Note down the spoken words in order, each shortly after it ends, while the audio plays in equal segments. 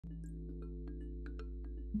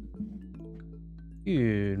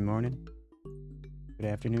Good morning, good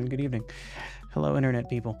afternoon, good evening. Hello, internet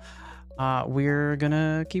people. We're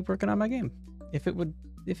gonna keep working on my game. If it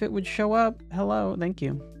would show up, hello, thank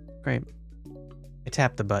you. Great. I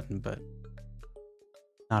tapped the button, but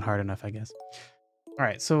not hard enough, I guess. All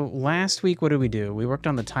right, so last week, what did we do? We worked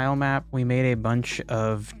on the tile map. We made a bunch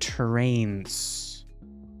of terrains.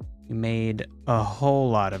 We made a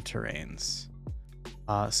whole lot of terrains.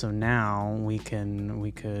 So now we can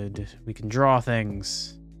draw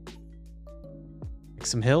things. Like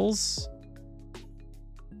some hills.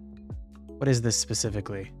 What is this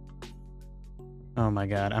specifically? Oh my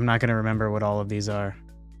god, I'm not gonna remember what all of these are.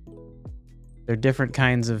 They're different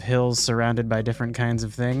kinds of hills surrounded by different kinds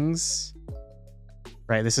of things.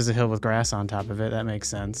 Right, this is a hill with grass on top of it. That makes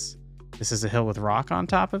sense. This is a hill with rock on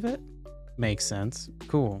top of it. Makes sense.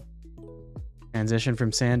 Cool. Transition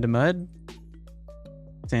from sand to mud.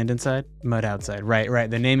 Sand inside, mud outside. Right.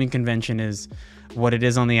 The naming convention is what it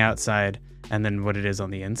is on the outside and then what it is on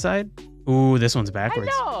the inside. Ooh, this one's backwards.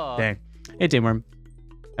 Hello. Dang. Hey, Timworm.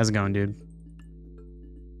 How's it going, dude?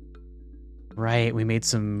 Right, we made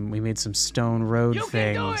some stone road You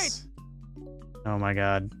things. can do it! Oh my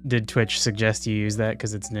god. Did Twitch suggest you use that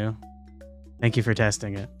because it's new? Thank you for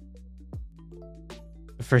testing it.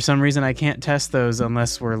 For some reason I can't test those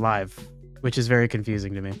unless we're live, which is very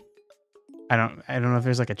confusing to me. I don't know if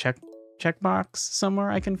there's like a checkbox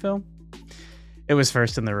somewhere I can fill. It was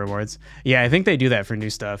first in the rewards. Yeah, I think they do that for new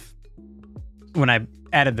stuff. When I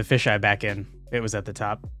added the fisheye back in, it was at the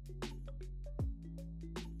top.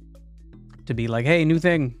 To be like, hey, new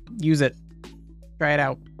thing, use it. Try it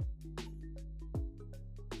out.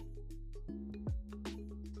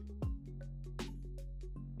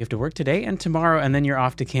 You have to work today and tomorrow, and then you're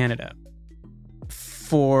off to Canada.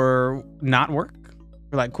 For not work?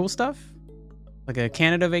 For like cool stuff? Like a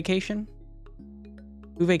Canada vacation?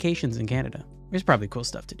 Who vacations in Canada? There's probably cool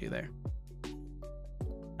stuff to do there.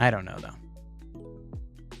 I don't know though.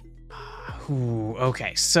 Ooh,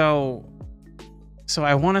 okay, so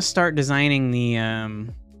I want to start designing the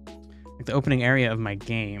like the opening area of my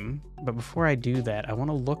game, but before I do that, I want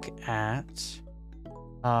to look at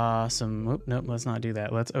nope, let's not do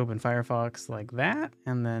that. Let's open Firefox like that,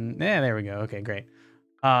 and then yeah, there we go. Okay, great.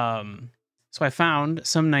 So I found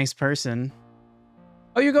some nice person.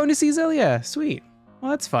 Oh, you're going to see Zelia. Sweet.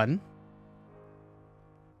 Well, that's fun.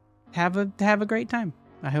 Have a great time.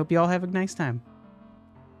 I hope you all have a nice time.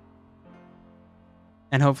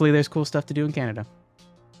 And hopefully there's cool stuff to do in Canada.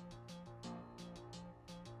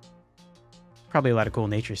 Probably a lot of cool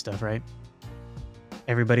nature stuff, right?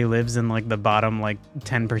 Everybody lives in like the bottom like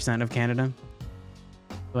 10% of Canada.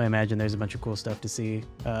 So I imagine there's a bunch of cool stuff to see.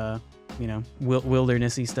 You know,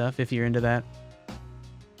 wildernessy stuff if you're into that.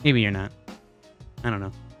 Maybe you're not. I don't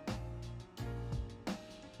know.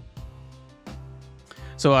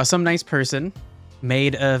 So some nice person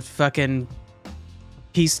made a fucking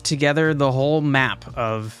pieced together the whole map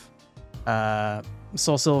of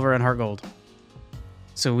Soul Silver and Heart Gold.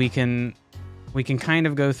 So we can kind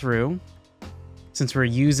of go through, since we're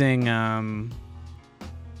using a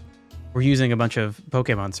bunch of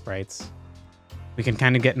Pokemon sprites. We can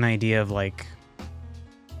kind of get an idea of like,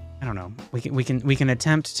 I don't know. We can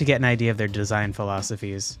attempt to get an idea of their design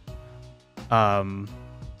philosophies. And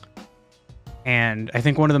I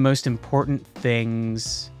think one of the most important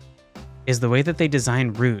things is the way that they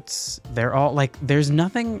design routes. They're all like, there's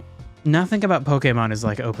nothing about Pokemon is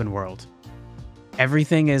like open world.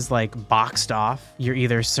 Everything is like boxed off. You're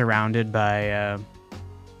either surrounded by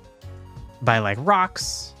like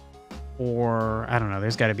rocks, or I don't know,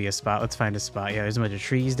 there's gotta be a spot. Let's find a spot. Yeah, there's a bunch of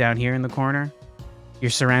trees down here in the corner.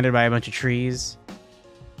 You're surrounded by a bunch of trees.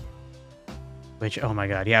 Which, oh my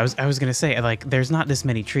god, yeah, I was gonna say, like, there's not this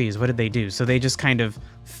many trees. What did they do? So they just kind of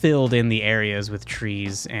filled in the areas with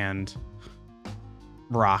trees and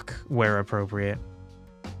rock where appropriate.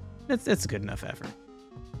 It's a good enough effort.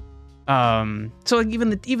 So like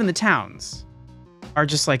even the towns are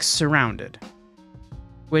just like surrounded,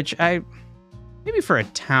 which maybe for a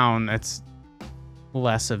town that's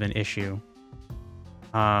less of an issue.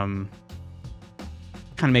 Kind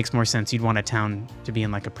of makes more sense. You'd want a town to be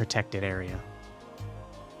in like a protected area.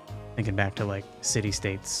 Thinking back to like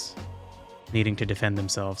city-states needing to defend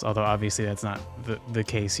themselves, although obviously that's not the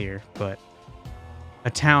case here, but a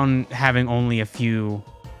town having only a few,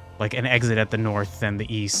 like an exit at the north and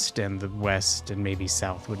the east and the west and maybe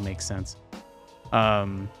south would make sense.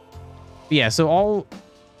 Yeah, so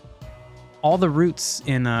all the routes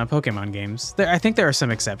in Pokemon games, I think there are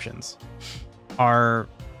some exceptions, are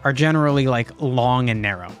generally like long and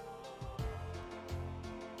narrow.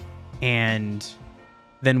 And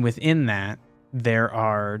then within that, there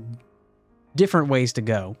are different ways to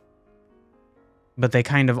go, but they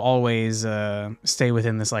kind of always stay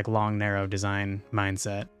within this like long, narrow design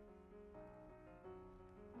mindset.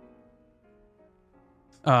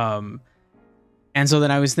 And so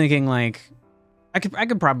then I was thinking like, I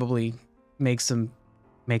could probably make some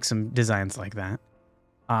designs like that.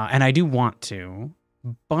 And I do want to,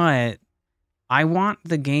 but I want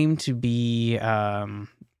the game to be,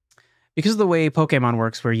 because of the way Pokemon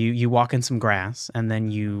works, where you walk in some grass and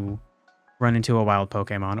then you run into a wild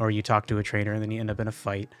Pokemon, or you talk to a trainer and then you end up in a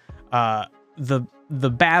fight. The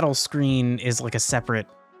battle screen is like a separate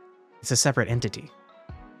entity.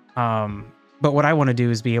 But what I want to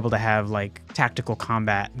do is be able to have like tactical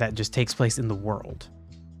combat that just takes place in the world.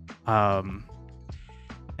 And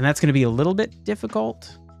that's going to be a little bit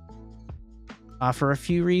difficult for a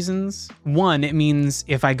few reasons. One, it means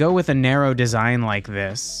if I go with a narrow design like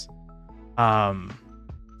this,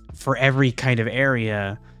 for every kind of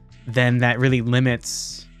area, then that really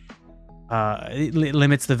limits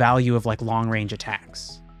the value of like long range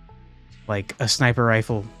attacks, like a sniper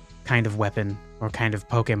rifle kind of weapon or kind of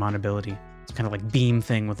Pokemon ability. It's kind of like beam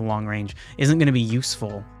thing with long range isn't going to be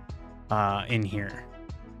useful in here.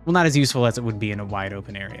 Well, not as useful as it would be in a wide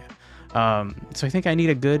open area. So I think I need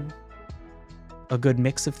a good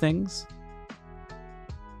mix of things,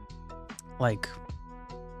 like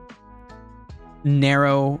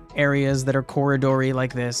narrow areas that are corridory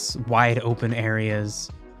like this, wide open areas,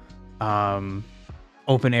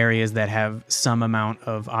 open areas that have some amount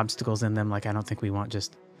of obstacles in them. Like, I don't think we want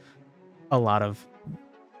just a lot of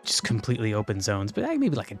just completely open zones, but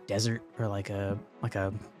maybe like a desert or like a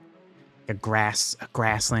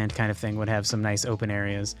grassland kind of thing would have some nice open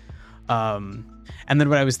areas. And then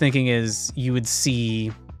what I was thinking is you would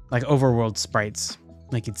see like overworld sprites,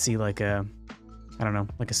 like you'd see like a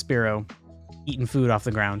Spearow eating food off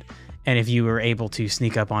the ground. And if you were able to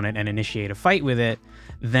sneak up on it and initiate a fight with it,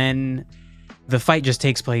 then the fight just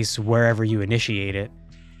takes place wherever you initiate it.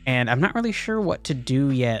 And I'm not really sure what to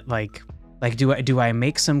do yet. Like do I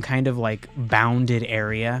make some kind of like bounded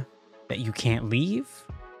area that you can't leave?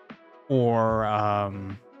 Or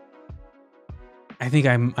I think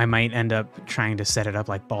I might end up trying to set it up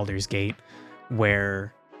like Baldur's Gate,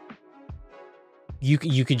 where you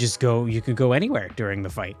could just go, you could go anywhere during the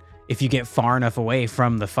fight. If you get far enough away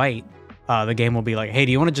from the fight, the game will be like, hey,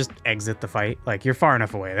 do you want to just exit the fight? Like, you're far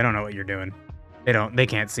enough away. They don't know what you're doing. They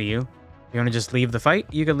can't see you. You want to just leave the fight?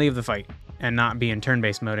 You can leave the fight and not be in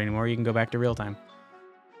turn-based mode anymore. You can go back to real time.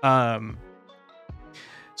 So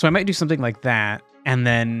I might do something like that. And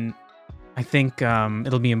then I think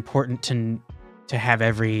it'll be important to have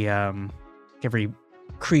every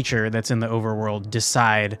creature that's in the overworld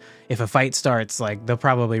decide if a fight starts, like they'll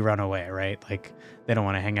probably run away, right? Like they don't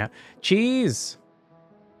want to hang out. Cheese.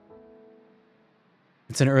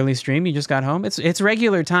 It's an early stream. You just got home. It's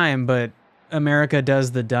regular time, but America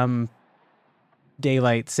does the dumb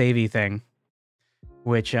daylight savey thing,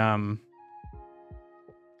 which is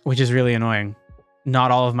really annoying.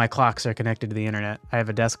 Not all of my clocks are connected to the internet. I have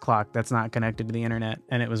a desk clock that's not connected to the internet,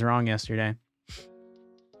 and it was wrong yesterday.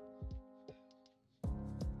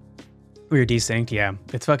 We were desynced, yeah.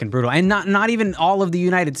 It's fucking brutal. And not even all of the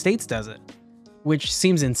United States does it, which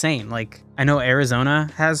seems insane. Like, I know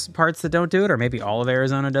Arizona has parts that don't do it, or maybe all of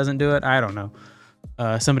Arizona doesn't do it. I don't know.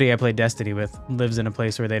 Somebody I played Destiny with lives in a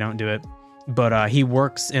place where they don't do it, but he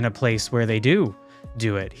works in a place where they do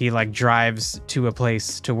it. He like drives to a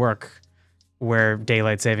place to work where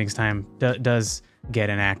daylight savings time does get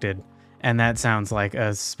enacted, and that sounds like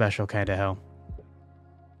a special kind of hell.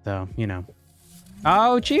 So, you know.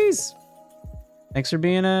 Oh, jeez. Thanks for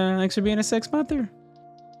being a 6-monther.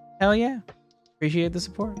 Hell yeah. Appreciate the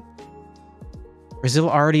support. Brazil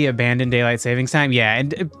already abandoned daylight savings time? Yeah,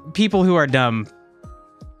 and people who are dumb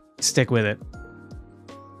stick with it.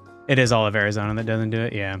 It is all of Arizona that doesn't do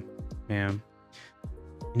it? Yeah. Yeah. You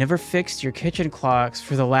never fixed your kitchen clocks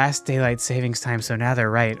for the last daylight savings time, so now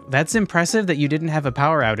they're right. That's impressive that you didn't have a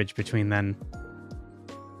power outage between then.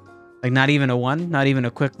 Like, not even a one? Not even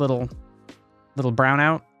a quick little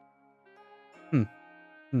brownout?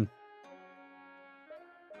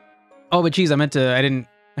 Oh, but geez, I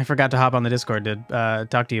forgot to hop on the Discord to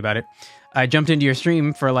talk to you about it. I jumped into your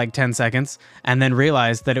stream for like 10 seconds and then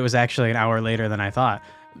realized that it was actually an hour later than I thought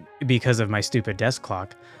because of my stupid desk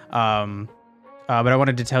clock. But I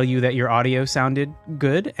wanted to tell you that your audio sounded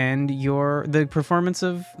good and the performance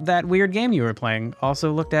of that weird game you were playing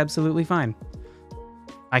also looked absolutely fine.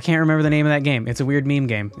 I can't remember the name of that game. It's a weird meme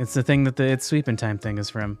game. It's the thing that It's Sweeping Time thing is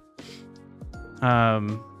from. I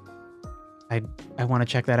want to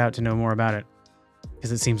check that out to know more about it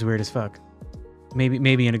because it seems weird as fuck.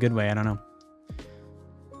 Maybe in a good way. I don't know.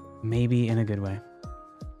 maybe in a good way.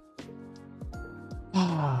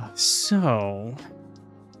 So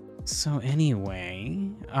anyway,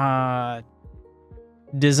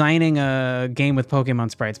 designing a game with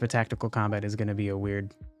Pokemon sprites but tactical combat is going to be a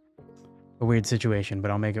weird situation,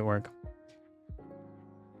 but I'll make it work.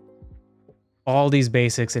 All these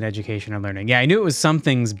basics in education and learning. Yeah, I knew it was some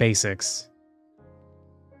things basics.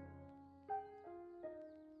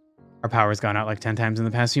 Our power's gone out like 10 times in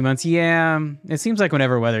the past few months. Yeah, it seems like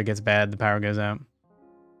whenever weather gets bad, the power goes out.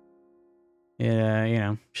 Yeah, you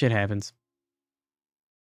know, shit happens.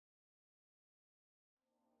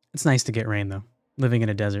 It's nice to get rain, though. Living in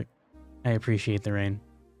a desert. I appreciate the rain.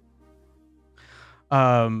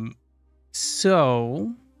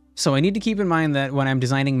 So I need to keep in mind that when I'm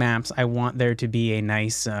designing maps, I want there to be a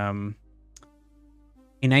nice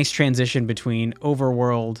transition between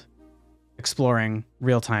overworld exploring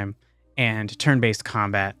real-time and turn-based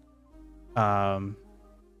combat.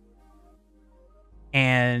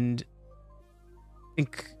 And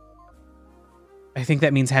I think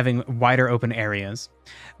that means having wider open areas.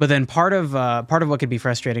 But then part of what could be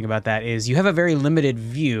frustrating about that is you have a very limited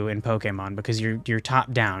view in Pokemon because you're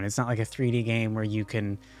top down. It's not like a 3D game where you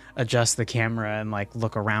can adjust the camera and like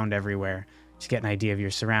look around everywhere to get an idea of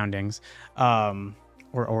your surroundings.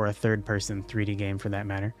 Or a third person 3D game for that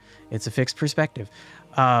matter. It's a fixed perspective.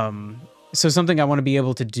 So something I want to be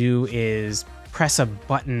able to do is press a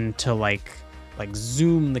button to like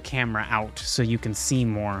zoom the camera out so you can see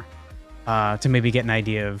more, to maybe get an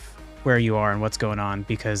idea of where you are and what's going on,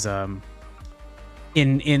 because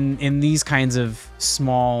in these kinds of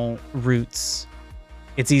small routes,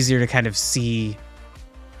 it's easier to kind of see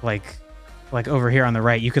like over here on the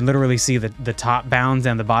right, you can literally see the top bounds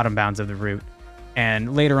and the bottom bounds of the route.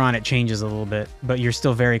 And later on it changes a little bit, but you're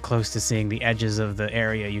still very close to seeing the edges of the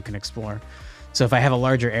area you can explore. So if I have a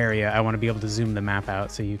larger area, I want to be able to zoom the map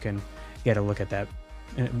out so you can get a look at that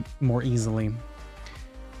more easily.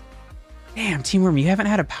 Damn, Teamworm, you haven't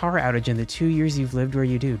had a power outage in the 2 years you've lived where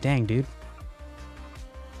you do. Dang, dude.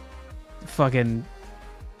 Fucking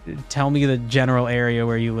tell me the general area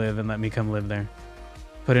where you live and let me come live there.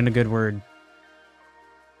 Put in a good word.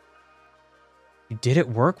 Did it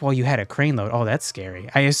work while you had a crane load? Oh, that's scary.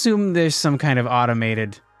 I assume there's some kind of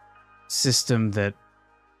automated system that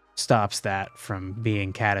stops that from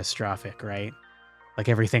being catastrophic, right? Like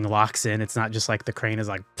everything locks in. It's not just like the crane is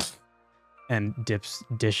like and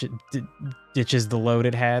ditches the load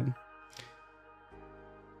it had.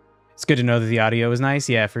 It's good to know that the audio is nice.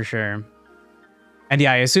 Yeah, for sure. And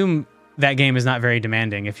yeah, I assume that game is not very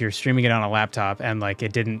demanding if you're streaming it on a laptop and like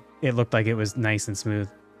it looked like it was nice and smooth.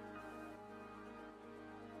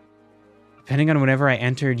 Depending on whenever I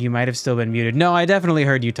entered, you might have still been muted. No, I definitely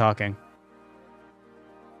heard you talking.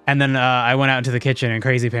 And then I went out into the kitchen and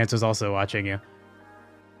Crazy Pants was also watching you.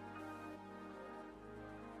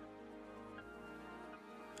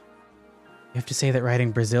 You have to say that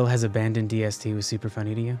writing Brazil has abandoned DST was super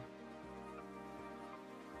funny to you?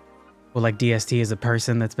 Well, like DST is a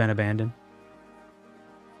person that's been abandoned?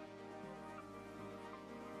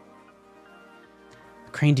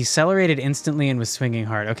 The crane decelerated instantly and was swinging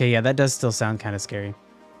hard. Okay, yeah, that does still sound kind of scary.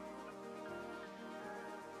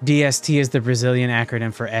 DST is the Brazilian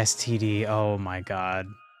acronym for STD. Oh my god.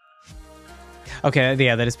 Okay,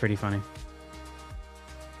 yeah, that is pretty funny.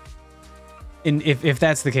 If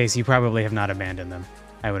that's the case, you probably have not abandoned them,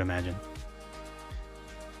 I would imagine.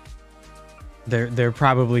 They're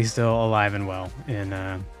probably still alive and well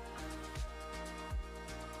in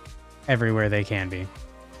everywhere they can be,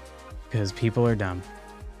 because people are dumb.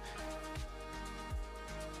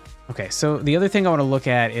 Okay, so the other thing I want to look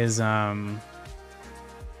at is like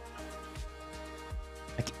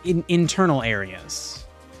in internal areas.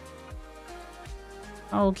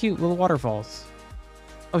 Oh, cute little waterfalls.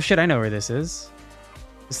 Oh shit, I know where this is.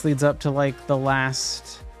 This leads up to like the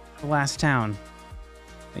last town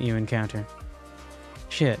that you encounter.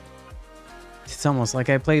 Shit. It's almost like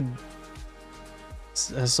I played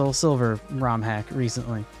a Soul Silver ROM hack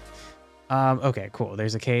recently. Okay, cool.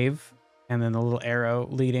 There's a cave and then the little arrow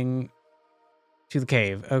leading to the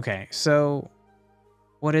cave. Okay, so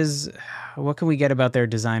what can we get about their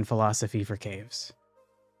design philosophy for caves?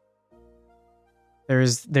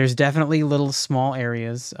 There's definitely little small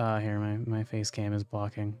areas. Here, my face cam is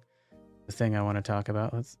blocking the thing I want to talk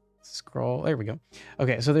about. Let's scroll. There we go.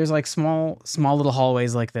 Okay, so there's like small little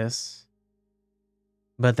hallways like this,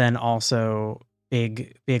 but then also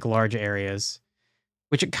big large areas,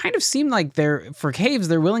 which it kind of seemed like for caves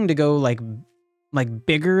they're willing to go like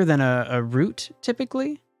bigger than a route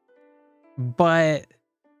typically, but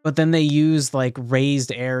then they use like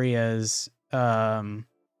raised areas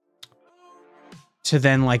to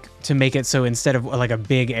then like to make it so instead of like a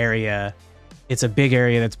big area, it's a big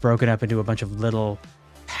area that's broken up into a bunch of little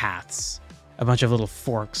paths, a bunch of little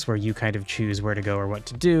forks where you kind of choose where to go or what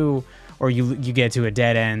to do, or you get to a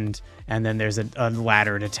dead end and then there's a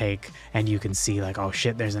ladder to take and you can see like, oh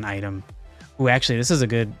shit, there's an item. Ooh, actually, this is a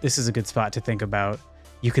good spot to think about.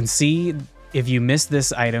 You can see if you miss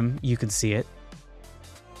this item, you can see it.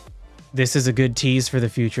 This is a good tease for the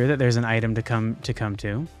future that there's an item to come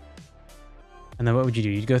to. And then what would you do?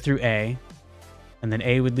 You'd go through A, and then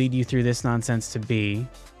A would lead you through this nonsense to B.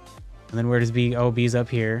 And then where does B? Oh, B's up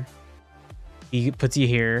here. B puts you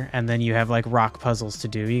here, and then you have like rock puzzles to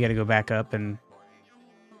do. You got to go back up and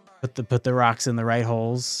put the rocks in the right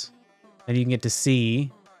holes. Then you can get to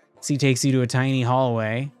C. C takes you to a tiny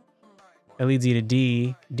hallway. That leads you to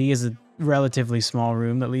D. D is a relatively small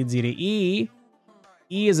room that leads you to E.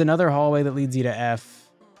 E is another hallway that leads you to F.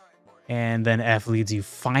 And then F leads you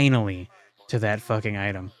finally to that fucking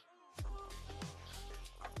item.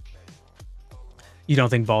 You don't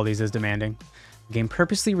think Baldi's is demanding? The game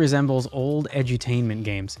purposely resembles old edutainment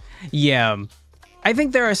games. Yeah, I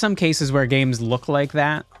think there are some cases where games look like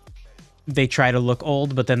that. They try to look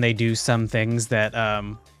old, but then they do some things that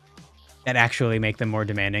that actually make them more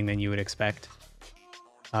demanding than you would expect.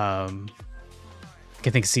 I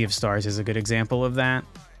think Sea of Stars is a good example of that.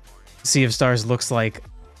 Sea of Stars looks like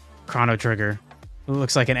Chrono Trigger. It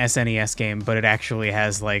looks like an SNES game, but it actually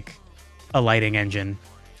has like a lighting engine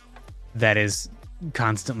that is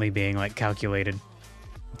constantly being like calculated.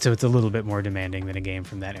 So it's a little bit more demanding than a game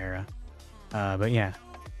from that era. But yeah,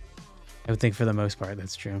 I would think for the most part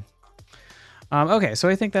that's true. Okay, so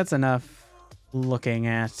I think that's enough looking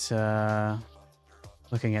at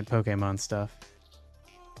Pokemon stuff.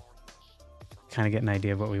 Kind of get an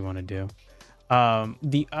idea of what we want to do.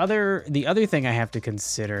 The other thing I have to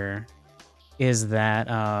consider is that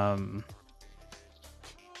oh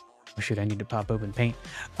shoot, I need to pop open paint.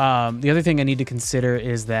 The other thing I need to consider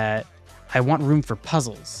is that I want room for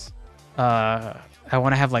puzzles. I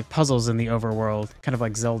want to have like puzzles in the overworld, kind of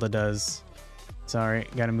like Zelda does. Sorry,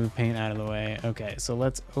 gotta move paint out of the way. Okay, so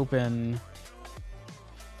let's open.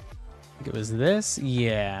 I think it was this.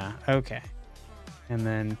 Yeah. Okay. And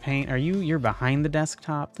then paint. You're behind the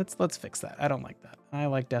desktop? Let's fix that. I don't like that. I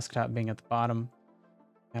like desktop being at the bottom.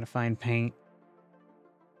 Gotta find paint.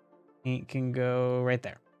 Paint can go right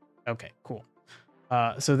there. Okay, cool.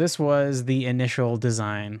 So this was the initial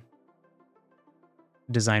design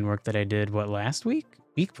work that I did, what, last week?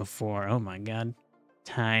 Week before. Oh my god.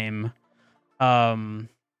 Time.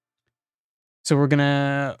 So we're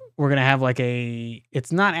gonna have like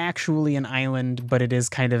it's not actually an island, but it is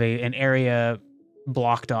kind of an area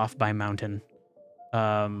blocked off by mountain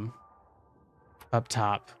up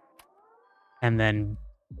top, and then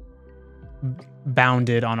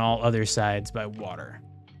bounded on all other sides by water.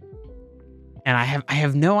 And I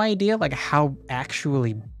have no idea like how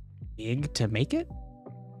actually big to make it.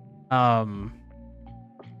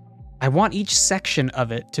 I want each section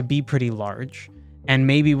of it to be pretty large, and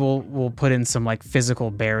maybe we'll put in some like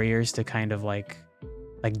physical barriers to kind of like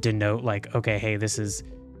denote like, okay, hey, this is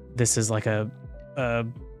like a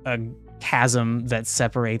chasm that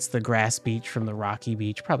separates the grass beach from the rocky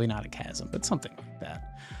beach. Probably not a chasm, but something like that.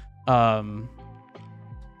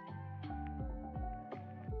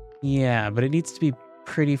 Yeah, but it needs to be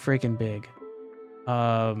pretty freaking big.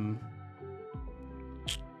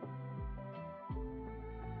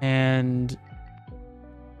 And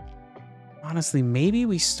honestly, maybe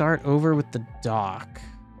we start over with the dock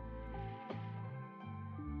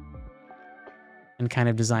and kind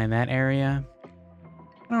of design that area.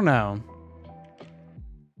 I don't know.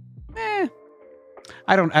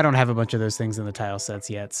 I don't have a bunch of those things in the tile sets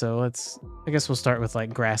yet, so I guess we'll start with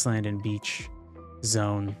like grassland and beach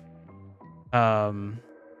zone. And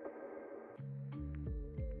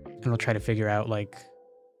we'll try to figure out like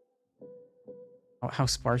how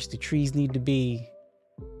sparse do trees need to be.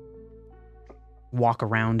 Walk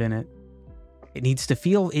around in it. It needs to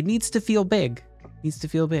feel big. It needs to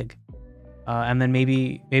feel big. And then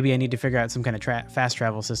maybe I need to figure out some kind of fast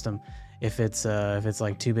travel system if it's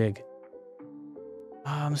like too big.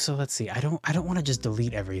 So let's see. I don't want to just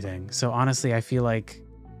delete everything. So honestly, I feel like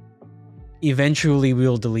eventually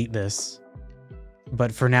we'll delete this.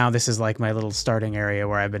 But for now, this is like my little starting area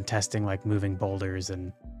where I've been testing like moving boulders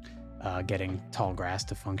and getting tall grass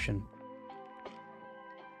to function.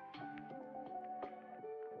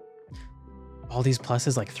 All these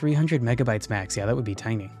pluses, like 300 megabytes max. Yeah, that would be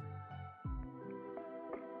tiny.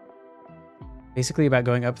 Basically about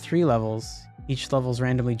going up 3 levels. Each level is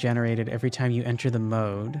randomly generated every time you enter the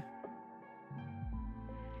mode.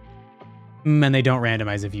 And they don't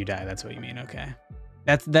randomize if you die. That's what you mean. Okay.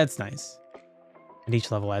 That's nice. And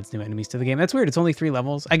each level adds new enemies to the game. That's weird. It's only 3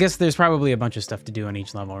 levels. I guess there's probably a bunch of stuff to do on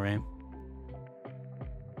each level, right?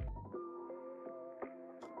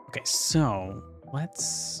 Okay, so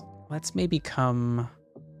let's maybe come.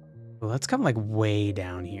 Well, let's come like way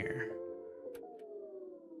down here.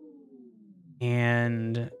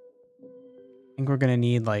 And I think we're gonna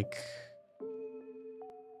need like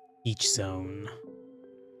each zone.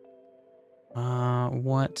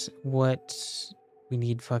 What we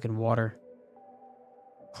need fucking water.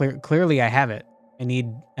 Clearly I have it. I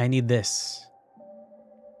need this.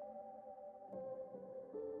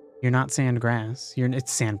 You're not sand grass.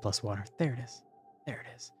 It's sand plus water. There it is. There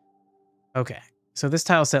it is. Okay. So this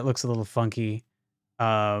tile set looks a little funky.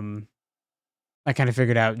 I kind of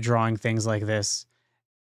figured out drawing things like this.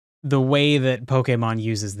 The way that Pokemon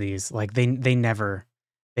uses these, like they never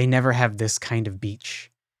have this kind of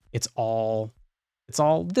beach. It's all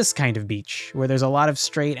this kind of beach where there's a lot of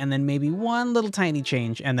straight and then maybe one little tiny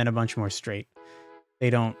change and then a bunch more straight. They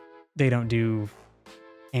don't do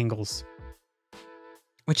angles,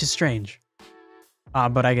 which is strange.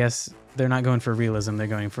 But I guess they're not going for realism. They're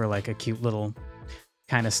going for like a cute little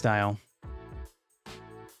kind of style.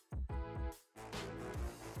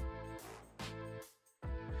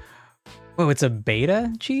 Oh, it's a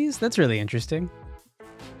beta cheese? That's really interesting.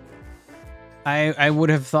 I would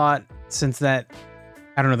have thought, since that,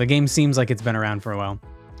 I don't know, the game seems like it's been around for a while.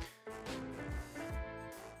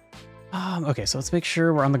 Okay, so let's make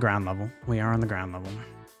sure we're on the ground level. We are on the ground level.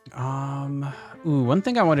 Ooh, one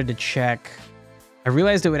thing I wanted to check. I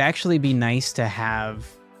realized it would actually be nice to have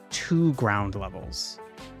 2 ground levels.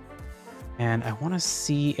 And I want to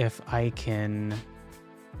see if I can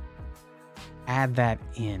add that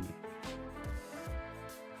in.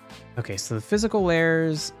 Okay, so the physical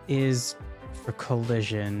layers is for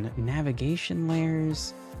collision. Navigation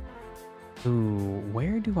layers. Ooh,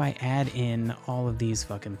 where do I add in all of these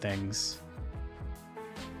fucking things?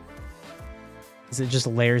 Is it just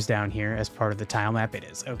layers down here as part of the tile map? It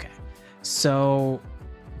is. Okay. So,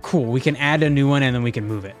 cool. We can add a new one and then we can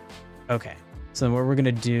move it. Okay. So what we're going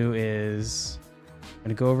to do is I'm going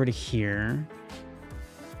to go over to here.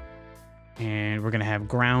 And we're going to have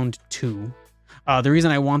ground 2. The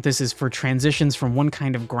reason I want this is for transitions from one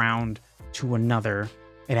kind of ground to another.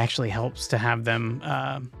 It actually helps to have them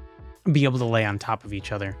be able to lay on top of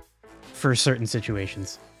each other for certain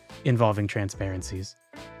situations involving transparencies.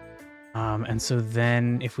 And so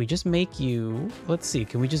then if we just make you, let's see,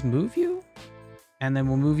 can we just move you? And then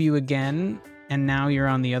we'll move you again. And now you're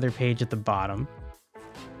on the other page at the bottom.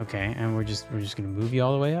 Okay, and we're just gonna move you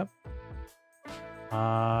all the way up.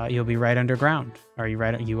 You'll be right underground. Are you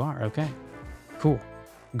right? You are, okay. Cool,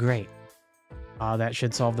 great. That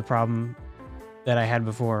should solve the problem that I had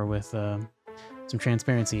before with some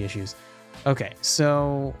transparency issues. Okay,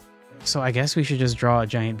 so I guess we should just draw a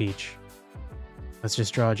giant beach. Let's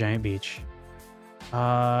just draw a giant beach.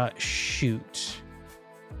 Shoot.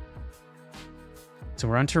 So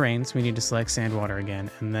we're on terrain, so we need to select sand, water again.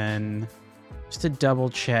 And then just to double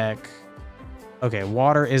check. Okay,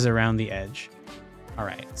 water is around the edge. All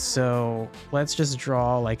right, so let's just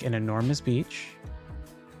draw like an enormous beach.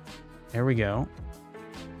 There we go.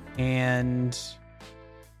 And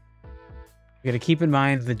we got to keep in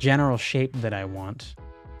mind the general shape that I want,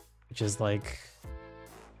 which is like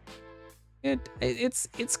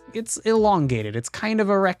it's elongated. It's kind of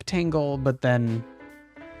a rectangle, but then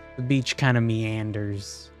the beach kind of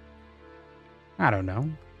meanders. I don't know.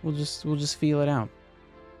 We'll just feel it out.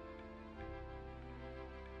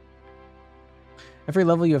 Every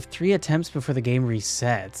level you have 3 attempts before the game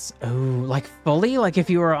resets. Oh, like fully? Like if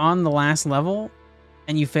you were on the last level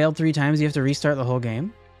and you failed 3 times, you have to restart the whole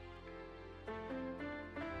game?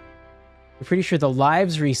 You're pretty sure the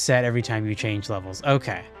lives reset every time you change levels.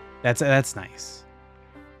 Okay, that's nice.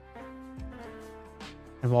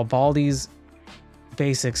 And while Baldi's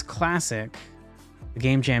Basics Classic, the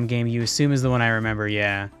Game Jam game you assume is the one I remember,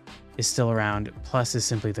 yeah, is still around. Plus is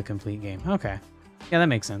simply the complete game. Okay, yeah, that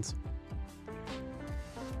makes sense.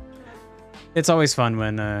 It's always fun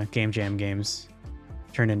when Game Jam games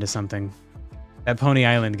turn into something. That Pony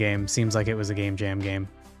Island game seems like it was a Game Jam game.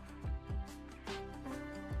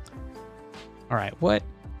 All right, what?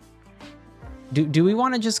 Do we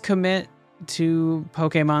want to just commit to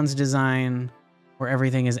Pokemon's design where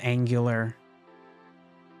everything is angular?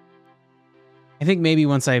 I think maybe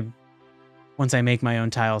once I make my own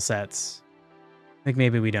tile sets, I think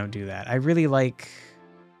maybe we don't do that. I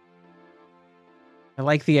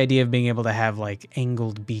like the idea of being able to have like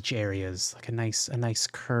angled beach areas, like a nice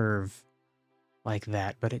curve like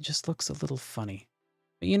that, but it just looks a little funny.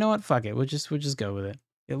 But you know what? Fuck it. We'll just go with it.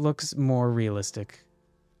 It looks more realistic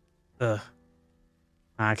Ugh.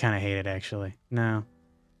 I kind of hate it, actually. No.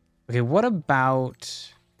 Okay, what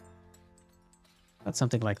about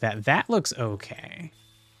something like that? That looks okay.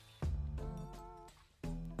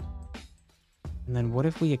 And then what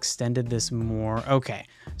if we extended this more? Okay,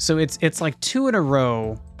 so it's like 2 in a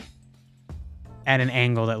row at an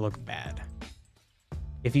angle that look bad.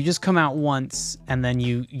 If you just come out once and then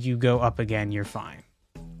you go up again, you're fine.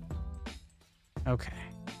 Okay.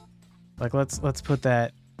 Like let's put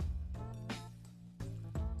that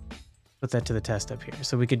to the test up here.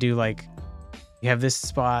 So we could do like you have this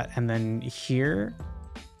spot and then here.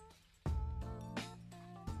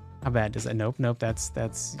 How bad does that? Nope,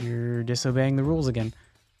 that's you're disobeying the rules again.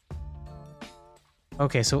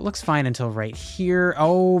 Okay, so it looks fine until right here.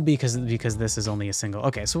 Oh, because this is only a single.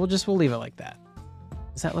 Okay, so we'll leave it like that.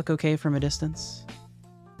 Does that look okay from a distance?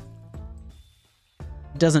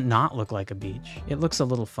 It doesn't not look like a beach. It looks a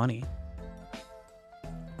little funny.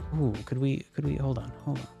 Ooh, could we hold on.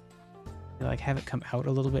 Like have it come out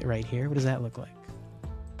a little bit right here. What does that look like?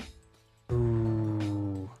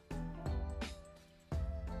 Ooh.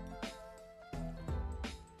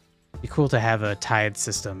 Be cool to have a tide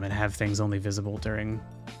system and have things only visible during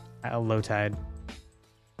a low tide.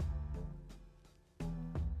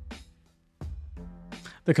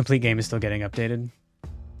 The complete game is still getting updated.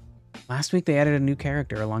 Last week they added a new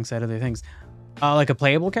character alongside other things. Like a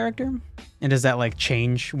playable character? And does that like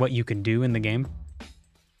change what you can do in the game?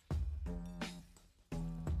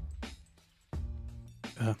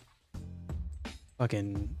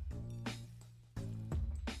 Fucking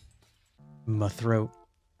my throat.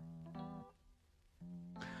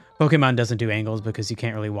 Pokemon doesn't do angles because you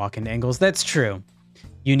can't really walk into angles. That's true.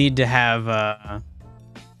 You need to have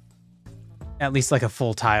at least like a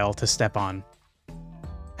full tile to step on.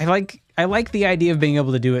 I like the idea of being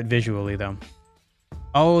able to do it visually though.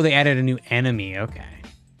 Oh, they added a new enemy. Okay.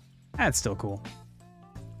 That's still cool.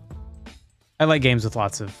 I like games with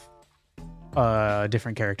lots of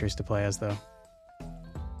different characters to play as though.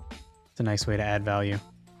 It's a nice way to add value.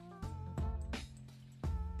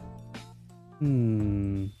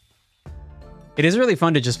 It is really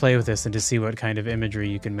fun to just play with this and to see what kind of imagery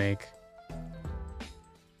you can make.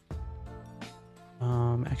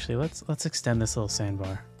 Actually, let's extend this little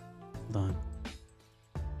sandbar. Hold on.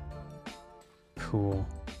 Cool.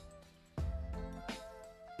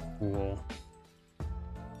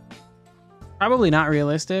 Probably not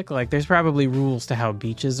realistic. Like, there's probably rules to how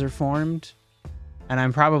beaches are formed, and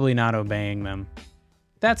I'm probably not obeying them.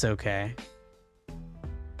 That's okay.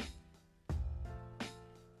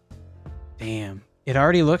 Damn. It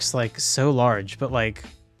already looks like so large, but like,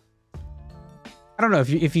 I don't know,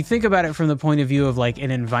 if you think about it from the point of view of like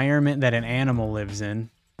an environment that an animal lives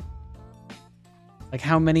in, like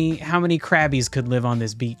how many crabbies could live on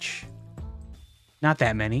this beach? Not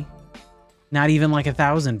that many. Not even like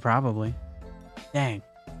 1,000 probably. Dang.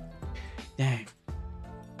 The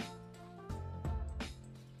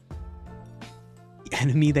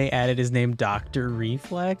enemy they added is named Dr.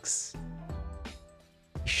 Reflex.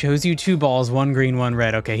 Shows you 2 balls, 1 green, 1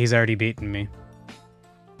 red. Okay, he's already beaten me.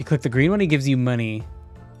 You click the green one, he gives you money.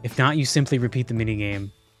 If not, you simply repeat the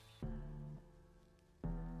minigame.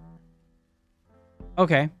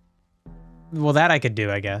 Okay. Well, that I could do,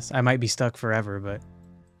 I guess. I might be stuck forever, but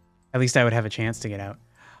at least I would have a chance to get out.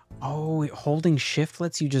 Oh, holding shift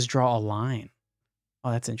lets you just draw a line. Oh,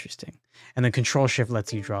 that's interesting. And then control shift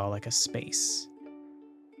lets you draw like a space.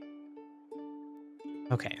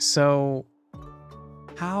 Okay, so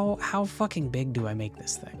how fucking big do I make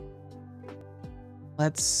this thing?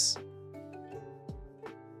 Let's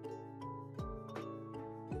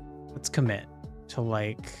commit to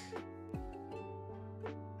like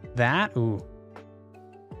that. Ooh.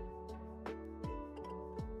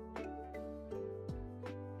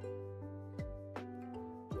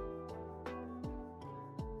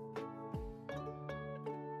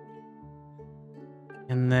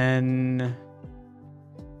 And then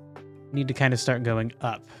need to kind of start going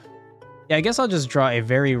up. Yeah, I guess I'll just draw a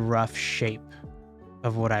very rough shape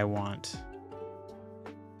of what I want.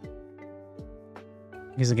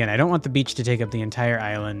 Because again, I don't want the beach to take up the entire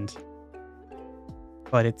island,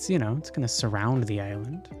 but it's, you know, it's going to surround the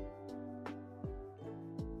island.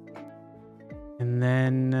 And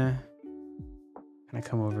then kind of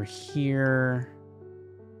come over here.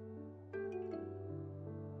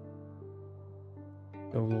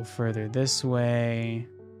 Go a little further this way.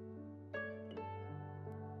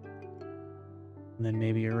 And then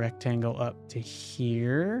maybe a rectangle up to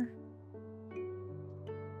here.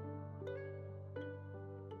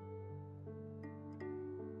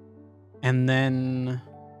 And then,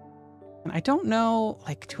 and I don't know,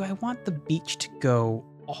 like, do I want the beach to go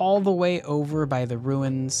all the way over by the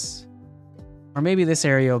ruins. Or maybe this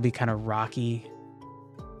area will be kind of rocky.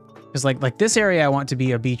 Because like this area I want to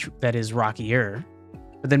be a beach that is rockier.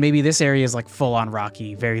 But then maybe this area is like full on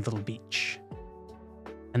rocky, very little beach.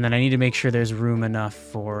 And then I need to make sure there's room enough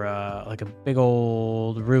for like a big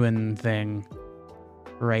old ruin thing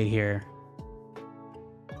right here.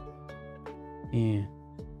 Yeah.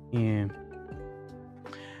 Yeah.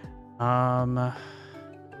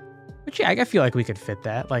 But yeah, I feel like we could fit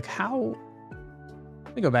that. Like how...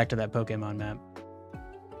 Let me go back to that Pokemon map.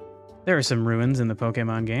 There are some ruins in the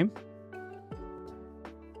Pokemon game.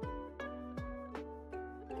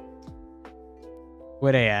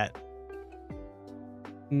 Where they at?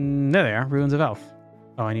 There they are, Ruins of Elf.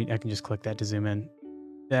 Oh, I can just click that to zoom in.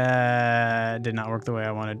 That did not work the way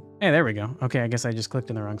I wanted. Hey, there we go. Okay, I guess I just clicked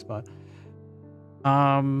in the wrong spot.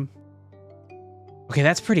 Okay,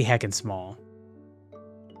 that's pretty heckin' small.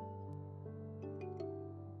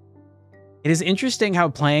 It is interesting how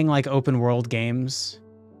playing like open world games,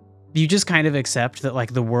 you just kind of accept that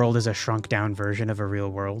like the world is a shrunk down version of a real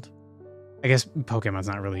world. I guess Pokemon's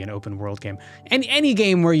not really an open world game. Any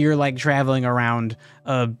game where you're like traveling around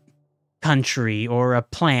a country or a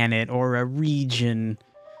planet or a region,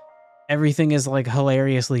 everything is like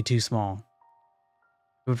hilariously too small.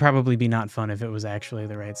 It would probably be not fun if it was actually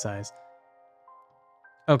the right size.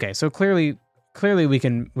 Okay, so clearly we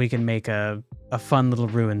can make a fun little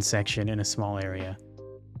ruin section in a small area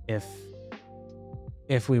if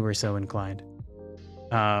we were so inclined.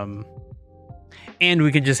 And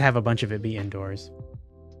we could just have a bunch of it be indoors.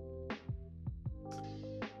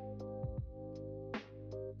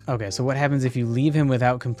 Okay, so what happens if you leave him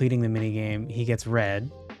without completing the minigame? He gets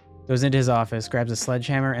red, goes into his office, grabs a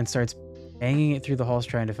sledgehammer, and starts banging it through the halls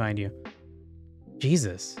trying to find you.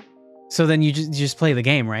 Jesus. So then you just play the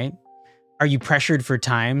game, right? Are you pressured for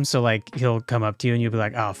time? So like he'll come up to you and you'll be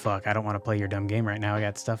like, oh fuck, I don't want to play your dumb game right now. I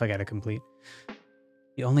got stuff I got to complete.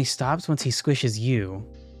 He only stops once he squishes you.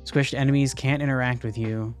 Squished enemies can't interact with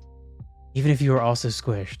you, even if you are also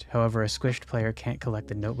squished. However, a squished player can't collect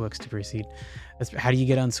the notebooks to proceed. How do you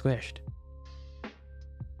get unsquished?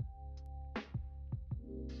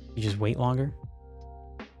 You just wait longer?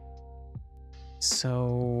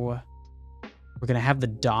 So we're going to have the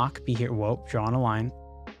dock be here. Whoa, drawing a line.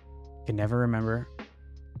 Can never remember.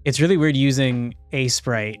 It's really weird using a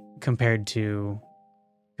sprite compared to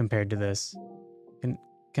this.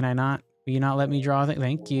 Can I not? Will you not let me draw?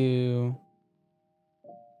 Thank you.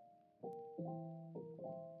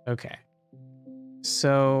 Okay.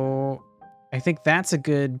 So I think that's a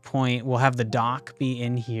good point. We'll have the dock be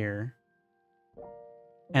in here.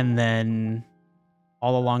 And then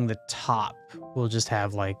all along the top, we'll just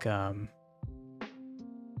have like, we'll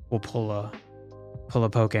pull a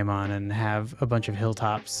Pokemon and have a bunch of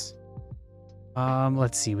hilltops.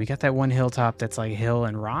 Let's see. We got that one hilltop that's like hill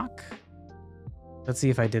and rock. Let's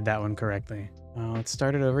see if I did that one correctly. Let's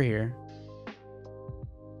start it over here.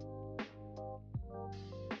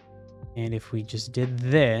 And if we just did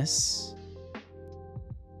this...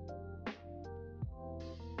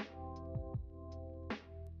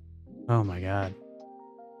 Oh my god.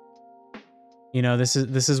 You know, this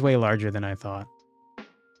is way larger than I thought.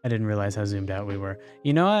 I didn't realize how zoomed out we were.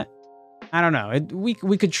 You know what? I don't know. We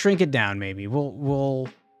could shrink it down maybe. We'll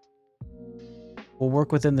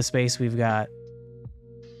work within the space we've got.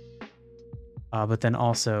 But then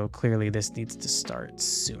also, clearly, this needs to start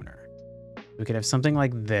sooner. We could have something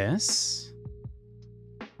like this.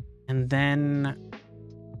 And then...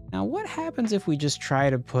 Now, what happens if we just try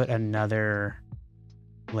to put another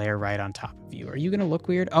layer right on top of you? Are you going to look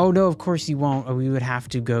weird? Oh, no, of course you won't. We would have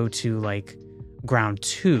to go to, like, ground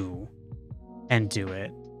 2 and do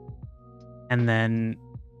it. And then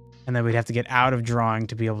we'd have to get out of drawing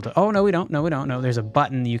to be able to... Oh, no, we don't. No, we don't. No, there's a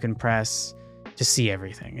button you can press to see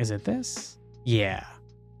everything. Is it this? Yeah.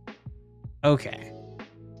 Okay.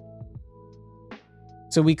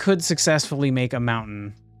 So we could successfully make a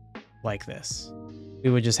mountain like this.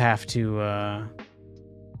 We would just have to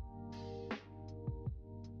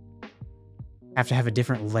have a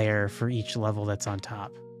different layer for each level that's on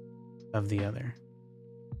top of the other.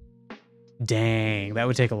 Dang, that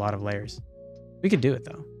would take a lot of layers. We could do it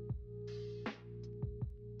though.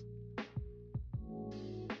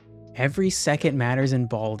 Every second matters in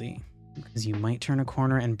Baldi. Because you might turn a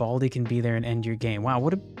corner and Baldi can be there and end your game. Wow,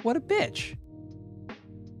 what a bitch.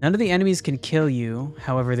 None of the enemies can kill you,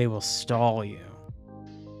 however they will stall you.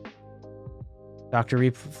 Dr.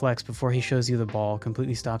 Reflex, before he shows you the ball,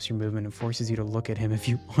 completely stops your movement and forces you to look at him if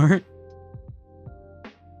you aren't.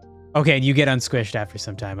 Okay, you get unsquished after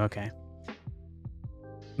some time, okay.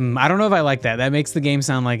 I don't know if I like that. That makes the game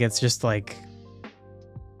sound like it's just like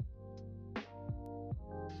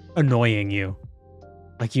annoying you.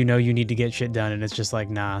 Like, you know you need to get shit done, and it's just like,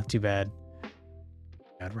 nah, too bad.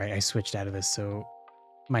 God, right, I switched out of this, so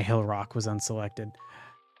my hill rock was unselected.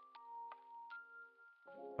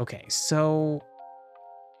 Okay, so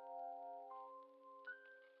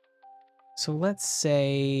let's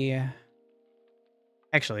say...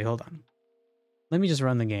 Actually, hold on. Let me just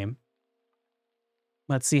run the game.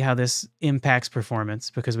 Let's see how this impacts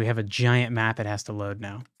performance, because we have a giant map it has to load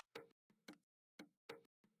now.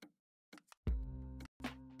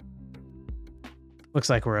 Looks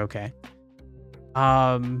like we're okay.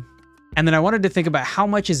 And then I wanted to think about how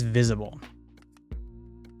much is visible.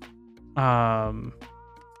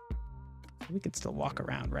 We could still walk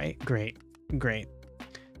around, right? Great.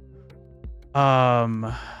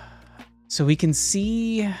 So we can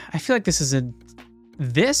see, I feel like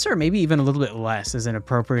this or maybe even a little bit less is an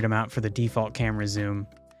appropriate amount for the default camera zoom.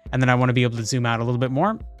 And then I want to be able to zoom out a little bit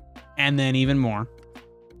more and then even more.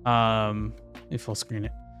 Let me full screen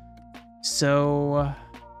it. So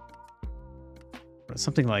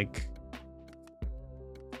something like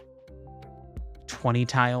 20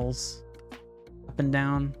 tiles up and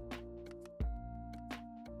down.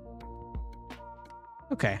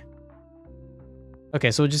 Okay,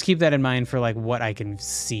 so we'll just keep that in mind for like what I can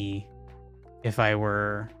see if I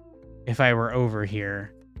were over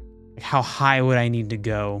here. Like, how high would I need to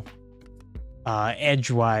go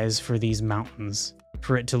edgewise for these mountains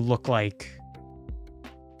for it to look like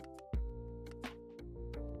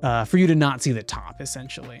for you to not see the top,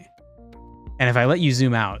 essentially. And if I let you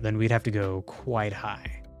zoom out, then we'd have to go quite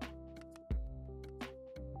high.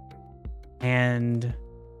 And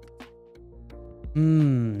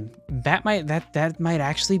that might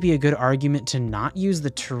actually be a good argument to not use the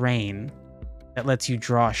terrain that lets you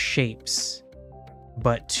draw shapes,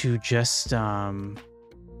 but to just to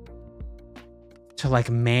like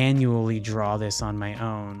manually draw this on my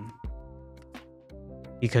own.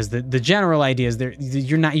 Because the general idea is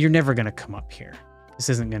you're never gonna come up here. This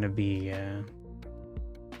isn't gonna be a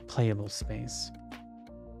playable space.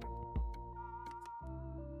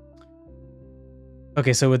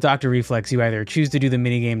 Okay, so with Dr. Reflex, you either choose to do the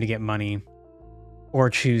minigame to get money or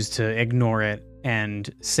choose to ignore it and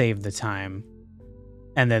save the time.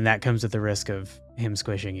 And then that comes with the risk of him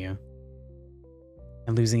squishing you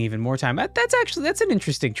and losing even more time. That's an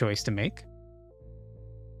interesting choice to make.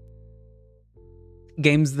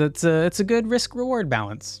 Games it's a good risk-reward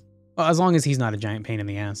balance. Well, as long as he's not a giant pain in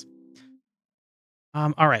the ass.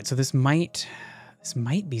 All right, so this might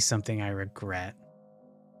be something I regret.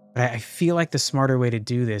 But I feel like the smarter way to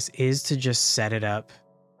do this is to just set it up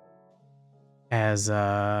as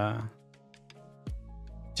to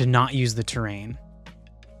not use the terrain.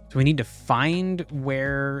 So we need to find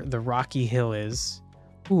where the rocky hill is.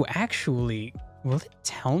 Ooh, actually, will it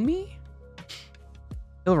tell me?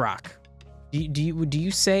 Hill rock. Do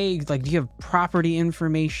you say, like, do you have property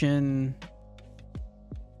information?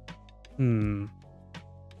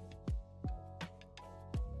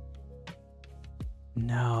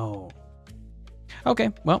 No. Okay,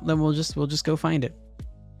 well, then we'll just go find it.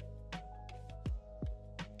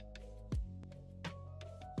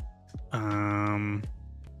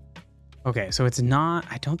 Okay, so it's not,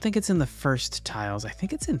 I don't think it's in the first tiles. I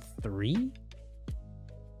think it's in 3.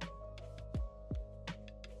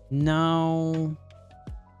 No,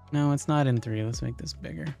 it's not in 3. Let's make this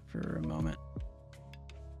bigger for a moment.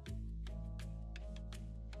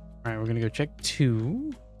 All right, we're gonna go check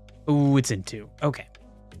 2. Oh, it's in 2. Okay.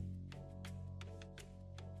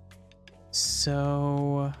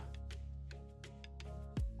 So,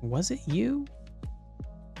 was it you?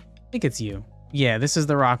 I think it's you. Yeah, this is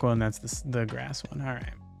the rock one. That's the grass one. All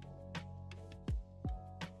right.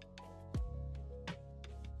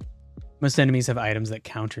 Most enemies have items that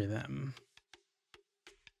counter them.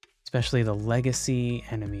 Especially the legacy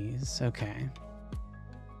enemies. Okay.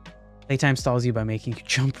 Playtime stalls you by making you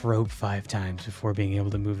jump rope 5 times before being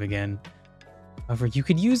able to move again. However, you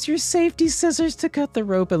could use your safety scissors to cut the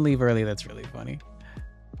rope and leave early. That's really funny.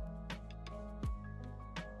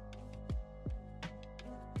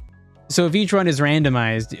 So if each one is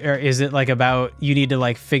randomized, or is it like about you need to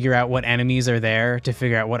like figure out what enemies are there to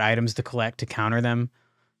figure out what items to collect to counter them,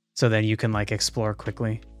 so then you can like explore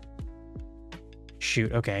quickly?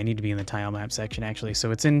 Shoot, okay, I need to be in the tile map section actually.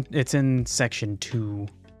 So it's in section 2.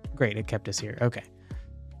 Great, it kept us here. Okay.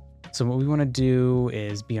 So what we want to do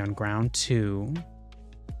is be on ground 2.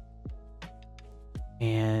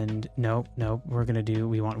 And nope,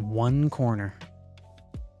 we want 1 corner.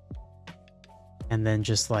 And then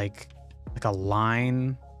just like a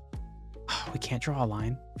line. Oh, we can't draw a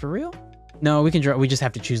line. For real? No, we can draw. We just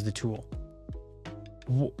have to choose the tool.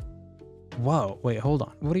 Whoa, wait, hold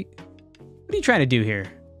on. What are you trying to do here?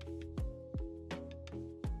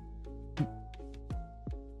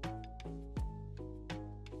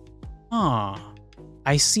 Ah,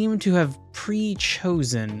 I seem to have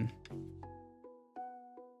pre-chosen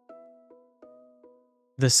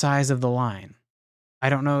the size of the line. I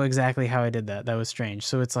don't know exactly how I did that. That was strange.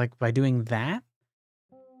 So it's like by doing that,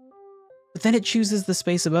 but then it chooses the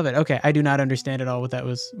space above it. Okay, I do not understand at all what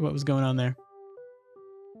was going on there.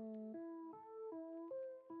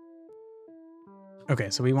 Okay,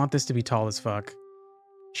 so we want this to be tall as fuck.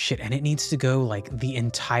 Shit, and it needs to go like the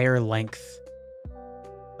entire length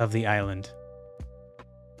of the island.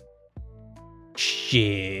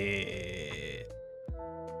 Shit.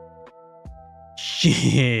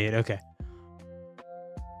 Shit, okay.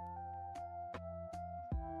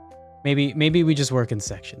 Maybe we just work in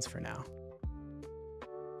sections for now.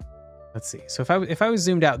 Let's see. So if I was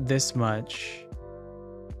zoomed out this much,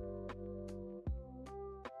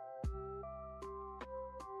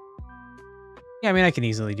 yeah, I mean I can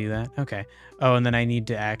easily do that. Okay. Oh, and then I need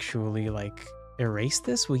to actually like erase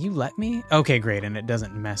this. Will you let me? Okay, great. And it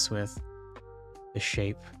doesn't mess with the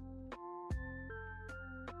shape.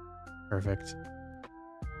 Perfect.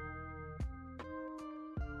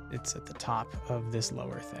 It's at the top of this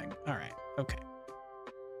lower thing. All right. Okay.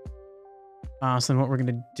 So then what we're going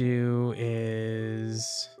to do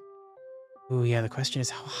is... Oh, yeah, the question is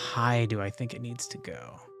how high do I think it needs to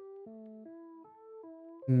go?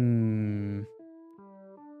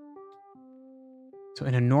 So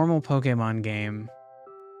in a normal Pokemon game,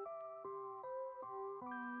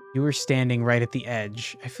 you were standing right at the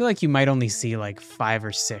edge. I feel like you might only see like 5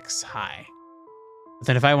 or 6 high. But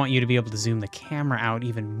then if I want you to be able to zoom the camera out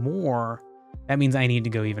even more, that means I need to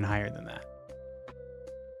go even higher than that.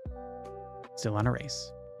 Still on a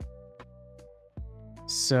race.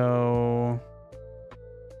 So,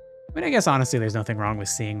 I mean, I guess honestly, there's nothing wrong with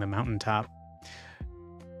seeing the mountaintop.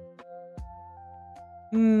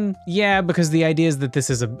 Yeah, because the idea is that this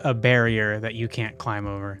is a barrier that you can't climb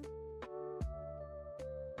over.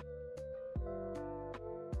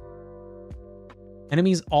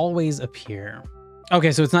 Enemies always appear.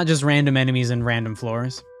 Okay, so it's not just random enemies and random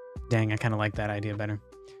floors. Dang, I kind of like that idea better.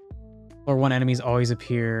 Floor 1 enemies always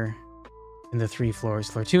appear in the 3 floors.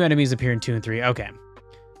 Floor 2 enemies appear in 2 and 3. Okay.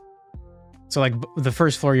 So like the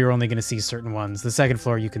first floor, you're only going to see certain ones. The second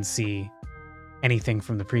floor, you can see anything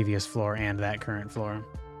from the previous floor and that current floor.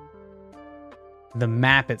 The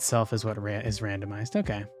map itself is what is randomized.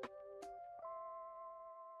 Okay.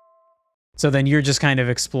 So then you're just kind of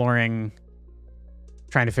exploring,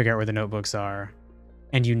 trying to figure out where the notebooks are,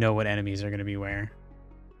 and you know what enemies are going to be where.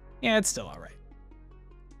 Yeah, it's still all right.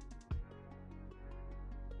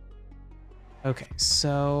 Okay,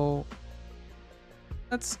 so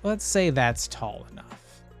let's say that's tall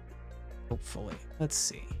enough. Hopefully. Let's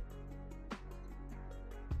see.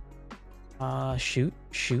 Shoot.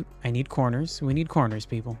 I need corners. We need corners,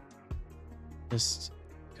 people. Just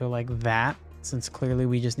go like that, since clearly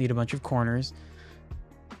we just need a bunch of corners.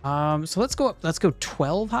 So let's go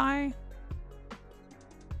 12 high.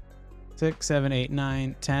 6, 7, 8,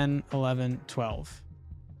 9, 10, 11, 12.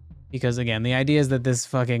 Because again, the idea is that this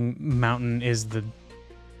fucking mountain is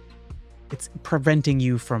it's preventing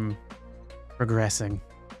you from progressing.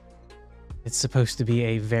 It's supposed to be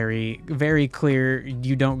a very, very clear,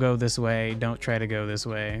 you don't go this way, don't try to go this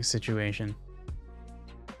way situation.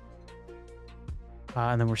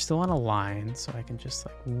 And then we're still on a line, so I can just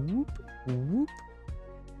like whoop, whoop.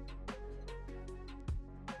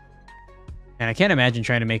 And I can't imagine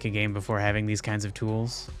trying to make a game before having these kinds of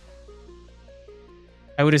tools.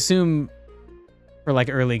 I would assume for like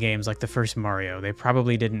early games, like the first Mario, they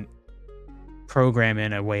probably didn't program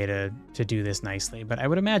in a way to do this nicely, but I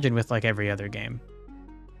would imagine with like every other game,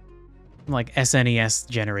 like SNES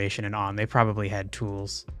generation and on, they probably had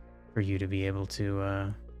tools for you to be able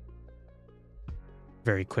to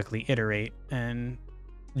very quickly iterate and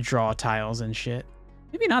draw tiles and shit.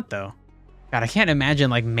 Maybe not though. God, I can't imagine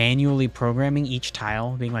like manually programming each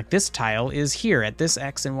tile, being like, this tile is here at this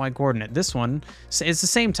X and Y coordinate. This one is the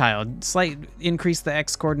same tile. Increase the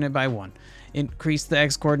X coordinate by 1. Increase the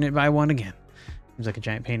X coordinate by 1 again. Seems like a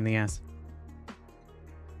giant pain in the ass. You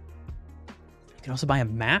can also buy a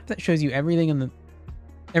map that shows you everything in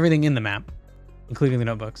the map, including the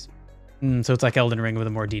notebooks. So it's like Elden Ring with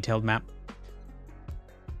a more detailed map.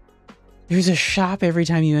 There's a shop every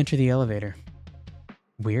time you enter the elevator.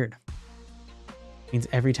 Weird. Means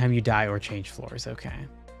every time you die or change floors. Okay.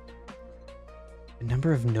 The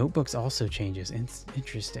number of notebooks also changes.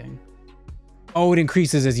 Interesting. Oh, it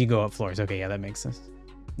increases as you go up floors. Okay, yeah, that makes sense.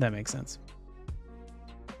 That makes sense.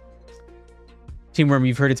 Teamworm,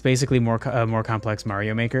 you've heard it's basically more complex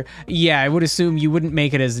Mario Maker. Yeah, I would assume you wouldn't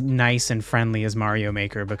make it as nice and friendly as Mario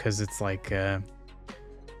Maker because it's like,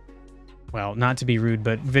 well, not to be rude,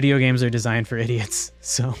 but video games are designed for idiots.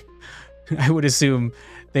 So I would assume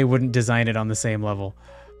they wouldn't design it on the same level,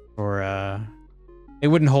 or they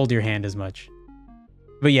wouldn't hold your hand as much.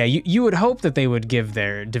 But yeah, you would hope that they would give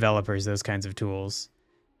their developers those kinds of tools,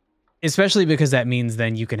 especially because that means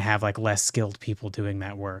then you can have like less skilled people doing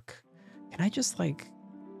that work. Can I just like,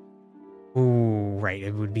 ooh, right,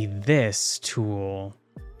 it would be this tool.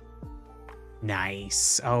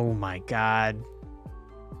 Nice. Oh my God.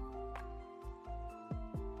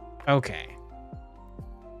 Okay.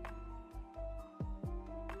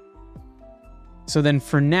 So then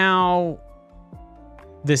for now,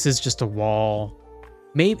 this is just a wall.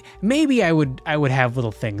 Maybe I would have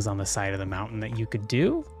little things on the side of the mountain that you could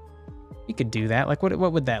do. You could do that. Like what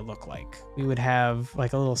would that look like? We would have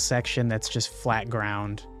like a little section that's just flat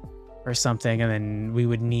ground or something, and then we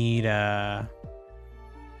would need like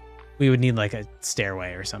a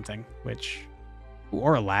stairway or something,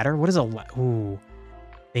 or a ladder. What is a ooh.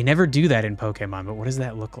 They never do that in Pokemon, but what does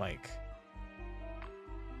that look like?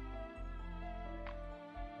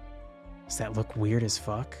 Does that look weird as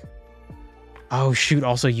fuck? Oh shoot,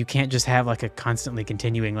 also you can't just have like a constantly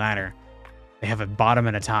continuing ladder. They have a bottom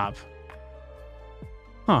and a top.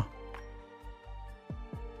 Huh.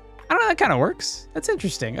 I don't know, that kind of works. That's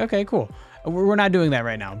interesting. Okay, cool. We're not doing that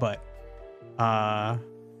right now, but I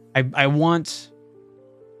want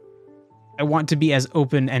to be as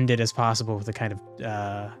open-ended as possible with the kind of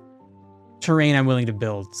terrain I'm willing to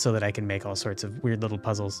build so that I can make all sorts of weird little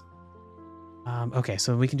puzzles. Okay,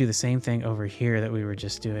 so we can do the same thing over here that we were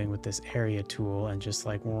just doing with this area tool and just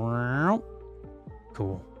like, cool.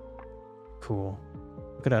 Cool.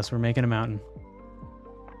 Look at us, we're making a mountain.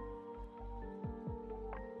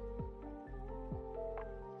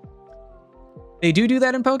 They do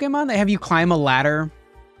that in Pokemon? They have you climb a ladder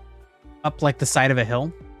up like the side of a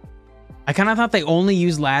hill? I kind of thought they only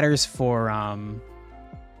use ladders for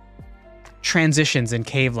transitions in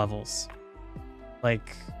cave levels.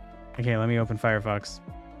 Like, okay, let me open Firefox.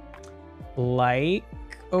 Like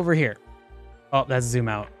over here. Oh, that's zoom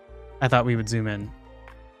out. I thought we would zoom in.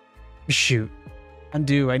 Shoot.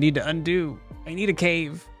 Undo. I need to undo. I need a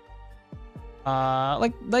cave.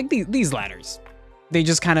 Like these ladders. They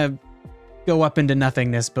just kind of go up into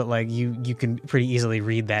nothingness, but like you can pretty easily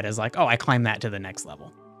read that as like, oh, I climbed that to the next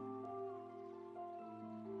level.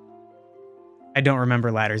 I don't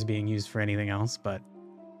remember ladders being used for anything else, but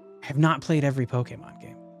I have not played every Pokemon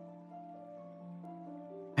game.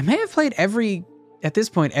 I may have played at this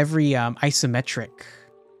point, every isometric,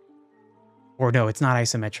 or no, it's not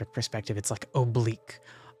isometric perspective. It's like oblique.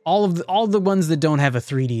 All the ones that don't have a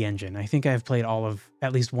 3D engine. I think I've played all of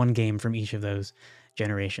at least one game from each of those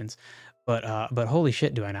generations. But holy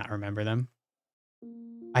shit, do I not remember them?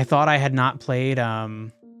 I thought I had not played.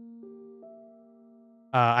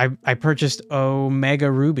 I purchased Omega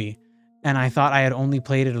Ruby, and I thought I had only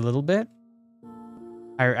played it a little bit.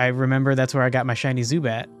 I remember that's where I got my shiny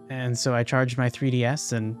Zubat, and so I charged my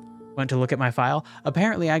 3DS and went to look at my file.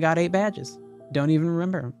 Apparently, I got 8 badges. Don't even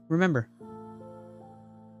remember.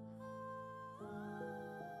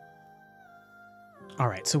 All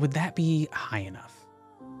right, so would that be high enough?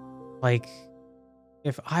 Like,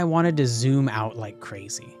 if I wanted to zoom out like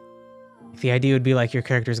crazy, the idea would be like your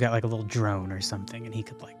character's got like a little drone or something, and he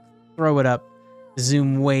could like throw it up,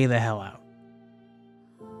 zoom way the hell out.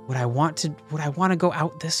 Would I want to go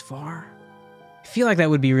out this far? I feel like that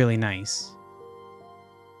would be really nice.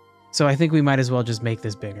 So I think we might as well just make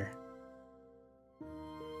this bigger.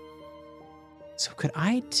 So could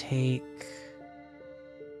I take...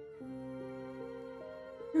 I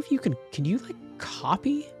wonder if you can you like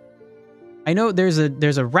copy? I know there's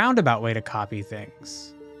a roundabout way to copy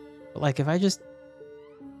things. But like if I just...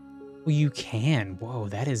 Well, you can. Whoa,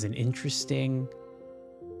 that is an interesting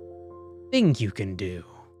thing you can do.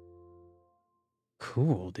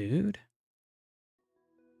 Cool, dude.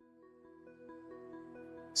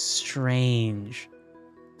 Strange.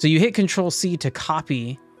 So you hit Control-C to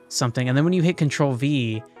copy something, and then when you hit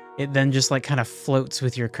Control-V, it then just like kind of floats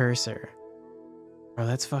with your cursor. Oh,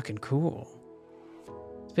 that's fucking cool.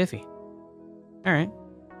 Spiffy. All right.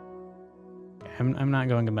 I'm not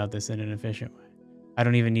going about this in an efficient way. I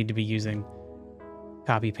don't even need to be using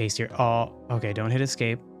copy paste here. Oh, okay, don't hit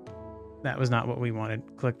escape. That was not what we wanted.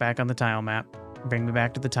 Click back on the tile map. Bring me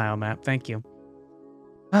back to the tile map. Thank you.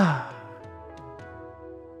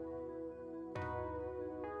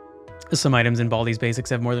 Some items in Baldi's Basics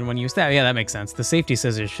have more than one use. Yeah, that makes sense. The safety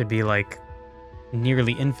scissors should be like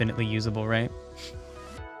nearly infinitely usable, right?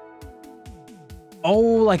 Oh,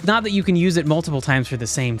 like not that you can use it multiple times for the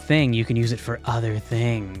same thing. You can use it for other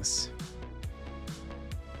things.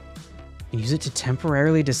 You can use it to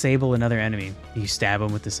temporarily disable another enemy. You stab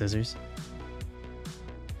them with the scissors.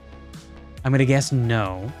 I'm gonna guess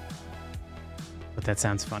no, but that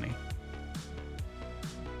sounds funny.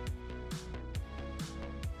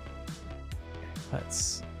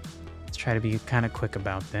 Let's try to be kind of quick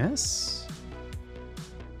about this.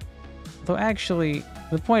 Though actually,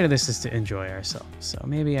 the point of this is to enjoy ourselves, so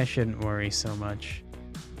maybe I shouldn't worry so much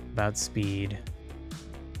about speed.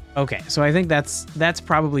 Okay, so I think that's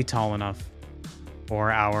probably tall enough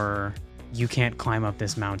for our you can't climb up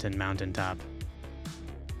this mountaintop.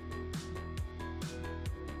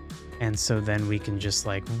 And so then we can just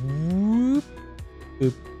like whoop,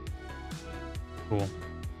 boop. Cool.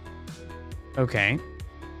 Okay.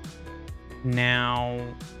 Now,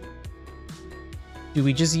 do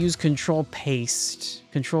we just use control paste,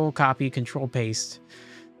 control copy, control paste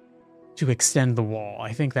to extend the wall?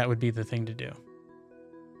 I think that would be the thing to do.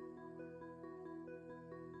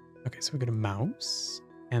 Okay, so we're gonna mouse,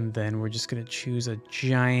 and then we're just gonna choose a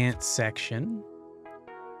giant section.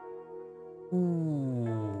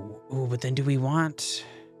 Ooh, but then do we want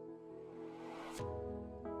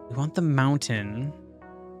the mountain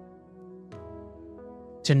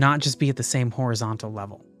to not just be at the same horizontal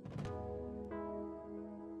level?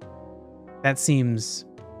 That seems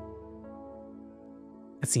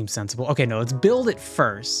sensible. Okay, no, let's build it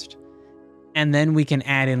first, and then we can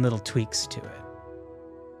add in little tweaks to it.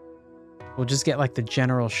 We'll just get like the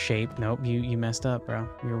general shape. Nope, you messed up, bro.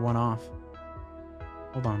 You're one off.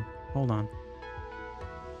 Hold on.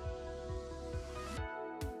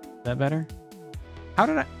 Is that better? How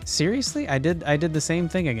did I? Seriously? I did the same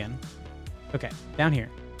thing again. Okay, down here.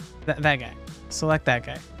 That guy. Select that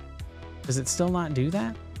guy. Does it still not do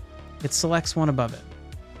that? It selects one above it.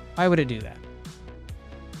 Why would it do that?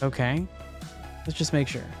 Okay. Let's just make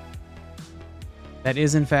sure. That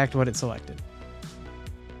is in fact what it selected.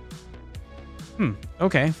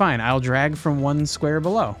 Okay, fine. I'll drag from one square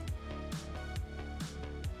below.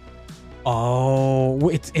 Oh,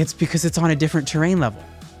 it's because it's on a different terrain level.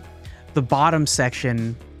 The bottom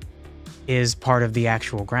section is part of the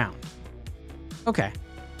actual ground. Okay.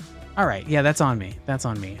 All right. Yeah, that's on me. That's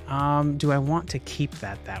on me. Do I want to keep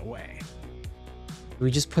that way? Do we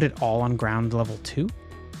just put it all on ground level 2?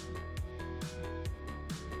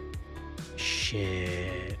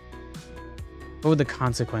 Shit. What would the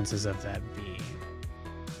consequences of that be?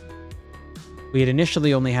 We had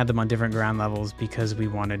initially only had them on different ground levels because we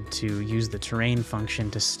wanted to use the terrain function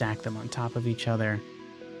to stack them on top of each other.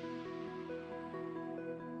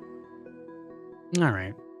 All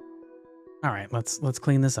right. All right, let's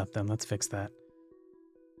clean this up then. Let's fix that.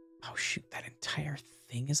 Oh shoot, that entire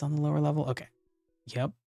thing is on the lower level? Okay.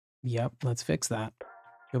 Yep, let's fix that.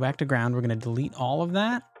 Go back to ground. We're gonna delete all of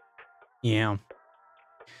that. Yeah.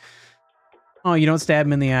 Oh, you don't stab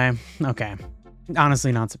them in the eye? Okay.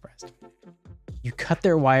 Honestly, not surprised. You cut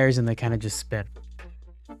their wires and they kind of just spit.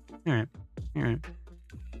 All right.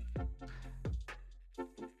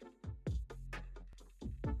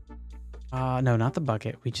 No, not the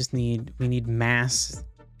bucket. We need mass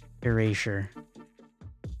erasure.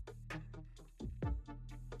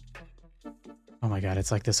 Oh my god,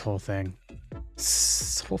 it's like this whole thing.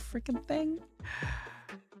 This whole freaking thing.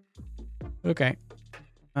 Okay.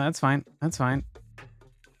 That's fine.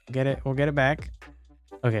 We'll get it back.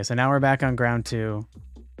 Okay, so now we're back on ground 2.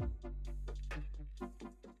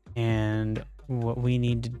 And what we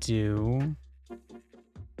need to do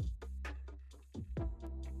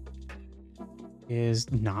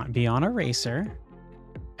is not be on eraser.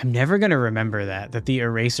 I'm never going to remember that the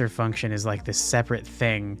eraser function is like this separate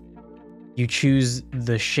thing. You choose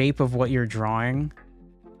the shape of what you're drawing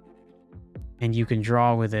and you can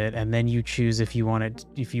draw with it, and then you choose if you want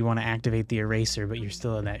to activate the eraser, but you're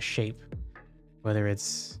still in that shape, whether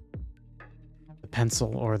it's the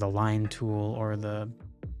pencil or the line tool or the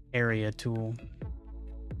area tool.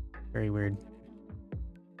 Very weird.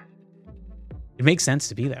 It makes sense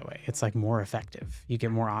to be that way. It's like more effective. You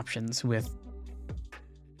get more options with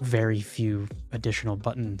very few additional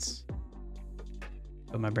buttons.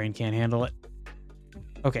 But my brain can't handle it.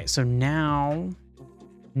 Okay, so now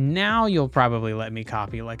you'll probably let me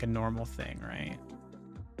copy like a normal thing, right?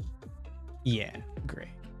 Yeah, great.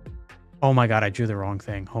 Oh my god, I drew the wrong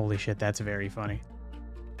thing. Holy shit, that's very funny.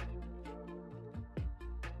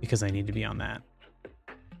 Because I need to be on that.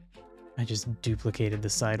 I just duplicated the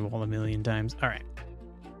sidewall a million times. All right.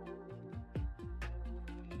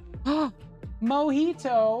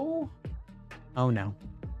 Mojito! Oh no.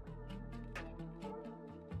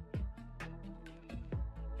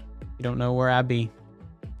 You don't know where I be.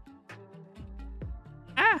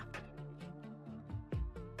 Ah!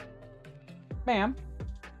 Bam.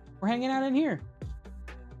 We're hanging out in here.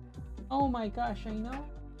 Oh my gosh, I know.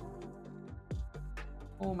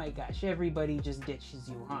 Oh my gosh, everybody just ditches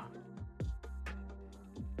you, huh?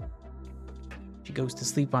 She goes to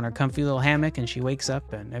sleep on her comfy little hammock and she wakes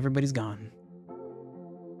up and everybody's gone.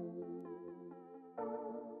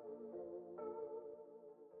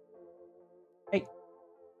 Hey.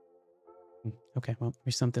 Okay, well,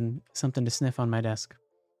 there's something to sniff on my desk.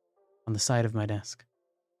 On the side of my desk.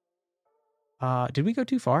 Did we go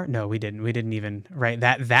too far? No, we didn't. We didn't even. Right,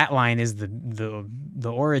 that line is the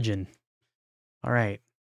origin. All right.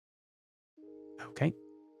 Okay.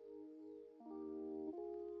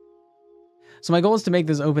 So my goal is to make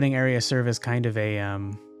this opening area serve as kind of a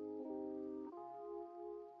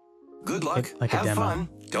Good luck. like Have a demo. fun.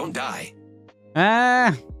 Don't die.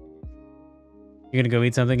 Ah. You're gonna go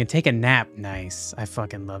eat something and take a nap. Nice. I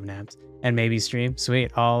fucking love naps. And maybe stream.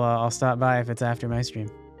 Sweet. I'll stop by if it's after my stream.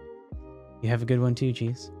 You have a good one too,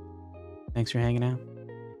 Cheese. Thanks for hanging out.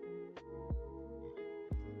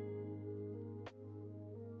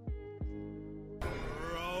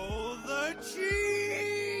 Roll the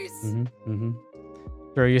cheese.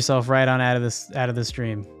 Throw yourself right on out of the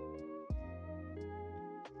stream.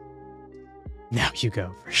 Now you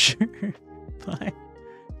go for sure. Bye.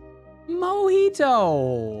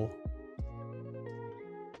 Mojito.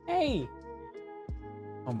 Hey.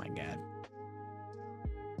 Oh my god.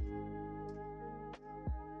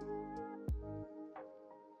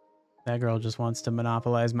 That girl just wants to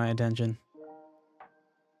monopolize my attention.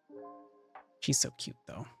 She's so cute,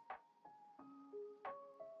 though.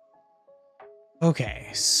 Okay,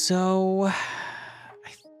 so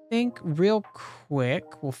I think real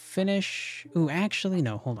quick we'll finish. Ooh, actually,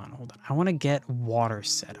 no, hold on. I want to get water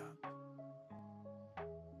set up.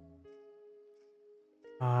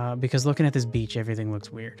 Because looking at this beach, everything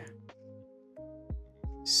looks weird.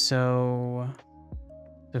 So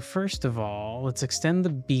first of all, let's extend the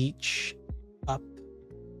beach up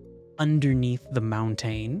underneath the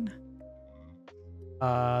mountain.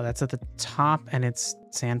 That's at the top, and it's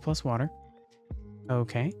sand plus water.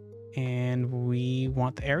 Okay, and we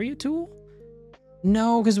want the area tool?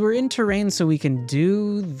 No, because we're in terrain, so we can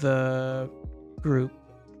do the group,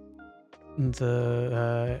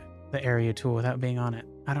 the area tool without being on it.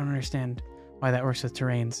 I don't understand why that works with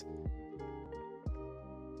terrains.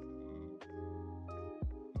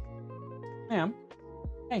 Ma'am.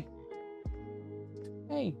 Hey.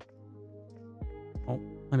 Hey. Oh,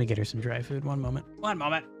 let me get her some dry food. One moment. One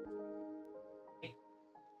moment. Hey.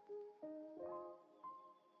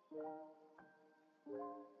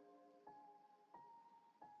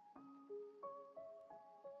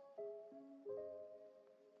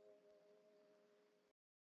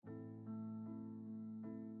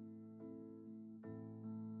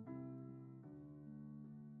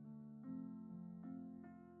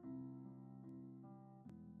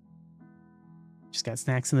 Just got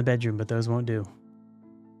snacks in the bedroom, but those won't do.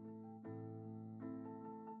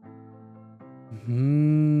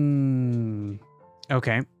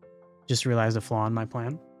 Okay. Just realized a flaw in my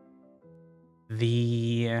plan.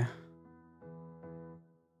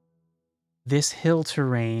 This hill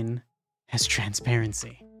terrain has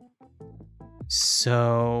transparency.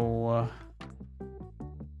 So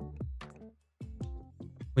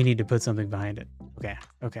we need to put something behind it.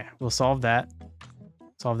 Okay. We'll solve that.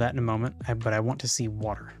 Solve that in a moment. But I want to see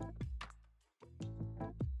water.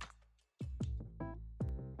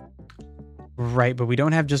 Right, but we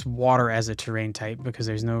don't have just water as a terrain type because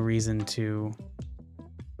there's no reason to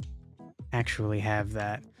actually have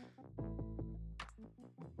that.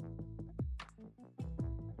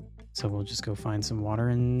 So we'll just go find some water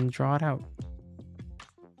and draw it out.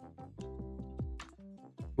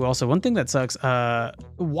 Well, also, one thing that sucks,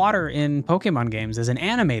 water in Pokemon games is an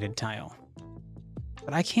animated tile.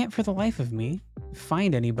 But I can't for the life of me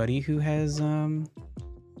find anybody who has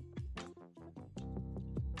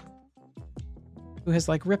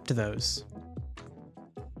like ripped those.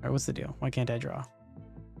 All right, what's the deal? Why can't I draw?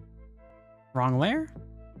 Wrong layer?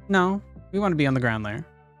 No, we want to be on the ground layer.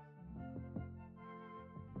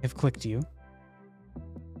 I've clicked you.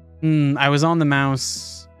 I was on the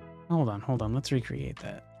mouse. Hold on. Let's recreate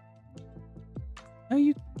that. Oh,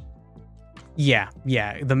 you... Yeah.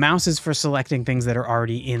 The mouse is for selecting things that are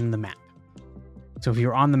already in the map. So if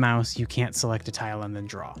you're on the mouse, you can't select a tile and then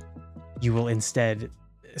draw. You will instead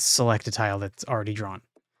select a tile that's already drawn.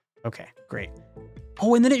 Okay, great.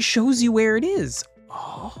 Oh, and then it shows you where it is.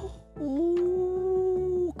 Oh,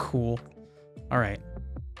 cool. All right.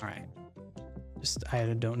 Just, I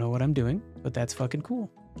don't know what I'm doing, but that's fucking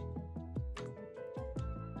cool.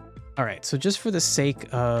 All right, so just for the sake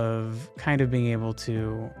of kind of being able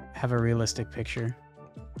to have a realistic picture,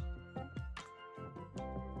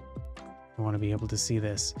 I want to be able to see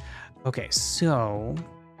this. Okay, so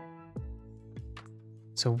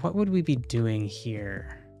what would we be doing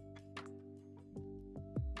here?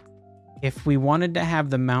 If we wanted to have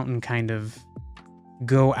the mountain kind of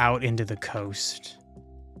go out into the coast,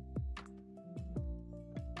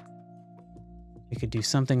 we could do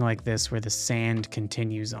something like this where the sand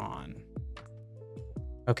continues on.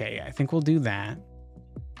 Okay, yeah, I think we'll do that.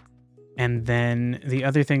 And then the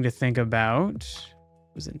other thing to think about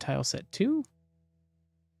was in tile set 2.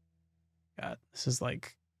 God, this is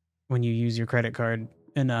like when you use your credit card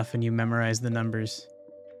enough and you memorize the numbers.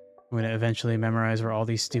 I'm going to eventually memorize where all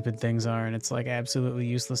these stupid things are, and it's like absolutely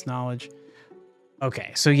useless knowledge.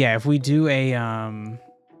 Okay, so yeah, if we do a,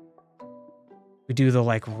 we do the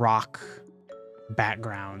like rock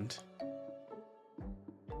background,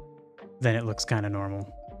 then it looks kind of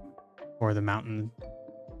normal. Or the mountain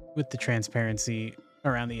with the transparency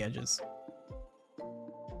around the edges.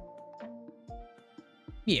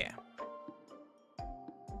 Yeah.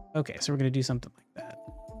 Okay, so we're going to do something like that.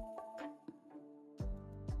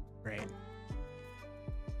 Great.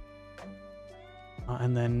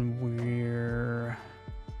 And then we're...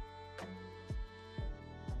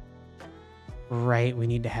 Right, we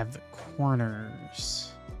need to have the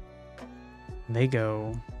corners. And they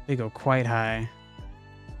go quite high.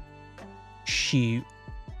 Shoot.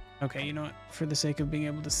 Okay, you know what? For the sake of being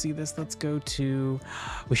able to see this, let's go to...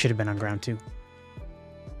 We should have been on ground 2.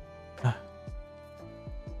 All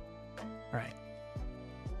right.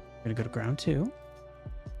 We're going to go to ground 2.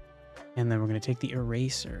 And then we're going to take the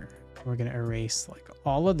eraser. We're going to erase like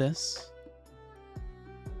all of this.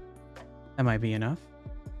 That might be enough.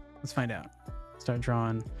 Let's find out. Start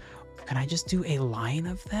drawing. Can I just do a line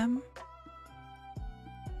of them?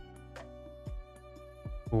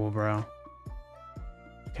 Cool, bro.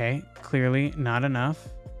 Okay, clearly not enough.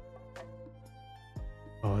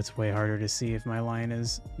 Oh, it's way harder to see if my line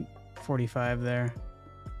is 45 there.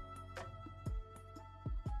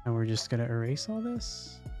 And we're just gonna erase all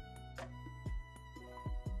this.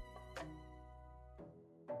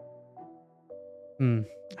 I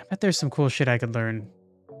bet there's some cool shit I could learn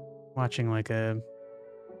watching like an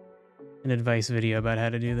advice video about how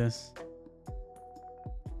to do this.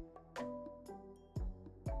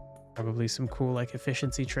 Probably some cool like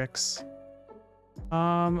efficiency tricks.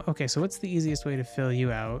 Okay, so what's the easiest way to fill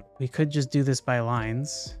you out? We could just do this by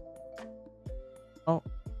lines. Oh,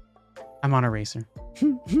 I'm on eraser.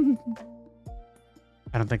 I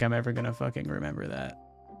don't think I'm ever gonna fucking remember that.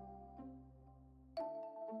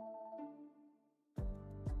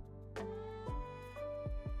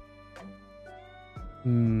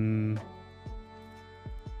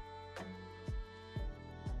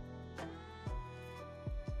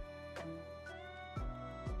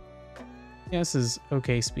 Yeah, this is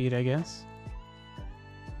okay speed, I guess.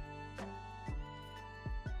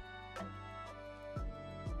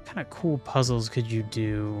 What kind of cool puzzles could you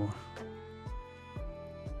do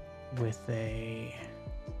with a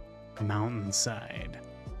mountainside?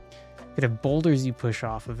 You could have boulders you push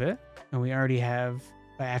off of it, and we already have...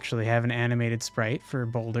 I actually have an animated sprite for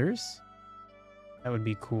boulders. That would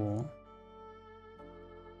be cool.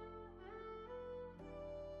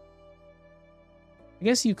 I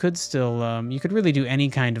guess you could still, you could really do any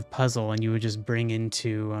kind of puzzle and you would just bring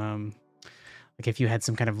into, like if you had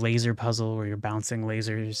some kind of laser puzzle where you're bouncing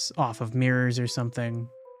lasers off of mirrors or something,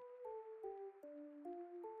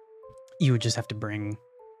 you would just have to bring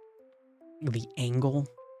the angle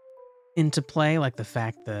into play, like the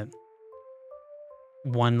fact that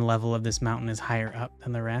one level of this mountain is higher up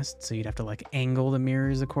than the rest, so you'd have to like angle the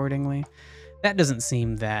mirrors accordingly. That doesn't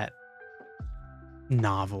seem that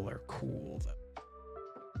novel or cool, though.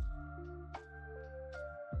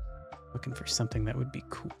 Looking for something that would be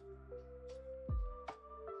cool.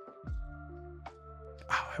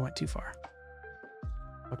 Oh, I went too far.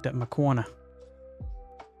 Fucked up my corner.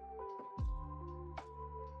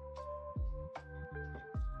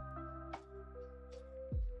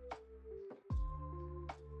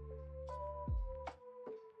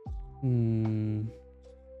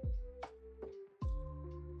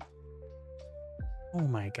 Oh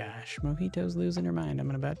my gosh, Mojito's losing her mind. I'm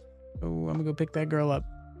gonna go pick that girl up.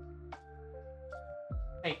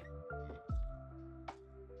 Hey.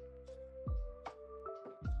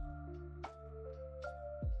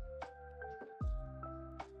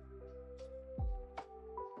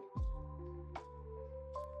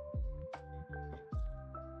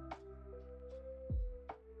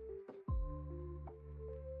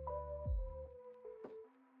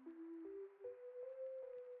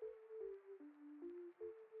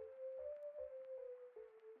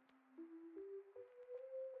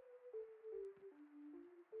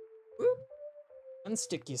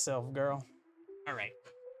 Unstick yourself, girl. All right.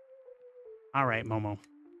 All right, Momo.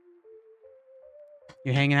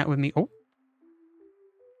 You're hanging out with me. Oh.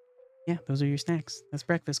 Yeah, those are your snacks. That's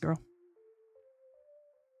breakfast, girl.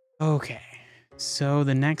 Okay. So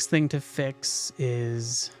the next thing to fix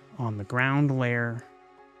is on the ground layer,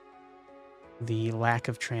 the lack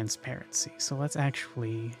of transparency. So let's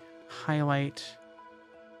actually highlight.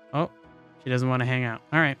 Oh, she doesn't want to hang out.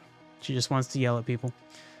 All right. She just wants to yell at people.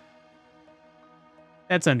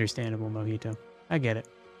 That's understandable, Mojito. I get it.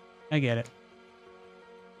 I get it.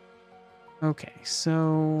 Okay,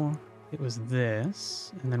 so it was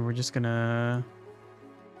this, and then we're just gonna...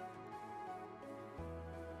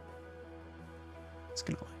 It's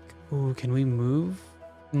gonna like... Ooh, can we move?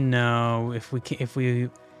 No, if we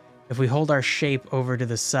hold our shape over to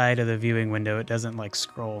the side of the viewing window, it doesn't like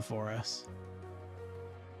scroll for us.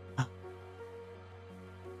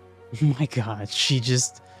 Oh my god, she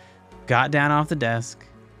just got down off the desk,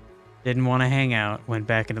 didn't want to hang out, went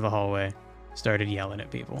back into the hallway, started yelling at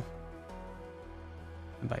people.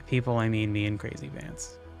 And by people, I mean me and Crazy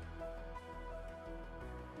Pants.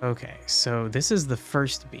 Okay, so this is the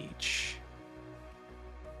first beach.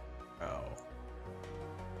 Oh.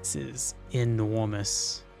 This is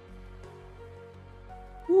enormous.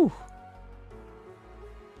 Whew.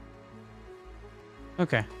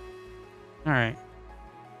 Okay. All right.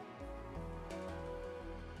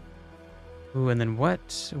 Ooh, and then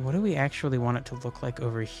what do we actually want it to look like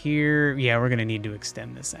over here? Yeah, we're gonna need to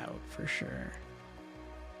extend this out for sure.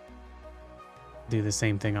 Do the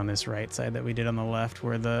same thing on this right side that we did on the left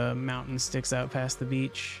where the mountain sticks out past the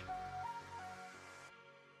beach.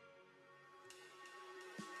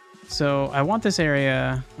 So I want this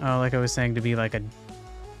area, like I was saying, to be like a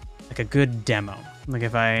good demo. Like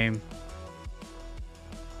if I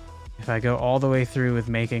go all the way through with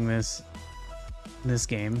making this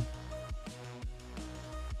game,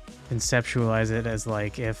 conceptualize it as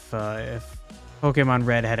like if Pokemon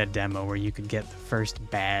Red had a demo where you could get the first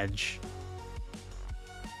badge.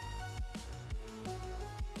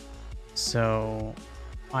 So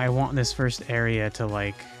I want this first area to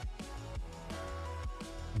like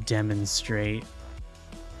demonstrate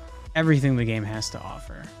everything the game has to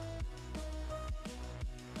offer.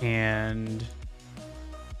 And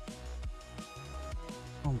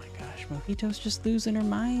oh my gosh, Mojito's just losing her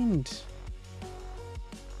mind.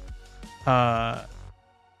 Oh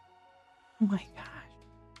my gosh.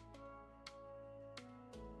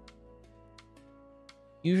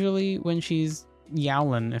 Usually when she's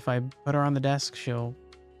yowling, if I put her on the desk, she'll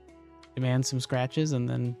demand some scratches and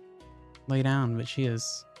then lay down, but she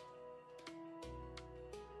is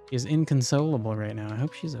inconsolable right now. I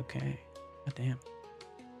hope she's okay. God damn.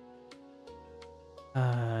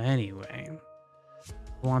 Anyway,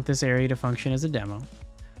 I want this area to function as a demo,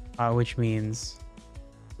 which means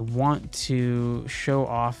I want to show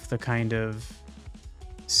off the kind of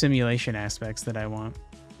simulation aspects that I want.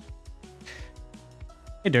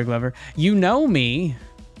 Hey, Dirk Lover. You know me.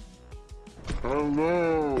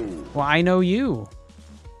 Hello. Well, I know you.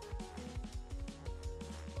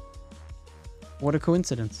 What a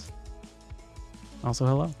coincidence. Also,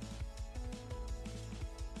 hello.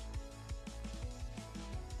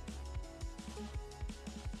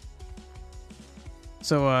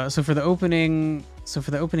 So for the opening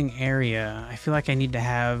area, I feel like I need to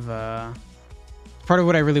have part of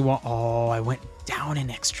what I really want. Oh, I went down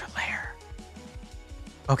an extra layer.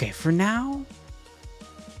 Okay, for now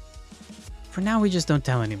we just don't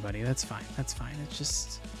tell anybody. That's fine. That's fine. It's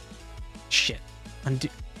just shit. Undo.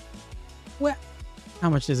 What? How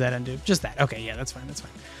much does that undo? Just that. Okay, yeah, that's fine. That's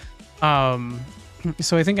fine.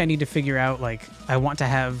 So I think I need to figure out, like, I want to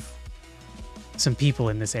have some people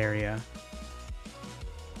in this area.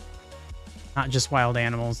 Not just wild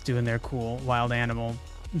animals doing their cool wild animal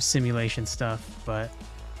simulation stuff, but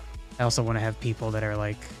I also want to have people that are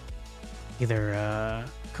like either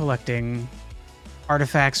collecting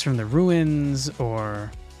artifacts from the ruins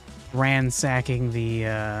or ransacking the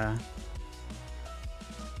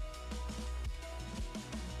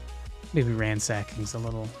maybe ransacking's a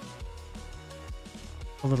little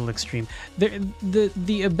extreme.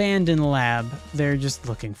 The abandoned lab, they're just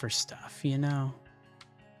looking for stuff, you know?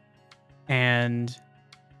 And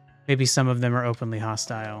maybe some of them are openly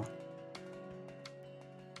hostile.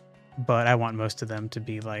 But I want most of them to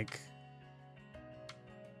be like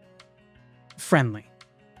friendly.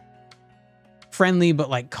 Friendly, but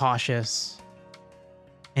like cautious.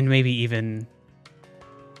 And maybe even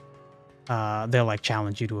they'll like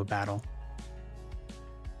challenge you to a battle.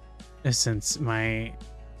 Since my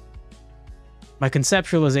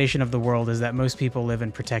conceptualization of the world is that most people live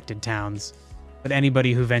in protected towns But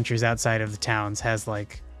anybody who ventures outside of the towns has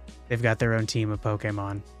like, they've got their own team of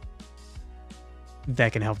Pokemon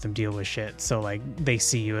that can help them deal with shit. So like they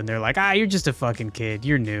see you and they're like, ah, you're just a fucking kid.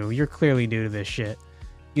 You're new. You're clearly new to this shit.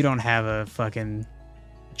 You don't have a fucking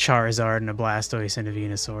Charizard and a Blastoise and a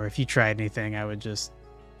Venusaur. If you tried anything, I would just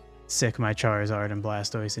sick my Charizard and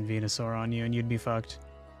Blastoise and Venusaur on you and you'd be fucked.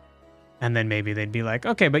 And then maybe they'd be like,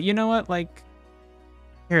 okay, but you know what? Like,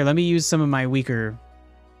 here, let me use some of my weaker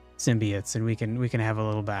symbiotes and we can have a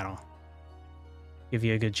little battle. Give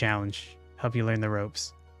you a good challenge. Help you learn the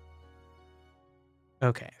ropes.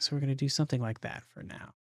 Okay, so we're going to do something like that for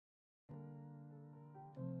now.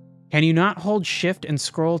 Can you not hold shift and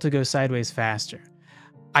scroll to go sideways faster?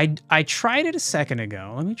 I tried it a second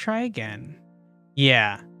ago. Let me try again.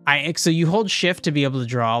 Yeah, so you hold shift to be able to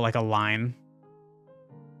draw like a line.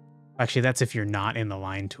 Actually, that's if you're not in the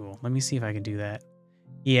line tool. Let me see if I can do that.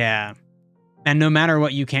 Yeah. And no matter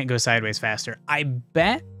what, you can't go sideways faster. I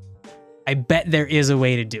bet there is a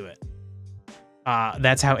way to do it.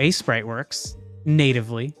 That's how Ace Sprite works.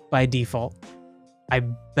 Natively, by default. I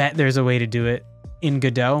bet there's a way to do it in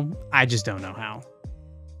Godot. I just don't know how.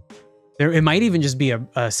 It might even just be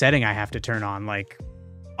a setting I have to turn on, like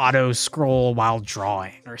auto scroll while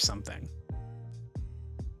drawing or something.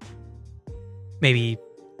 Maybe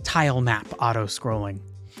tile map auto scrolling,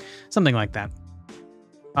 something like that.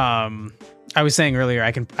 I was saying earlier,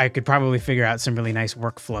 I could probably figure out some really nice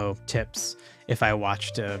workflow tips if I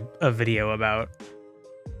watched a video about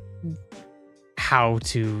how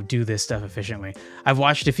to do this stuff efficiently. I've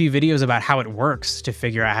watched a few videos about how it works to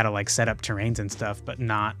figure out how to like set up terrains and stuff, but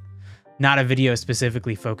not a video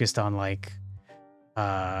specifically focused on like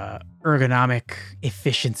ergonomic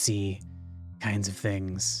efficiency kinds of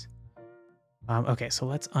things. Okay, so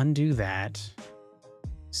let's undo that.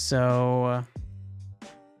 So,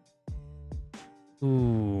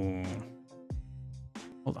 ooh,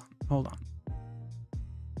 hold on.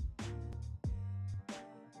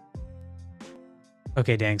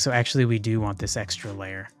 Okay, dang. So actually we do want this extra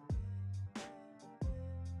layer.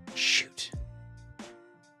 Shoot.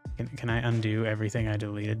 Can I undo everything I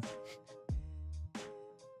deleted?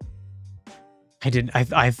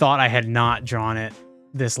 I thought I had not drawn it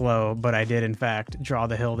this low, but I did in fact draw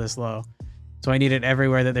the hill this low. So I need it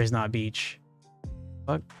everywhere that there's not beach.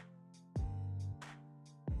 Fuck.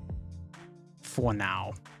 For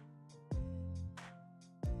now.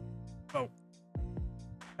 Oh.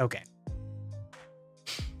 Okay.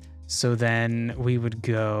 So then we would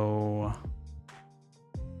go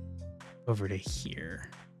over to here.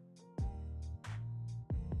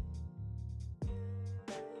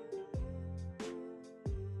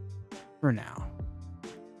 For now.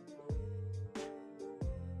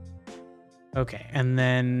 Okay, and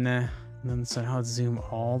then somehow let's zoom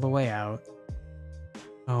all the way out.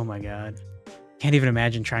 Oh my god. Can't even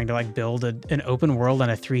imagine trying to like build an open world on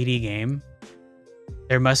a 3D game.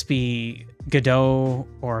 There must be Godot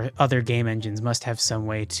or other game engines must have some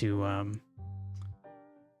way to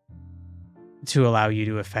allow you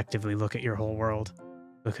to effectively look at your whole world,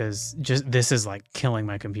 because just this is like killing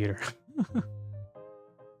my computer.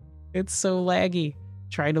 It's so laggy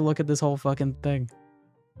trying to look at this whole fucking thing.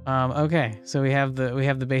 Okay, so we have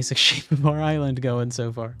the basic shape of our island going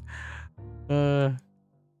so far. So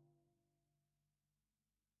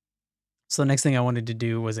the next thing I wanted to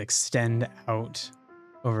do was extend out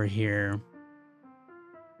over here.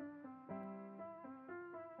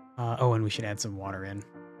 Oh, and we should add some water in.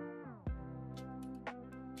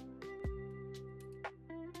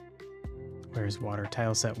 Where's water?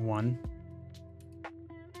 Tile set 1.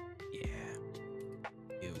 Yeah.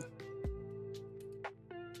 Ew.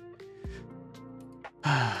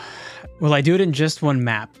 Will I do it in just one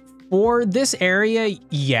map? For this area,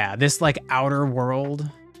 yeah. This like outer world,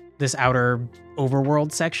 this outer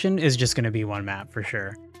overworld section is just going to be one map for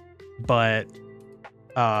sure. But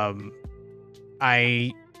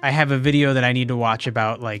I have a video that I need to watch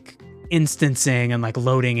about like instancing and like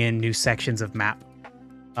loading in new sections of map.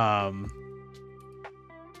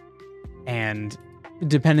 And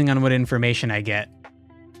depending on what information I get,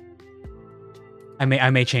 I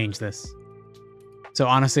may change this. So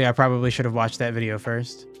honestly, I probably should have watched that video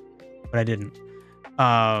first, but I didn't.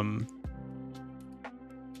 But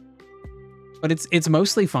it's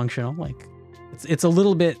mostly functional. Like it's a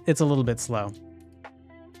little bit slow.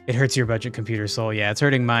 It hurts your budget computer's soul. Yeah, it's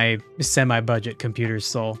hurting my semi-budget computer's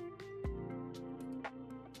soul.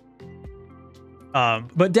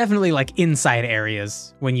 But definitely like inside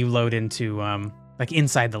areas when you load into like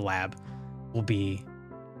inside the lab will be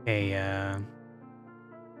a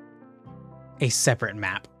separate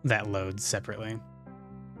map that loads separately.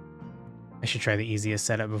 I should try the easiest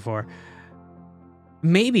setup before.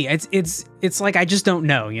 maybe it's like I just don't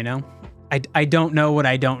know, you know? I don't know what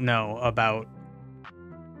I don't know about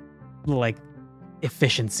like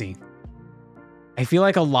efficiency. I feel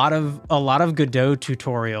like a lot of Godot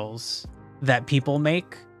tutorials that people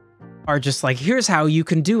make are just like, here's how you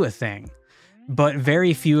can do a thing. But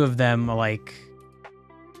very few of them like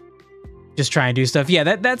just try and do stuff.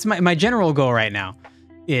 Yeah, that's my general goal right now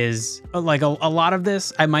is like a lot of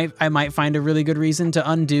this. I might find a really good reason to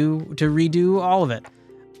redo all of it.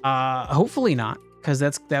 Hopefully not, because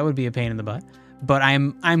that would be a pain in the butt. But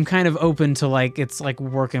I'm kind of open to like, it's like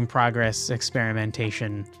work in progress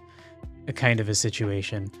experimentation kind of a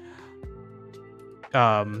situation.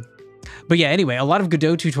 But yeah, anyway, a lot of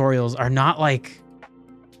Godot tutorials are not like,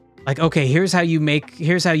 okay, here's how you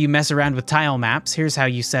mess around with tile maps. Here's how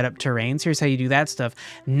you set up terrains. Here's how you do that stuff.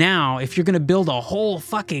 Now, if you're going to build a whole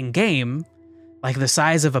fucking game, like the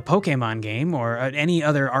size of a Pokemon game or any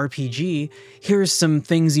other RPG, here's some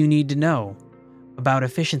things you need to know about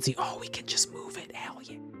efficiency. Oh, we can just move it. Hell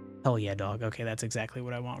yeah. Hell yeah, dog. Okay, that's exactly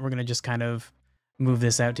what I want. We're going to just kind of move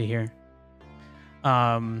this out to here.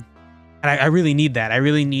 And I really need that. I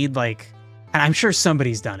really need like, and I'm sure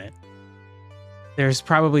somebody's done it. There's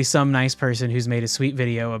probably some nice person who's made a sweet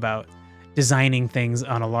video about designing things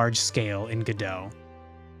on a large scale in Godot.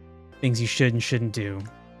 Things you should and shouldn't do.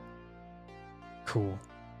 Cool.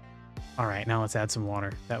 All right, now let's add some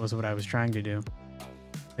water. That was what I was trying to do.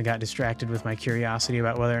 I got distracted with my curiosity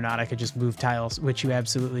about whether or not I could just move tiles, which you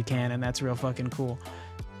absolutely can, and that's real fucking cool.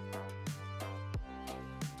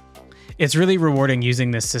 It's really rewarding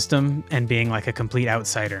using this system and being like a complete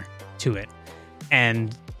outsider to it.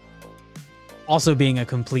 And also being a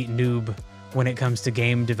complete noob when it comes to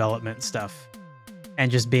game development stuff.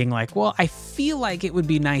 And just being like, well, I feel like it would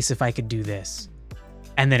be nice if I could do this.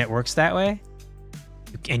 And then it works that way.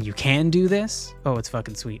 And you can do this. Oh, it's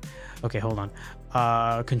fucking sweet. Okay, hold on.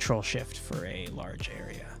 Control shift for a large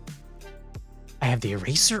area. I have the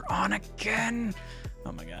eraser on again.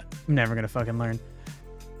 Oh my God. I'm never gonna fucking learn.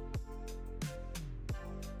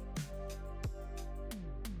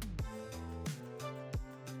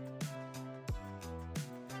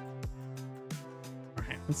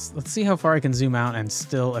 Let's see how far I can zoom out and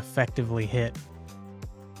still effectively hit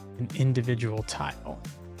an individual tile.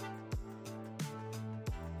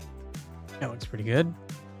 That looks pretty good.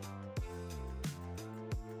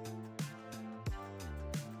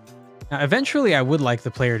 Now, eventually I would like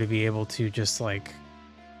the player to be able to just like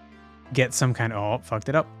get some kind of, oh, fucked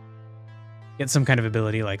it up. Get some kind of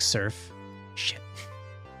ability like surf. Shit.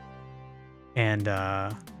 And, oh,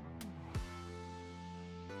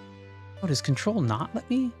 does control not let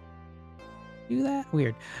me do that?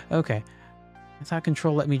 Weird. Okay. I thought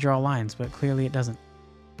control let me draw lines, but clearly it doesn't.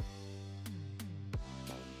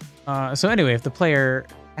 So anyway, if the player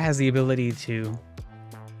has the ability to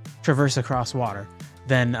traverse across water,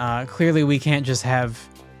 then clearly we can't just have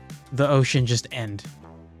the ocean just end.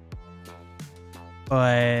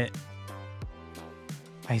 But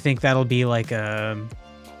I think that'll be like a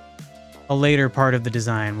later part of the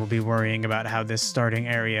design. We'll be worrying about how this starting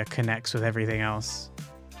area connects with everything else.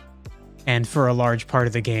 And for a large part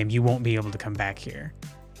of the game, you won't be able to come back here.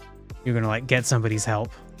 You're gonna like get somebody's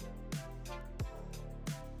help.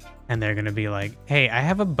 And they're gonna be like, hey, I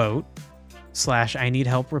have a boat, / I need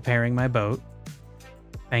help repairing my boat.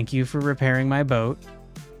 Thank you for repairing my boat.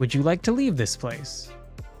 Would you like to leave this place?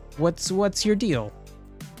 What's your deal?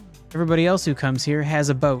 Everybody else who comes here has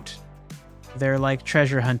a boat. They're like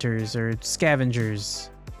treasure hunters or scavengers.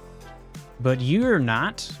 But you're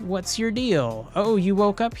not? What's your deal? Oh, you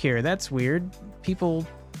woke up here. That's weird.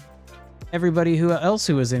 Everybody else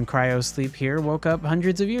who was in cryo sleep here woke up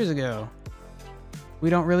hundreds of years ago. We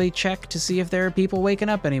don't really check to see if there are people waking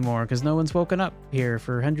up anymore because no one's woken up here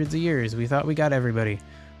for hundreds of years. We thought we got everybody.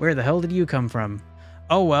 Where the hell did you come from?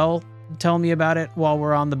 Oh, well, tell me about it while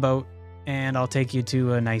we're on the boat and I'll take you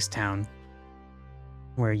to a nice town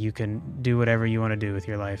where you can do whatever you want to do with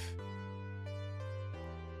your life.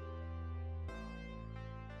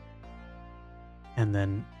 And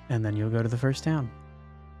then you'll go to the first town.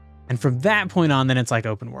 And from that point on, then it's like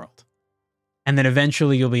open world. And then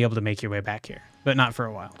eventually you'll be able to make your way back here, but not for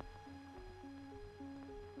a while.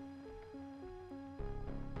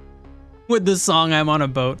 Would the song I'm on a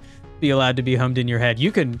boat be allowed to be hummed in your head?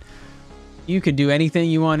 You can do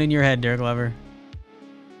anything you want in your head, Dirk Lover.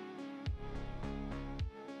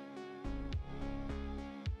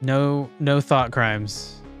 No thought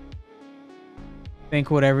crimes.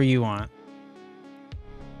 Think whatever you want.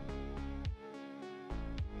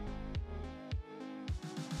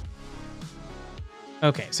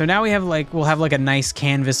 Okay, so now we'll have like a nice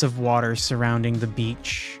canvas of water surrounding the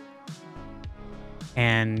beach.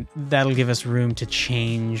 and that'll give us room to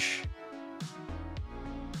change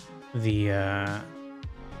the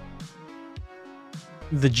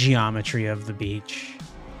geometry of the beach.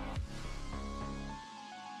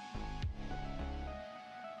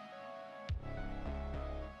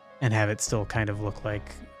 And have it still kind of look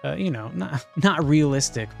like, you know, not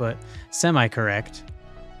realistic, but semi-correct.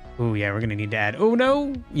 Oh yeah, we're gonna need to add, oh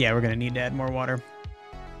no! Yeah, we're gonna need to add more water.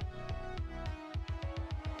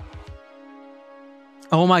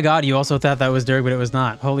 Oh my god, you also thought that was Dirk, but it was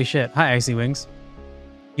not. Holy shit. Hi, Icy Wings.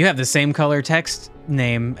 You have the same color text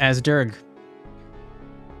name as Dirk.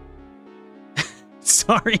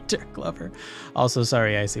 Sorry, Dirk Lover. Also,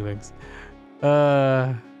 sorry, Icy Wings.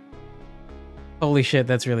 Holy shit,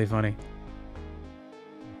 that's really funny.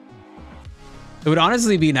 It would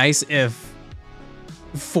honestly be nice if,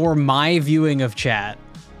 for my viewing of chat,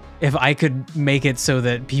 if I could make it so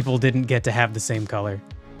that people didn't get to have the same color.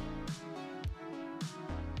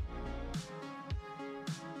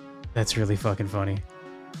 That's really fucking funny.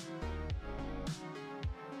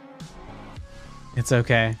 It's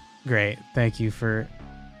okay. Great. Thank you for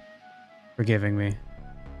forgiving me.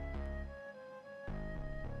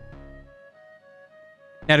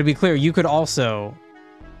 Now, to be clear, you could also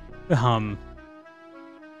hum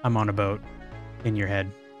 "I'm on a boat" in your head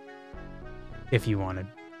if you wanted.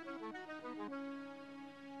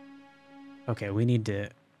 Okay, we need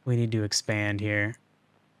to expand here.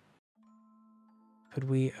 Could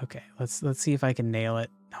we? Okay, let's see if I can nail it.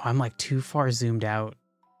 No, I'm like too far zoomed out.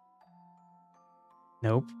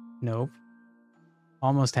 Nope.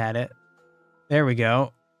 Almost had it. There we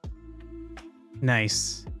go.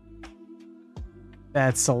 Nice.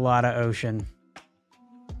 That's a lot of ocean.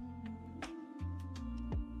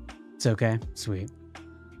 It's okay. Sweet.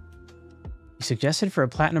 You suggested for a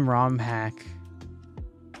platinum ROM hack,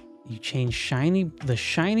 you change the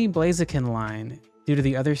shiny Blaziken line due to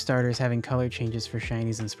the other starters having color changes for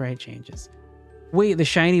shinies and sprite changes. Wait, the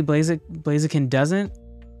shiny Blaziken doesn't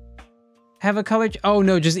have a color? Oh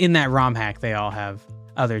no, just in that ROM hack, they all have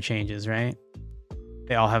other changes, right?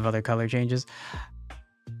 They all have other color changes.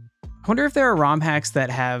 I wonder if there are ROM hacks that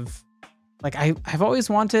have, like, I've always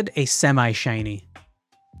wanted a semi-shiny.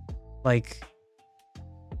 Like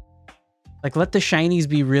let the shinies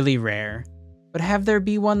be really rare, but have there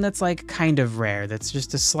be one that's like kind of rare, that's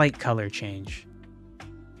just a slight color change.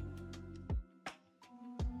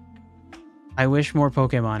 I wish more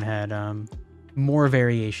Pokemon had more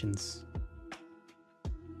variations.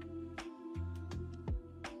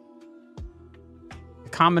 A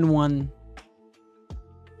common one,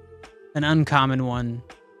 an uncommon one,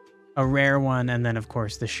 a rare one, and then of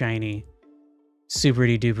course the shiny,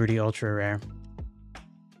 superty duperty ultra rare.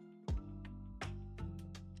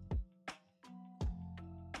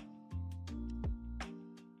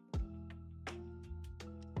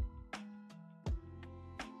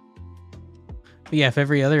 But yeah, if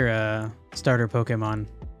every other starter Pokemon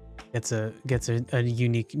gets a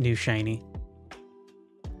unique new shiny,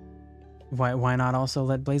 why not also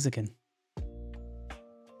let Blaziken?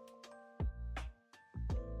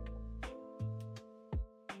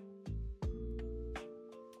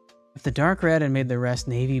 If the dark red and made the rest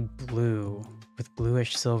navy blue with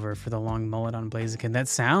bluish silver for the long mullet on Blaziken, that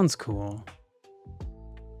sounds cool.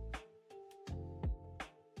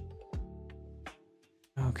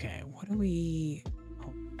 Okay,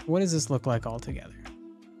 what does this look like altogether?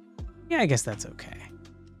 Yeah, I guess that's okay.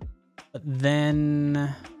 But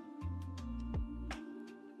then,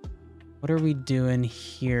 what are we doing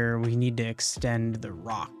here? We need to extend the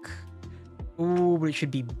rock. Ooh, but it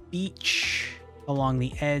should be beach along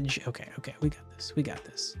the edge. Okay, we got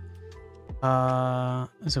this.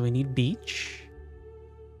 So we need beach.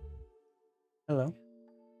 Hello.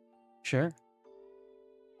 Sure.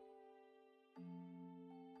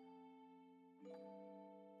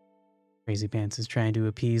 Crazy Pants is trying to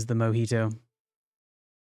appease the mojito.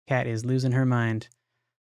 Cat is losing her mind.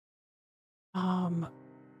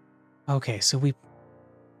 Okay, so we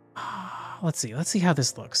let's see how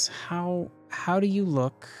this looks. How do you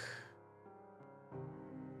look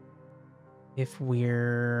if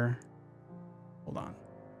we're, hold on.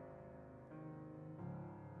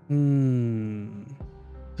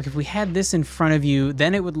 Like if we had this in front of you,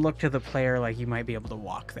 then it would look to the player like you might be able to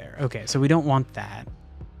walk there. Okay, so we don't want that.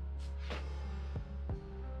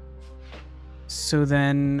 So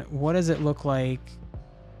then what does it look like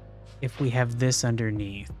if we have this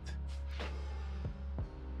underneath?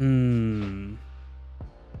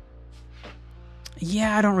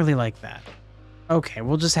 Yeah, I don't really like that. Okay,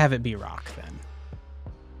 we'll just have it be rock then.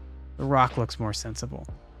 The rock looks more sensible.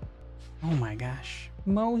 Oh my gosh.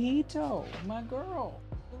 Mojito, my girl.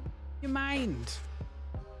 You mind?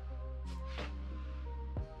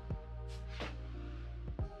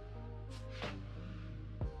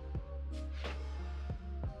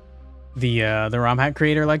 The ROM hack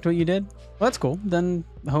creator liked what you did? Well, that's cool. Then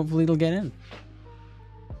hopefully it'll get in.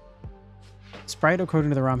 Sprite,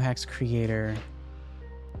 according to the ROM hacks creator,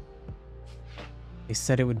 they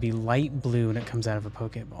said it would be light blue when it comes out of a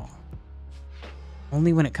Pokeball.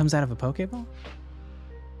 Only when it comes out of a Pokeball?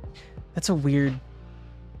 That's a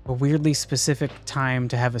weirdly specific time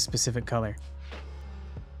to have a specific color.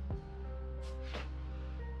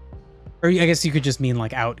 Or I guess you could just mean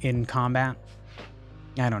like out in combat.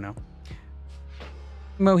 I don't know.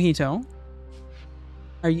 Mojito,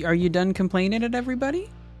 are you done complaining at everybody?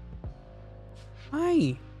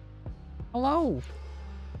 Hi. Hello.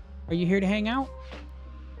 Are you here to hang out?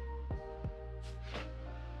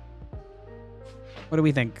 What do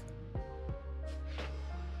we think?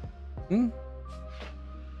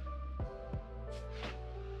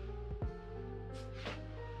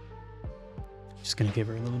 Just gonna give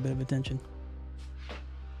her a little bit of attention.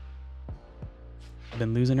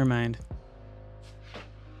 Been losing her mind.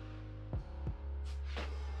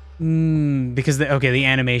 Because the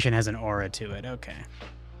animation has an aura to it. Okay.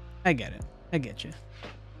 I get it. I get you.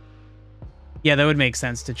 Yeah, that would make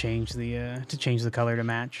sense to change the color to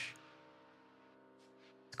match.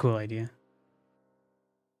 It's a cool idea.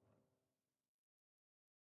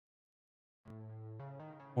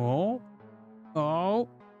 Oh.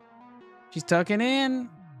 She's tucking in.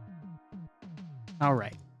 All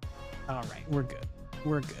right. We're good.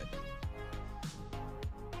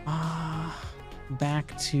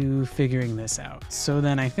 Back to figuring this out. So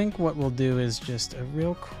then I think what we'll do is just a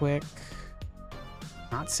real quick,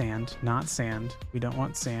 not sand. We don't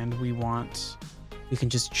want sand. We can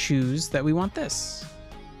just choose that we want this.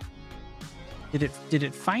 Did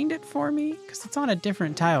it find it for me? Because it's on a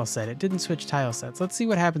different tile set. It didn't switch tile sets. Let's see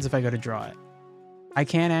what happens if I go to draw it. I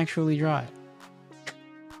can't actually draw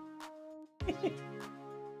it.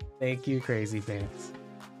 Thank you, Crazy Pants.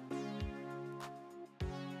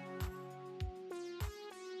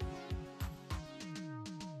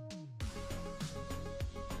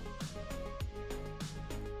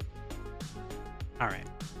 All right.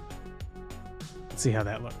 Let's see how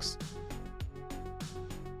that looks.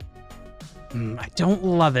 I don't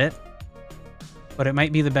love it, but it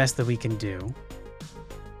might be the best that we can do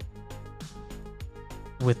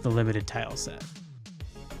with the limited tile set.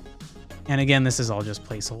 And again, this is all just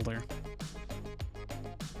placeholder.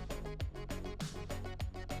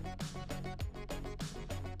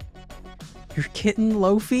 Your kitten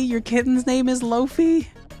Lofi? Your kitten's name is Lofi?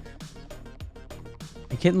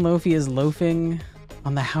 Your kitten Lofi is loafing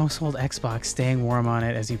on the household Xbox, staying warm on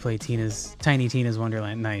it as you play Tiny Tina's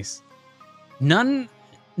Wonderland. Nice. None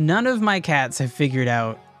of my cats have figured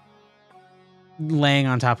out laying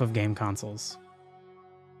on top of game consoles.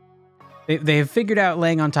 They have figured out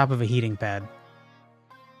laying on top of a heating pad,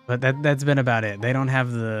 but that's been about it. They don't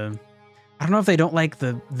have the... I don't know if they don't like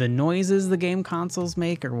the noises the game consoles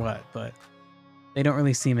make or what, but they don't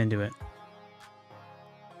really seem into it.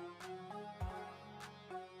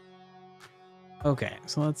 Okay,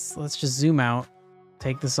 so let's just zoom out,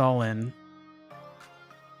 take this all in.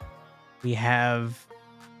 We have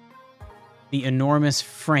the enormous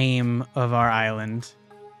frame of our island.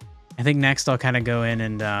 I think next I'll kind of go in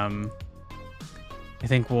and I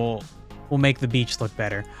think we'll make the beach look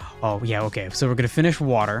better. Oh yeah, okay. So we're gonna finish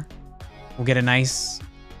water. We'll get a nice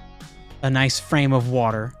frame of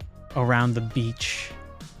water around the beach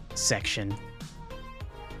section,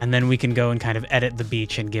 and then we can go and kind of edit the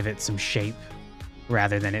beach and give it some shape,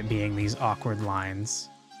 rather than it being these awkward lines.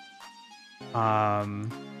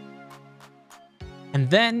 And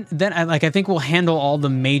then I think we'll handle all the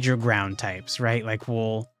major ground types, right? Like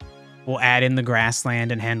we'll add in the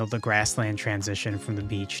grassland and handle the grassland transition from the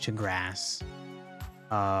beach to grass.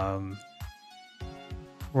 We're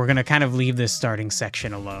gonna kind of leave this starting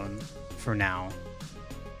section alone for now,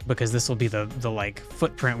 because this will be the like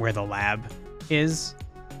footprint where the lab is.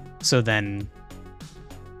 So then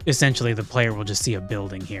essentially the player will just see a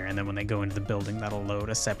building here, and then when they go into the building, that'll load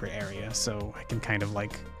a separate area. So I can kind of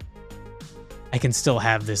like, I can still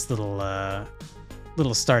have this little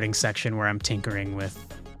starting section where I'm tinkering with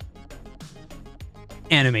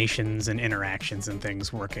animations and interactions and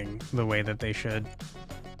things working the way that they should.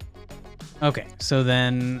 Okay, so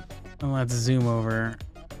then let's zoom over.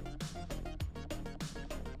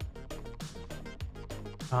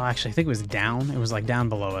 Oh, actually, I think it was down. It was like down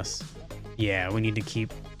below us. Yeah, we need to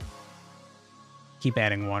keep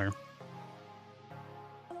adding water.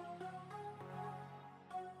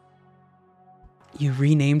 You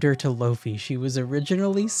renamed her to Lofi. She was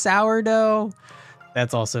originally Sourdough.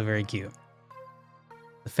 That's also very cute.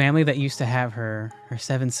 The family that used to have her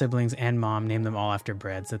 7 siblings and mom, named them all after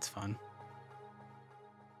breads. That's fun.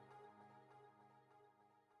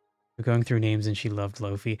 We're going through names and she loved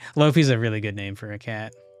Lofi. Lofi's a really good name for a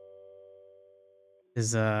cat.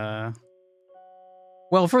 Well,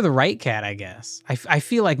 for the right cat, I guess. I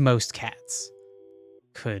feel like most cats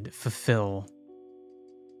could fulfill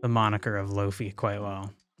the moniker of Lofi quite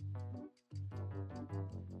well.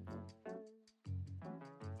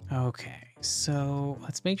 Okay, so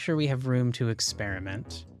let's make sure we have room to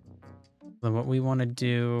experiment. Then what we want to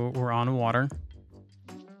do, we're on water.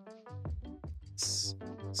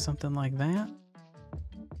 Something like that.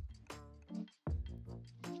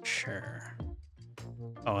 Sure.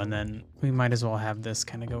 Oh, and then we might as well have this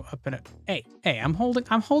kind of go up and up. Hey, I'm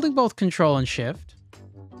holding both control and shift.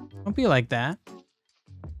 Don't be like that.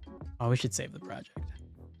 Oh, we should save the project.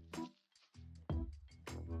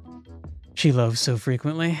 She loafs so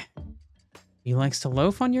frequently. He likes to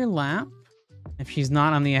loaf on your lap if she's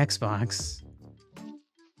not on the Xbox.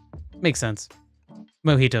 Makes sense.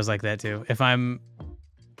 Mojito's like that too. If I'm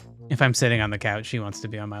sitting on the couch, she wants to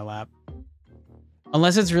be on my lap.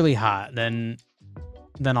 Unless it's really hot, then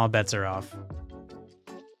all bets are off.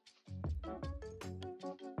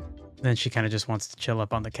 Then she kind of just wants to chill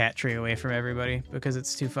up on the cat tree away from everybody because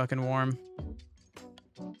it's too fucking warm.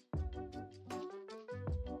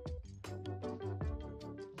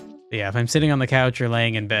 But yeah, if I'm sitting on the couch or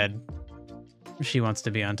laying in bed, she wants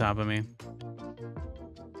to be on top of me.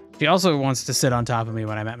 She also wants to sit on top of me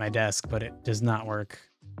when I'm at my desk, but it does not work.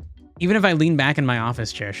 Even if I lean back in my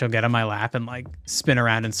office chair, she'll get on my lap and like spin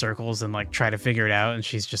around in circles and like try to figure it out. And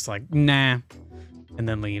she's just like, nah, and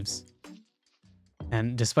then leaves.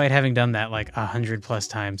 And despite having done that like 100+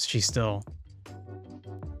 times, she still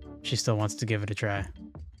wants to give it a try.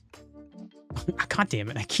 God damn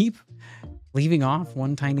it. I keep leaving off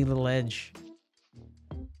one tiny little edge.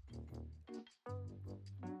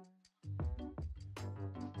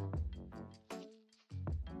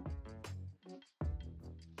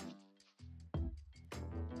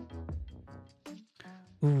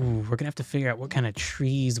 Ooh, we're gonna have to figure out what kind of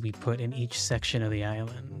trees we put in each section of the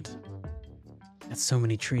island. That's so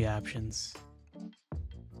many tree options.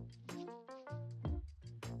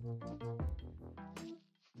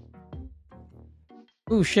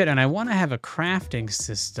 Ooh, shit, and I want to have a crafting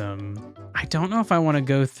system. I don't know if I want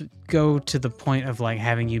to go to the point of like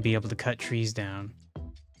having you be able to cut trees down.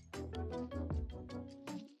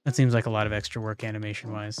 That seems like a lot of extra work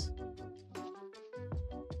animation-wise.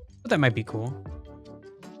 But that might be cool.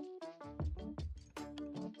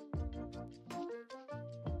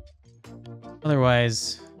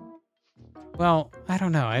 Otherwise, well, I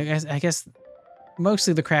don't know. I guess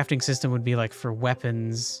mostly the crafting system would be like for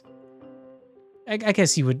weapons. I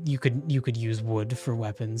guess you could use wood for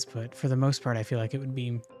weapons, but for the most part, I feel like it would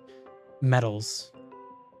be metals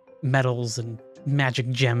and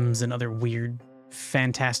magic gems and other weird,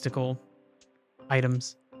 fantastical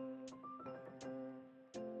items.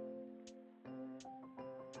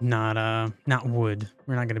 Not wood.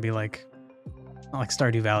 We're not gonna be like. Not like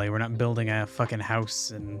Stardew Valley. We're not building a fucking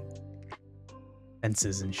house and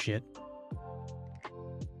fences and shit.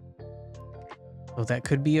 So that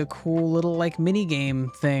could be a cool little like mini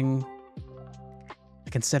game thing.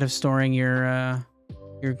 Like instead of storing your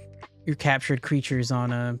captured creatures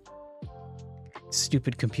on a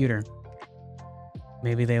stupid computer,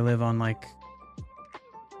 maybe they live on like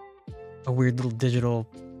a weird little digital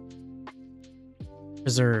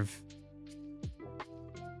preserve.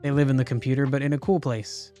 They live in the computer, but in a cool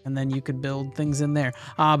place. And then you could build things in there.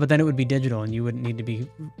 But then it would be digital and you wouldn't need to be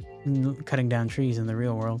cutting down trees in the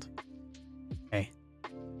real world. Hey,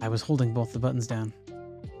 I was holding both the buttons down.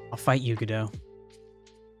 I'll fight you, Godot.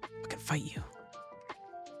 I can fight you.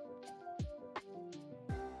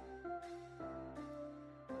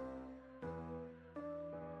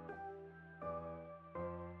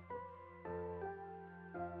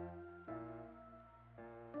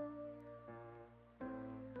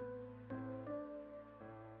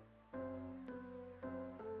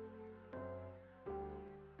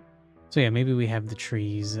 So yeah, maybe we have the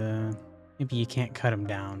trees. Maybe you can't cut them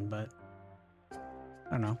down, but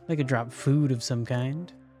I don't know. They could drop food of some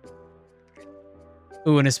kind.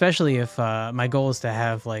 Ooh, and especially if my goal is to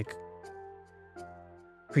have like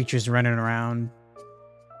creatures running around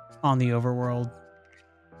on the overworld,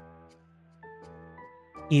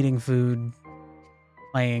 eating food,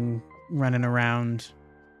 playing, running around.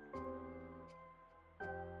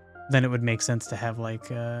 Then it would make sense to have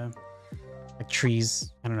like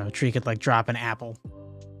trees. I don't know, a tree could like drop an apple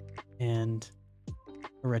and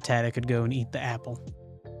a Rattata could go and eat the apple.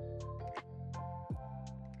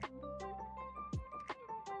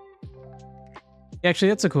 Actually,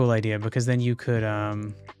 that's a cool idea because then you could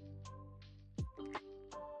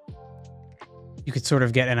you could sort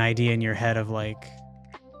of get an idea in your head of like,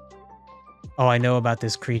 oh, I know about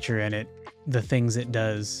this creature and the things it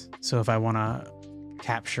does. So if I want to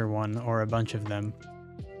capture one or a bunch of them,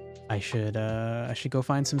 I should go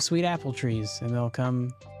find some sweet apple trees, and they'll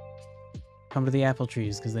come to the apple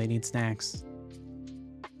trees because they need snacks.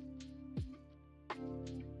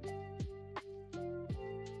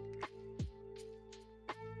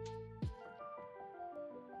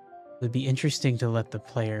 It would be interesting to let the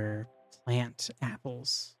player plant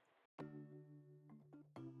apples.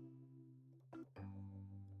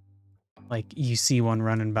 Like you see one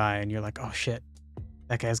running by and you're like, oh shit,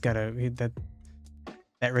 that guy's got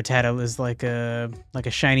that Rattata is like a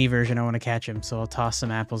shiny version. I want to catch him, so I'll toss some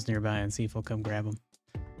apples nearby and see if he'll come grab them.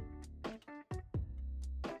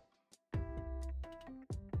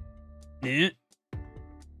 Yeah.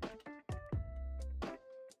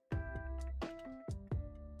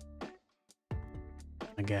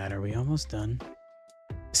 My God, are we almost done?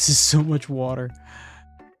 This is so much water.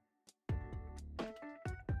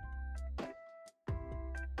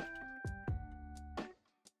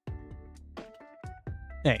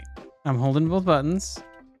 Hey, I'm holding both buttons.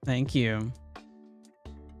 Thank you.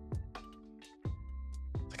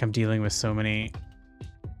 It's like I'm dealing with so many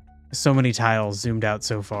tiles zoomed out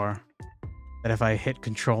so far that if I hit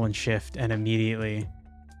Control and Shift and immediately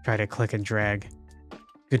try to click and drag,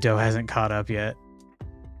 Godot hasn't caught up yet.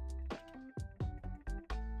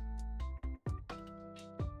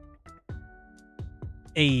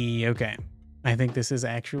 Hey, okay. I think this is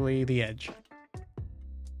actually the edge.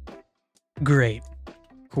 Great.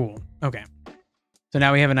 Cool. Okay. So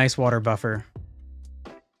now we have a nice water buffer.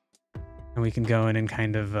 And we can go in and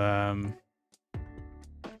kind of...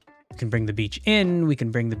 we can bring the beach in. We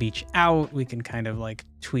can bring the beach out. We can kind of like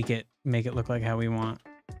tweak it, make it look like how we want.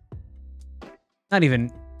 Not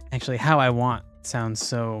even actually how I want sounds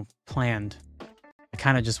so planned. I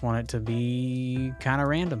kind of just want it to be kind of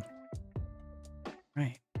random.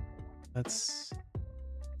 Right. Let's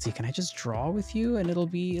see. Can I just draw with you and it'll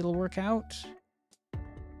work out?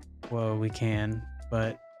 Whoa, we can.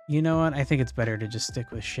 But you know what? I think it's better to just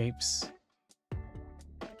stick with shapes.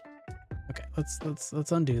 Okay,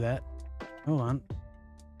 let's undo that. Hold on.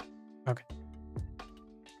 Okay.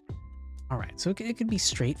 All right. So it could be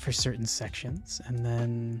straight for certain sections, and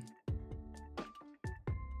then.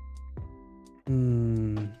 I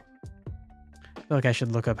feel like I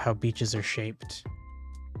should look up how beaches are shaped.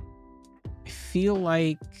 I feel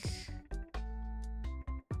like.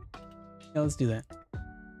 Yeah, let's do that.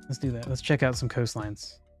 Let's do that. Let's check out some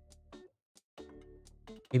coastlines.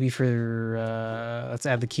 Maybe for, let's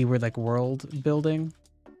add the keyword like world building.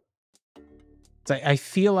 So I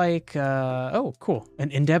feel like, oh, cool.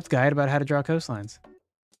 An in-depth guide about how to draw coastlines.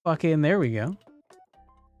 Fucking, there we go.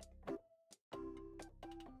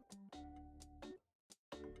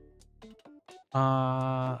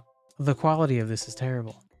 The quality of this is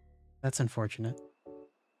terrible. That's unfortunate.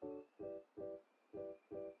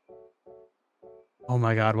 Oh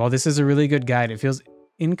my God. While this is a really good guide, it feels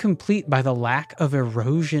incomplete by the lack of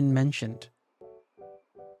erosion mentioned.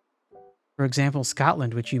 For example,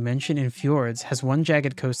 Scotland, which you mention in fjords, has one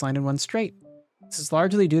jagged coastline and one straight. This is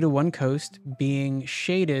largely due to one coast being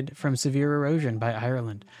shaded from severe erosion by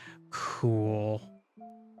Ireland. Cool.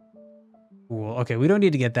 Cool. Okay, we don't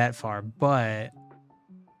need to get that far, but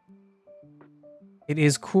it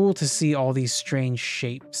is cool to see all these strange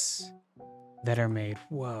shapes that are made.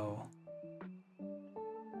 Whoa.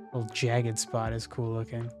 Little jagged spot is cool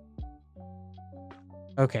looking.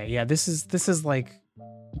 Okay, yeah, this is like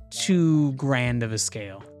too grand of a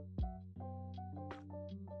scale.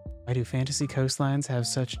 Why do fantasy coastlines have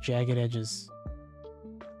such jagged edges?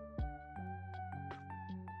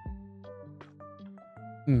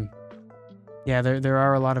 Yeah, there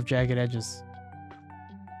are a lot of jagged edges.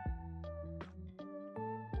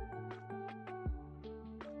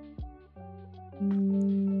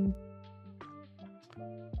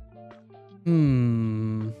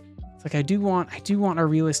 It's like I do want a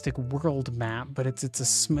realistic world map, but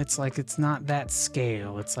it's like it's not that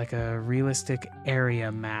scale. It's like a realistic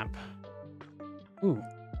area map. Ooh.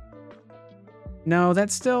 No,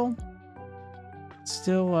 that's still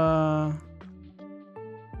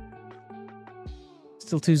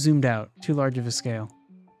too zoomed out, too large of a scale.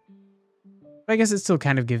 But I guess it still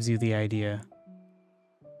kind of gives you the idea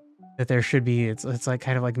that there should be, it's like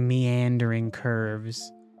kind of like meandering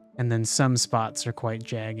curves, and then some spots are quite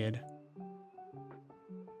jagged.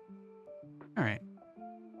 All right.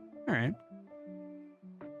 All right.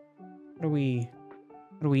 How do we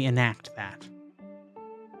enact that?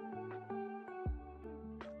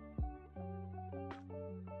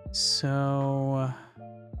 So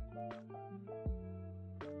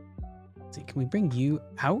Let's see, can we bring you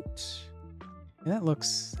out? Yeah, that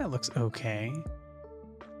looks okay.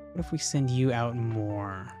 What if we send you out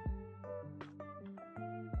more?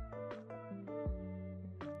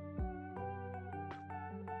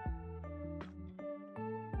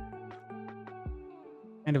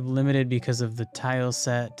 Kind of limited because of the tile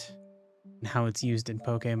set and how it's used in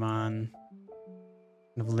Pokemon. Kind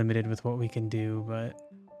of limited with what we can do, but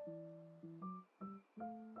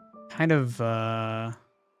kind of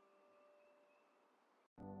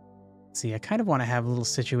see, I kind of want to have little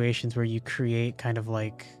situations where you create kind of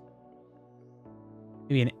like,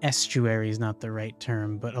 maybe an estuary is not the right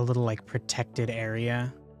term, but a little like protected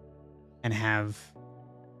area, and have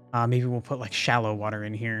maybe we'll put like shallow water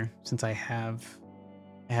in here, since I have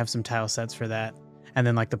some tile sets for that, and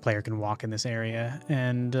then like the player can walk in this area,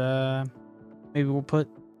 and maybe we'll put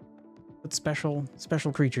special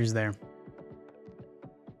creatures there.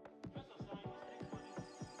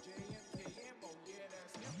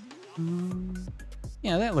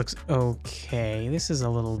 Yeah, that looks okay. This is a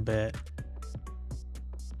little bit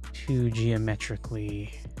too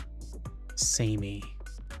geometrically samey.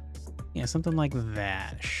 Yeah, something like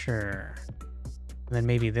that, sure. And then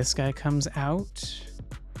maybe this guy comes out.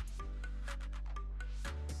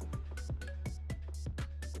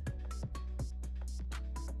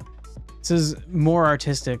 This is more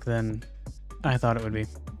artistic than I thought it would be.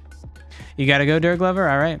 You gotta go, Dirk Glover?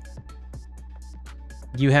 All right.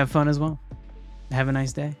 You have fun as well. Have a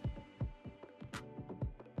nice day.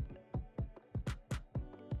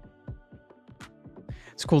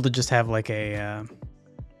 It's cool to just have like a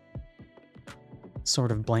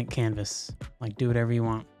sort of blank canvas. Like, do whatever you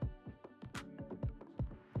want.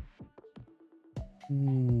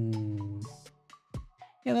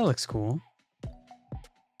 Yeah, that looks cool.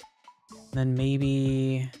 Then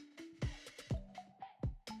maybe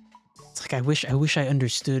it's like I wish I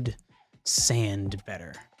understood sand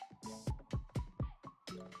better.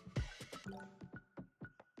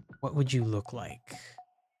 What would you look like?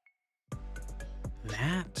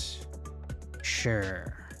 That?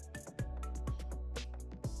 Sure.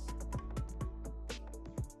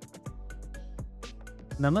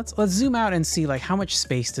 And then let's zoom out and see like how much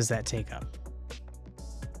space does that take up?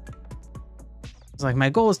 It's like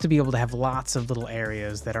my goal is to be able to have lots of little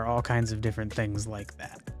areas that are all kinds of different things like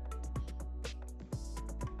that.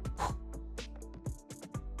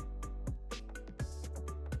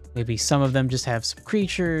 Maybe some of them just have some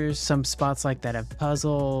creatures, some spots like that have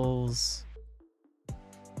puzzles.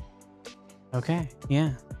 Okay,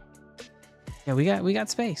 yeah. Yeah, we got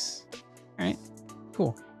space. All right,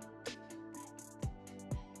 cool.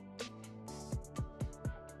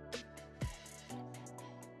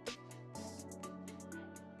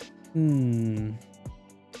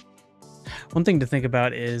 One thing to think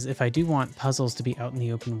about is if I do want puzzles to be out in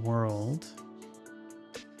the open world,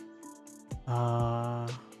 how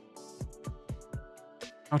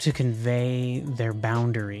to convey their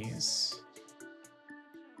boundaries.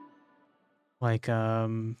 Like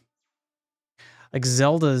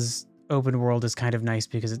Zelda's open world is kind of nice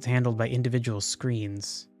because it's handled by individual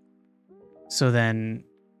screens. So then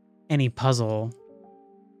any puzzle,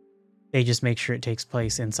 they just make sure it takes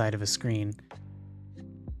place inside of a screen.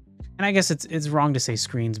 And I guess it's wrong to say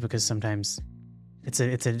screens because sometimes it's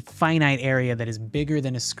a finite area that is bigger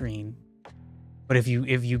than a screen. But if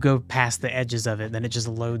you go past the edges of it, then it just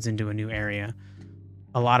loads into a new area.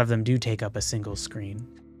 A lot of them do take up a single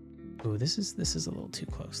screen. Ooh, this is a little too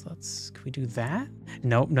close. Can we do that?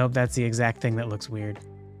 Nope, that's the exact thing that looks weird.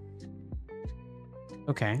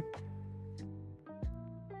 Okay.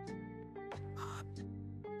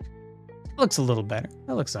 Looks a little better.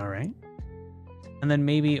 That looks all right. And then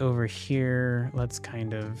maybe over here, let's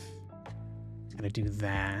kind of do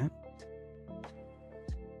that.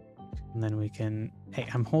 And then we can, hey,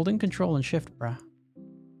 I'm holding control and shift, bruh.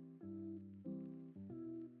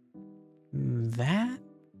 That?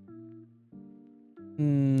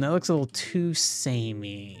 That looks a little too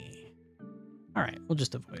samey. All right, we'll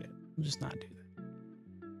just avoid it. We'll just not do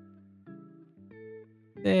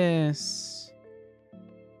that. This.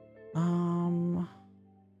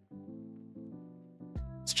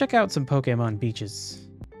 Let's check out some Pokemon beaches.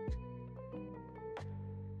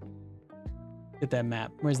 Get that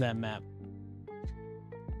map. Where's that map?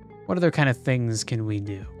 What other kind of things can we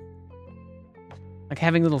do? Like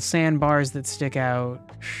having little sandbars that stick out.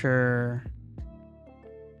 Sure.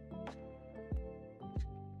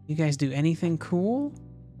 You guys do anything cool?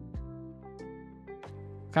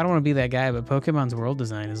 I don't want to be that guy, but Pokemon's world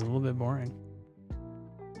design is a little bit boring.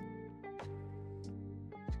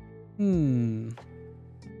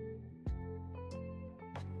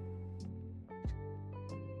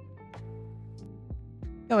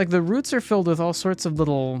 Yeah, like the routes are filled with all sorts of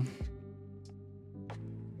little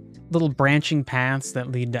branching paths that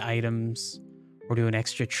lead to items or to an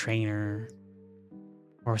extra trainer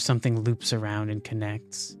or something loops around and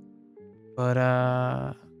connects. But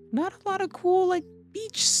not a lot of cool like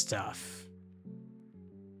beach stuff.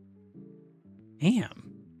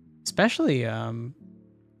 Damn. Especially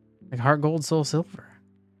like Heart Gold, Soul Silver.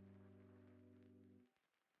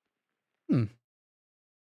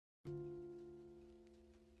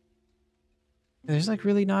 There's like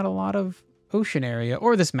really not a lot of ocean area,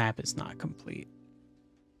 or this map is not complete.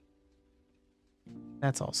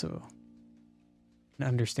 That's also an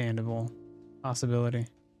understandable possibility.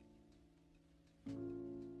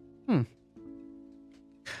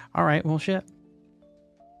 All right, well, shit.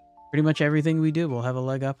 Pretty much everything we do will have a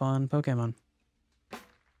leg up on Pokemon.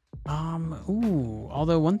 Ooh,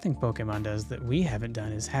 although one thing Pokemon does that we haven't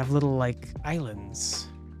done is have little, like, islands.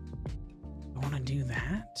 I want to do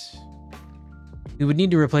that. We would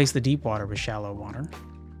need to replace the deep water with shallow water.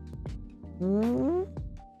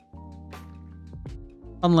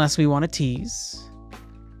 Unless we want to tease.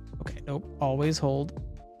 Okay, nope. Always hold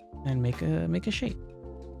and make a shape.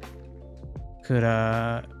 Could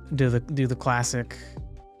do the classic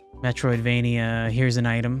Metroidvania, here's an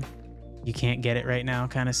item, you can't get it right now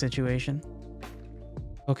kind of situation.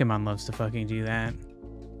 Pokemon loves to fucking do that.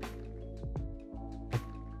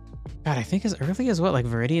 God, I think as early as what, like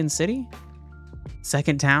Viridian City?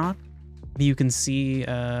 Second town? You can see,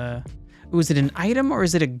 is it an item or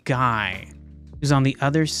is it a guy who's on the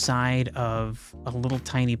other side of a little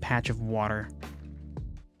tiny patch of water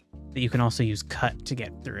that you can also use cut to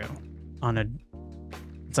get through on a,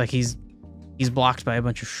 it's like he's blocked by a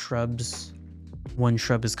bunch of shrubs. One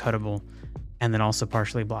shrub is cuttable and then also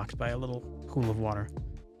partially blocked by a little pool of water.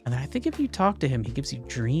 And then I think if you talk to him, he gives you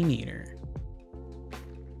Dream Eater.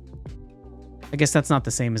 I guess that's not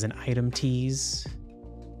the same as an item tease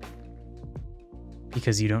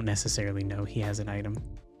because you don't necessarily know he has an item.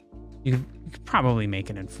 You could probably make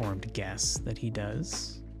an informed guess that he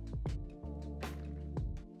does.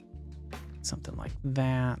 Something like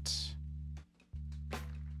that.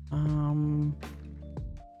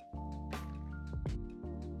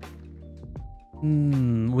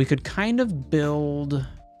 We could kind of build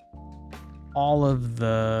all of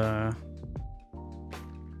the...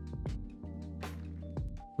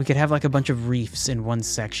 We could have like a bunch of reefs in one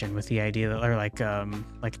section with the idea that, or like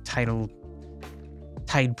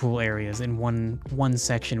tide pool areas in one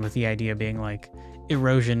section with the idea being like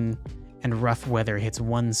erosion and rough weather hits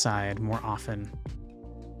one side more often.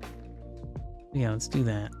 Yeah, let's do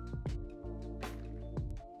that.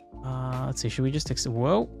 Let's see, should we just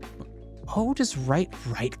whoa. Oh, just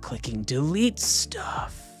right-clicking delete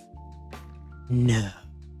stuff. No.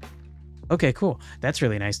 Okay, cool. That's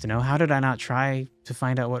really nice to know. How did I not try to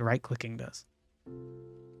find out what right-clicking does?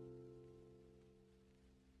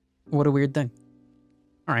 What a weird thing.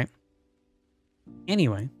 All right.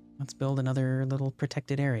 Anyway, let's build another little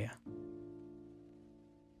protected area.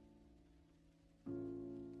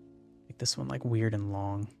 Make this one like weird and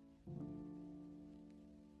long.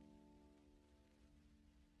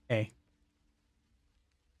 Hey.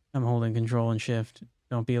 I'm holding control and shift.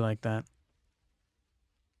 Don't be like that.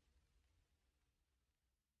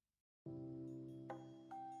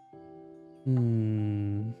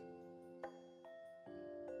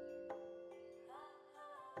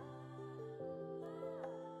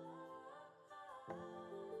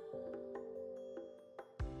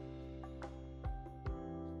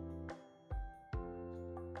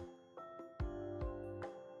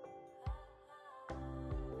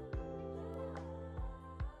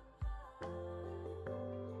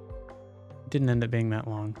 Didn't end up being that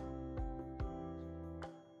long.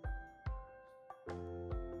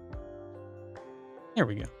 There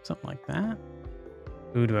we go. Something like that.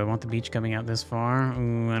 Ooh, do I want the beach coming out this far?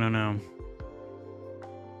 Ooh, I don't know.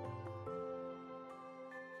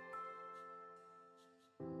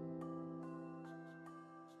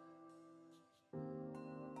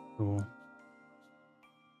 Cool.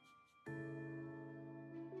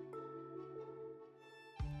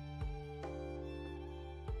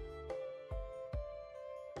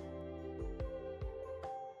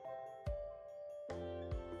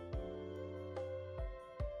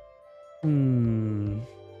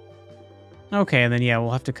 Okay, and then yeah,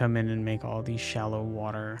 we'll have to come in and make all these shallow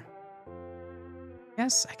water. I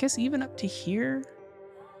guess even up to here.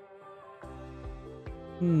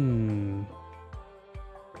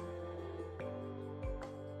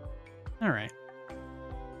 All right.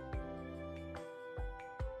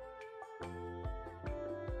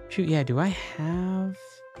 Shoot, yeah, do I have...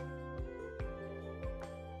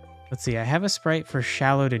 Let's see, I have a sprite for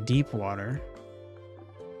shallow to deep water.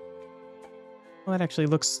 Well, that actually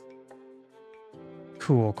looks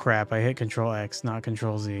cool. Crap, I hit Control X, not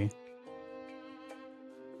Control Z.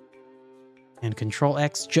 And Control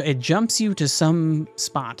X, it jumps you to some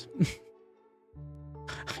spot.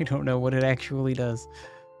 I don't know what it actually does.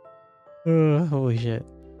 Holy shit.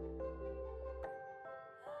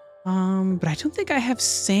 But I don't think I have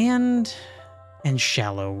sand and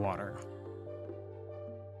shallow water.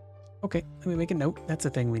 Okay, let me make a note. That's a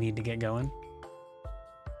thing we need to get going.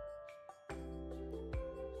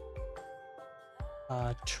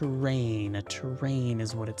 Terrain. A terrain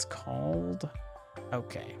is what it's called.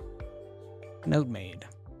 Okay. Note made.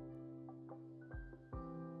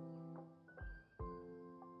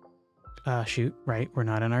 Shoot, right. We're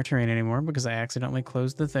not in our terrain anymore because I accidentally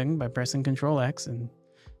closed the thing by pressing Control X and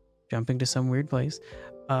jumping to some weird place.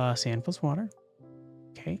 Sand plus water.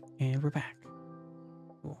 Okay, and we're back.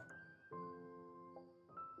 Cool.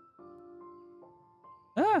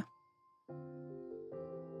 Ah!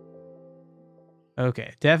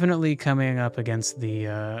 Okay, definitely coming up against the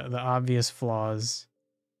obvious flaws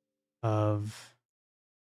of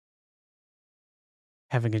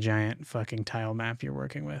having a giant fucking tile map you're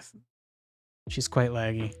working with. She's quite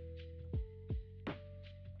laggy.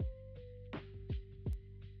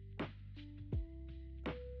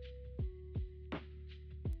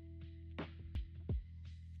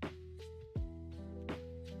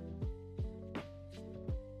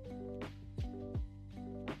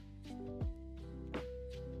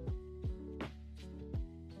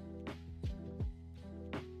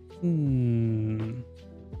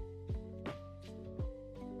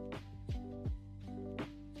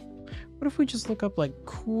 What if we just look up like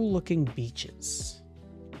cool looking beaches?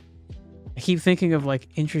 I keep thinking of like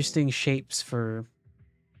interesting shapes for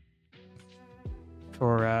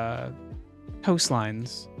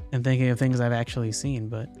coastlines and thinking of things I've actually seen,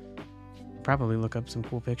 but probably look up some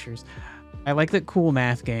cool pictures. I like that cool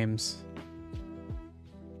math games.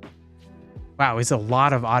 Wow, it's a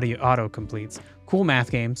lot of auto completes. Cool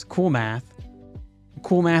math games, cool math.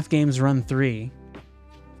 Cool math games run 3. What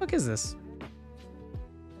the fuck is this?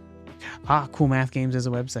 Ah, Cool Math Games is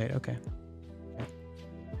a website. Okay.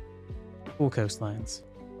 Cool coastlines.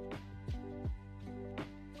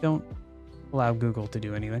 Don't allow Google to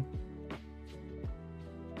do anything.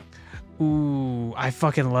 Ooh, I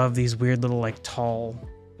fucking love these weird little like tall,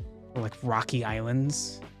 like rocky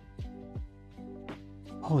islands.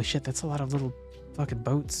 Holy shit, that's a lot of little fucking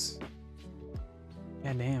boats.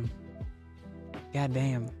 God damn. God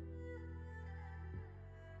damn.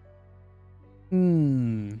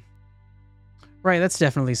 Right, that's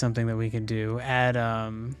definitely something that we can do. Add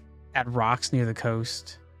rocks near the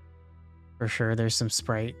coast. For sure. There's some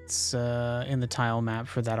sprites in the tile map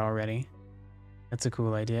for that already. That's a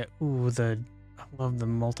cool idea. Ooh, I love the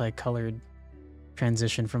multicolored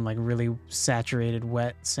transition from like really saturated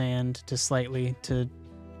wet sand to slightly to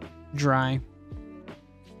dry.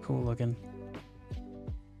 Cool looking.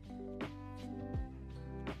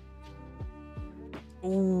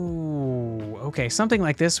 Ooh, okay, something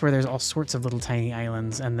like this where there's all sorts of little tiny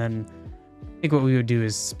islands, and then I think what we would do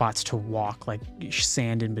is spots to walk, like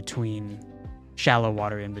sand in between, shallow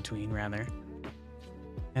water in between, rather.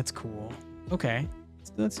 That's cool. Okay,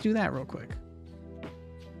 let's do that real quick.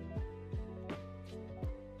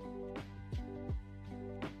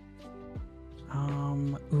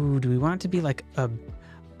 Ooh, do we want it to be like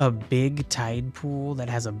a big tide pool that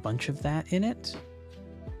has a bunch of that in it?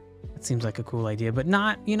 That seems like a cool idea, but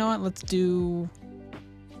not, you know what, let's do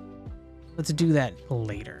that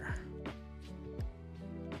later.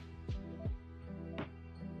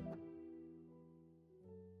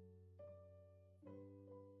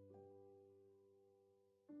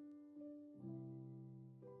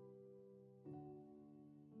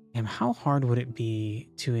 And how hard would it be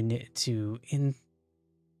to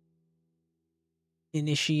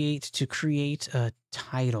initiate, to create a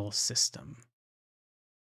tidal system?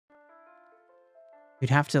 You'd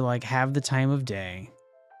have to like have the time of day.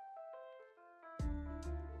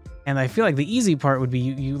 And I feel like the easy part would be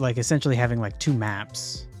you like essentially having like 2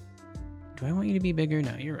 maps. Do I want you to be bigger?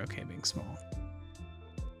 No, you're okay being small.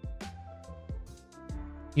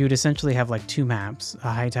 You would essentially have like 2 maps, a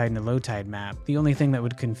high tide and a low tide map. The only thing that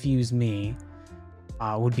would confuse me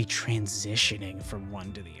would be transitioning from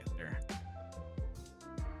one to the other.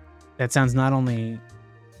 That sounds not only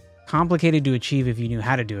complicated to achieve if you knew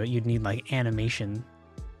how to do it, you'd need like animation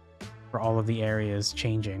for all of the areas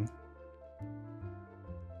changing.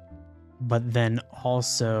 But then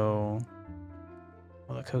also,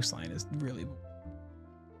 well, the coastline is really,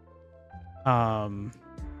 and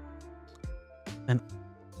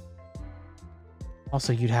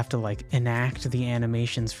Also, you'd have to like enact the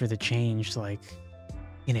animations for the change like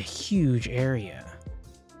in a huge area.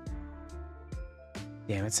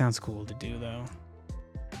 Damn, it sounds cool to do though.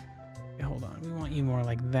 Okay, hold on. We want you more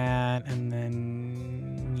like that, and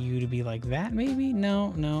then you to be like that maybe?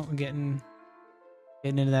 No, we're getting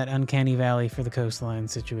into that uncanny valley for the coastline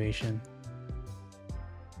situation.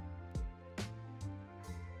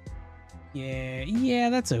 Yeah,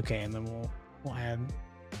 that's okay. And then we'll add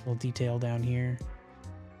a little detail down here.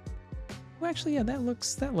 Well, actually, yeah, that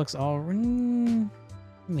looks all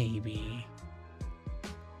maybe.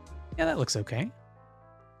 Yeah, that looks okay.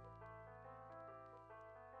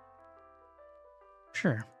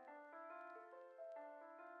 Sure.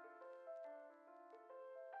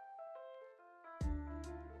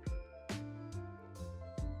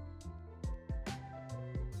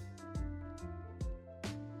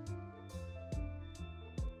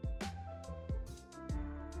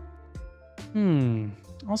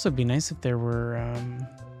 Also it'd be nice if there were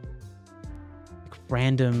like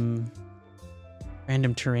random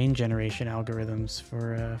terrain generation algorithms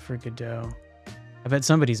for Godot. I bet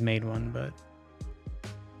somebody's made one, but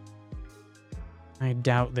I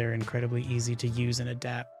doubt they're incredibly easy to use and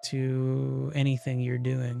adapt to anything you're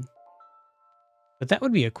doing. But that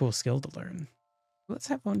would be a cool skill to learn. Let's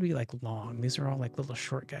have one be like long. These are all like little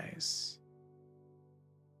short guys.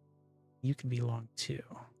 You can be long too.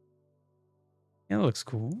 Yeah, that looks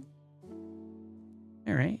cool.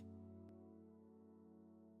 All right.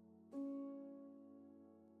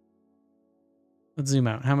 Let's zoom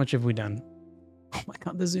out. How much have we done? Oh my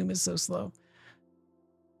god, the zoom is so slow.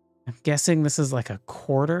 I'm guessing this is like a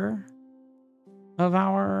quarter of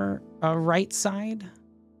our right side.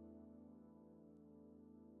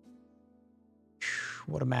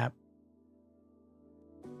 What a map.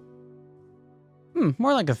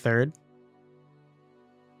 More like a third.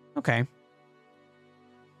 Okay.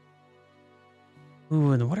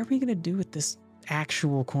 Ooh, and what are we gonna do with this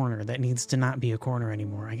actual corner that needs to not be a corner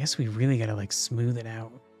anymore? I guess we really gotta like smooth it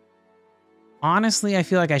out. Honestly, I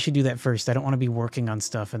feel like I should do that first. I don't want to be working on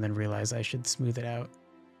stuff and then realize I should smooth it out.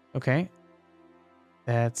 Okay.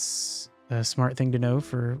 That's a smart thing to know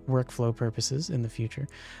for workflow purposes in the future.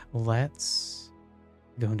 Let's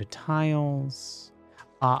go into tiles.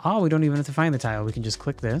 We don't even have to find the tile. We can just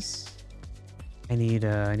click this. I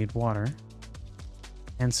need water.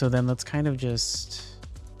 And so then let's kind of just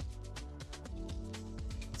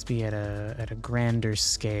let's be at a grander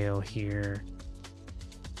scale here.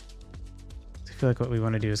 I feel like what we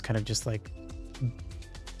want to do is kind of just like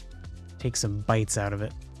take some bites out of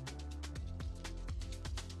it.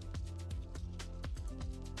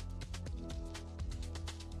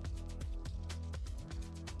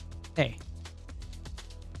 Hey.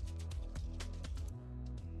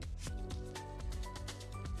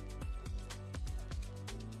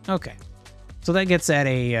 Okay. So that gets at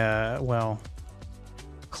a, well,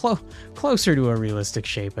 closer to a realistic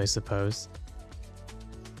shape, I suppose.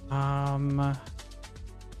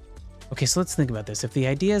 Okay, so let's think about this. If the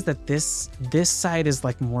idea is that this side is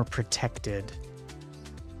like more protected,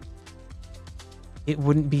 it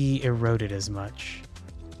wouldn't be eroded as much.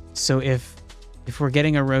 So if we're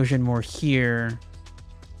getting erosion more here,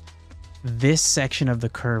 this section of the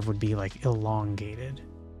curve would be like elongated.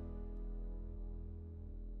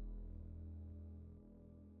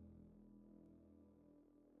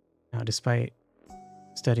 Now, despite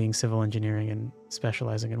studying civil engineering and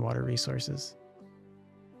specializing in water resources,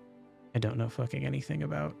 I don't know fucking anything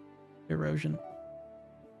about erosion.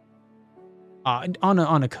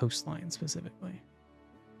 On a coastline specifically.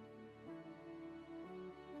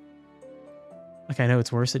 Like, I know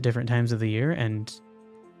it's worse at different times of the year, and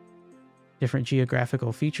different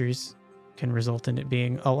geographical features can result in it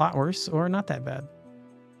being a lot worse or not that bad.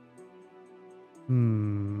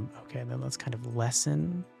 Okay, then let's kind of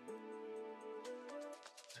lessen.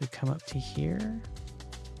 So we come up to here.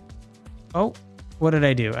 Oh, what did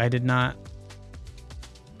I do? I did not.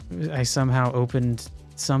 I somehow opened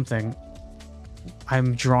something.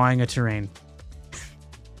 I'm drawing a terrain.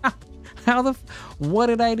 What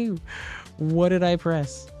did I do? What did I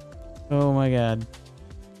press? Oh my god.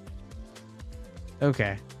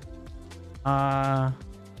 Okay.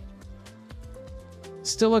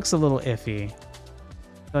 Still looks a little iffy. I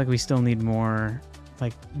feel like we still need more,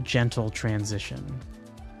 like, gentle transition.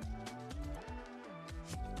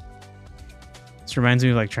 This reminds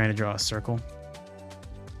me of, like, trying to draw a circle.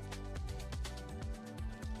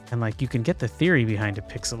 And, like, you can get the theory behind a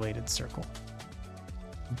pixelated circle.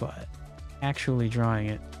 But actually drawing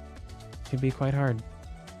it can be quite hard.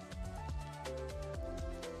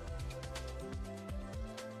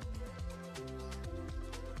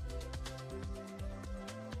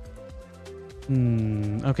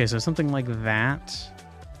 Okay, so something like that.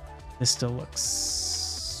 This still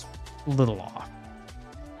looks a little off.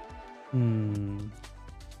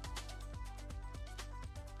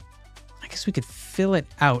 I guess we could fill it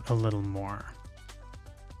out a little more.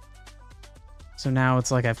 So now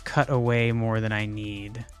it's like I've cut away more than I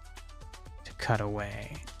need to cut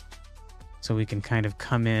away. So we can kind of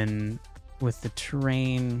come in with the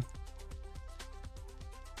terrain,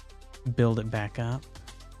 build it back up.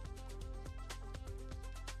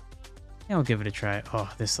 Yeah, I'll give it a try.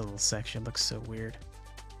 Oh, this little section looks so weird.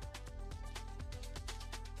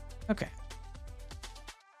 Okay.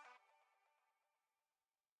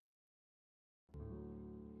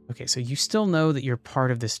 Okay, so you still know that you're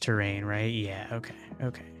part of this terrain, right? Yeah, okay,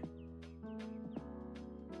 okay.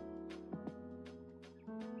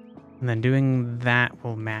 And then doing that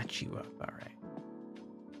will match you up, all right.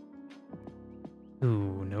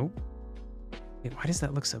 Ooh, nope. Wait, why does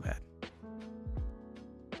that look so bad?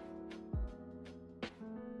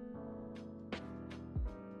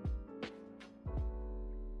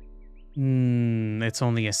 It's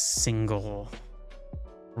only a single.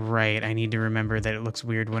 Right, I need to remember that it looks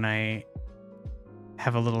weird when I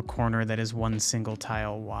have a little corner that is one single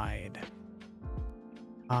tile wide.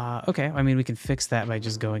 Okay, I mean, we can fix that by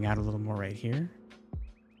just going out a little more right here.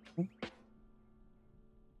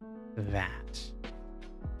 That.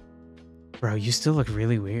 Bro, you still look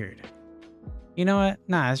really weird. You know what?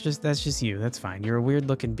 Nah, that's just you. That's fine. You're a weird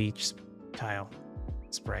looking beach tile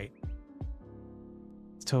sprite.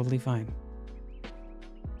 It's totally fine.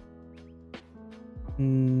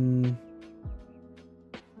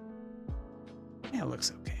 Yeah, it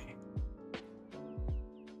looks okay.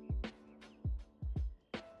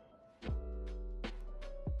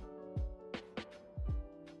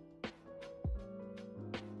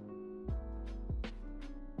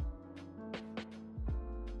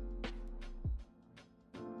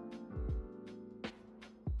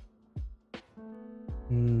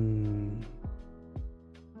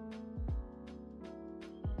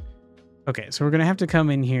 Okay, so we're gonna have to come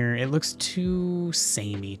in here. It looks too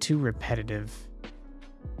samey, too repetitive.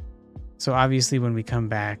 So obviously when we come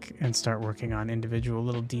back and start working on individual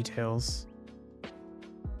little details,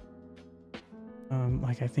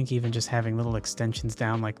 like I think even just having little extensions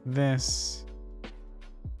down like this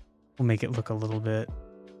will make it look a little bit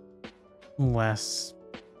less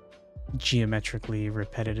geometrically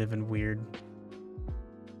repetitive and weird.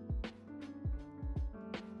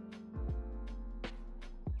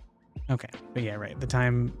 Okay, but yeah, right. The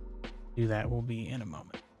time to do that will be in a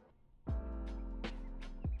moment.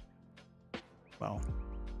 Well,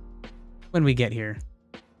 when we get here.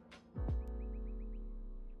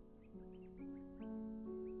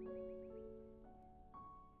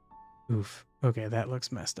 Oof. Okay, that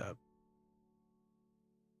looks messed up.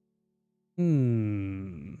 Yeah,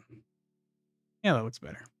 that looks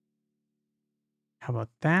better. How about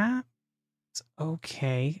that? It's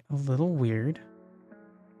okay. A little weird.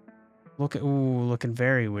 Looking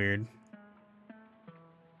very weird.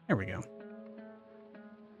 There we go.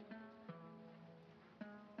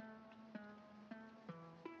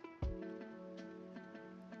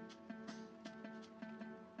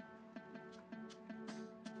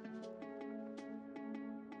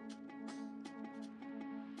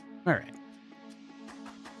 All right.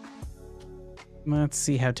 Let's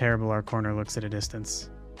see how terrible our corner looks at a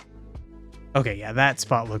distance. Okay, yeah, that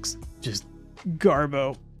spot looks just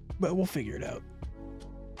garbo, but we'll figure it out.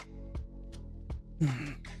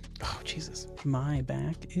 Oh, Jesus. My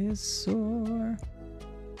back is sore.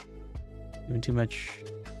 Doing too much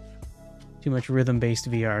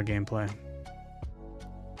rhythm-based VR gameplay.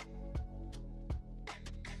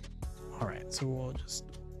 All right, so we'll just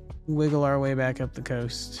wiggle our way back up the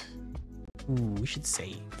coast. Ooh, we should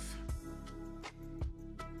save.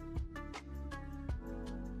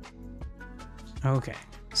 Okay,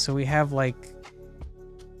 so we have like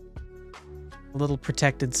a little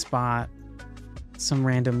protected spot, some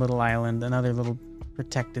random little island, another little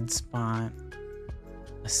protected spot,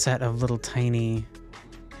 a set of little tiny,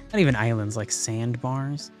 not even islands, like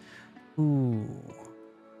sandbars. Ooh.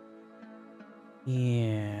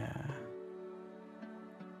 Yeah.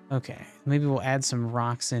 Okay, maybe we'll add some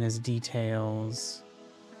rocks in as details.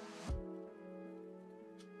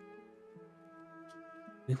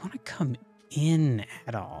 We want to come in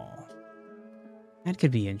at all. That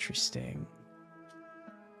could be interesting.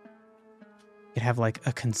 Could have like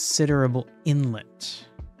a considerable inlet.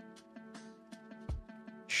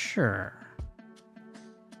 Sure.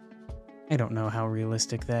 I don't know how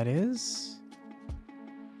realistic that is.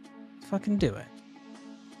 Fucking do it.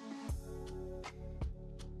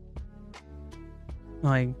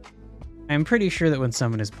 Like, I'm pretty sure that when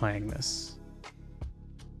someone is playing this,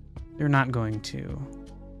 they're not going to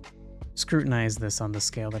scrutinize this on the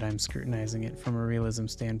scale that I'm scrutinizing it from a realism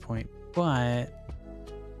standpoint. But,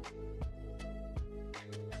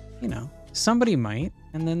 you know, somebody might,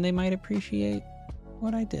 and then they might appreciate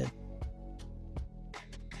what I did.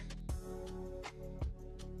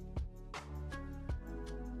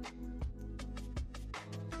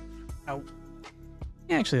 Oh.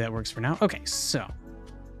 Yeah, actually that works for now. Okay, so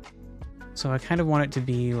I kind of want it to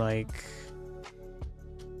be like,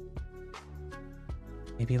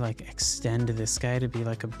 maybe like extend this guy to be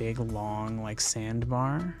like a big long like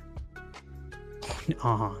sandbar.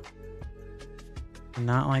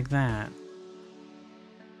 Not like that.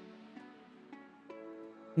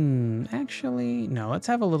 Actually, no, let's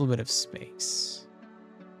have a little bit of space.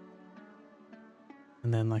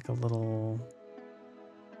 And then like a little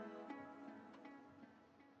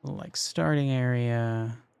like starting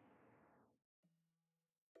area.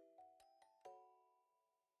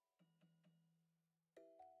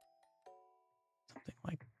 Something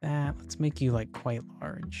like that. Let's make you like quite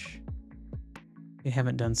large. We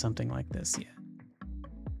haven't done something like this yet.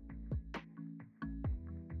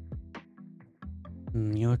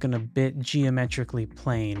 You're looking a bit geometrically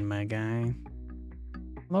plain, my guy.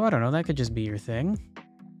 Well, I don't know, that could just be your thing.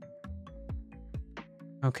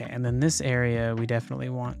 Okay, and then this area we definitely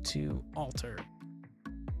want to alter.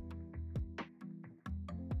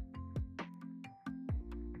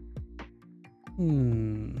 Nope.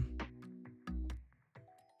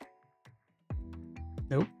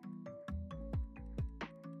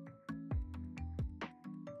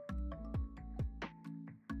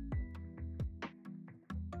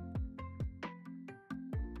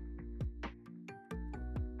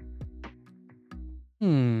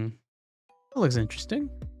 That looks interesting.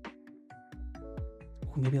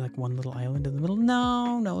 Ooh, maybe like one little island in the middle.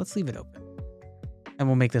 No, let's leave it open. And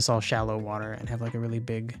we'll make this all shallow water and have like a really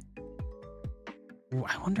big... Ooh,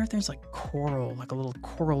 I wonder if there's like coral, like a little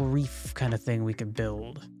coral reef kind of thing we could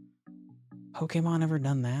build. Pokemon ever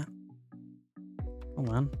done that? Hold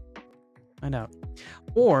on. Find out.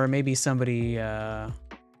 Or maybe somebody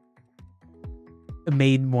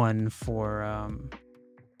made one for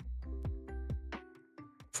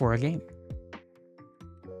a game.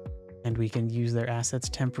 And we can use their assets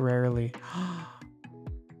temporarily.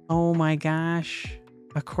 Oh my gosh.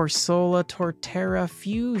 A Corsola Torterra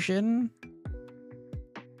fusion.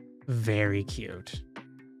 Very cute.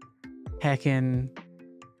 Heckin'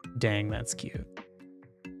 dang, that's cute.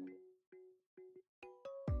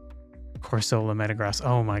 Corsola Metagross.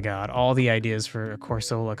 Oh my god. All the ideas for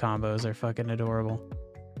Corsola combos are fucking adorable.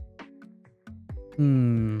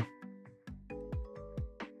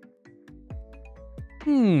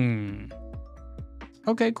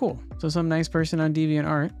 Okay, cool. So some nice person on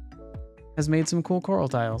DeviantArt has made some cool coral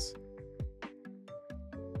tiles.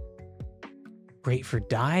 Great for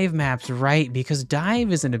dive maps, right? Because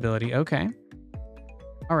dive is an ability. Okay.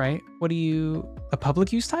 All right. What do you... A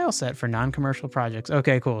public use tile set for non-commercial projects.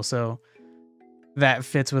 Okay, cool. So that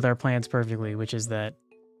fits with our plans perfectly, which is that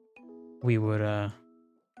we would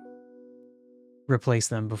replace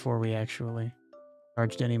them before we actually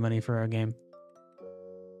charged any money for our game.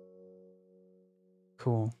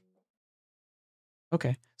 Cool.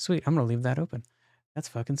 Okay, sweet. I'm gonna leave that open. That's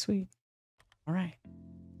fucking sweet. All right.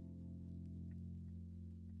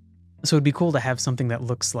 So it'd be cool to have something that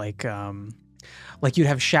looks like you'd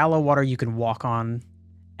have shallow water you can walk on,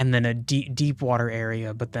 and then a deep water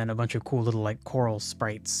area, but then a bunch of cool little like coral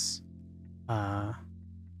sprites. So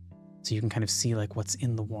you can kind of see like what's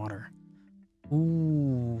in the water.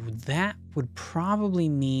 Ooh, that would probably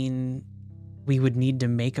mean we would need to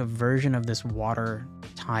make a version of this water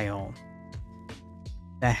tile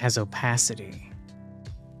that has opacity.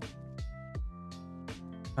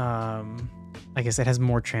 I guess it has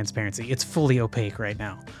more transparency. It's fully opaque right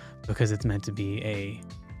now because it's meant to be a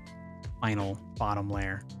final bottom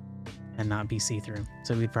layer and not be see-through.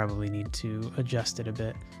 So we'd probably need to adjust it a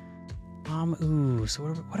bit. Ooh, so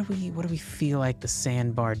what do we feel like the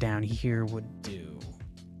sandbar down here would do?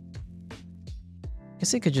 I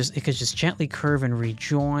guess it could just gently curve and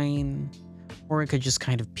rejoin, or it could just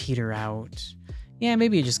kind of peter out. Yeah,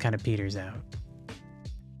 maybe it just kind of peters out.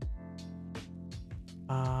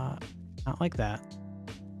 Not like that.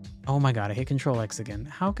 Oh my god, I hit Control X again.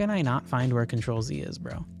 How can I not find where Control Z is,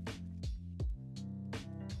 bro?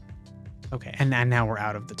 Okay, and now we're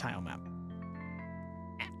out of the tile map.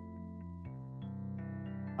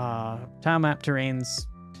 Tile map, terrains,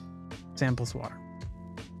 sand plus water.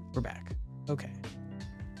 We're back. Okay.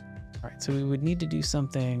 All right, so we would need to do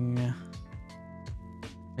something.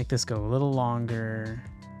 Make this go a little longer.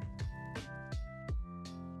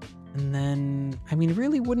 And then, I mean,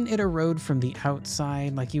 really, wouldn't it erode from the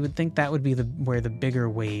outside? Like, you would think that would be where the bigger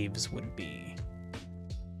waves would be.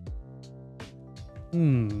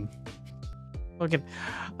 Look at,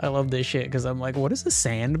 I love this shit because I'm like, what does a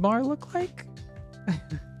sandbar look like?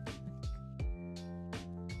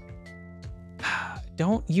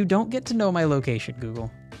 You don't get to know my location, Google.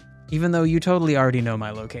 Even though you totally already know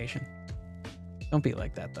my location. Don't be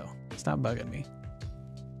like that, though. Stop bugging me.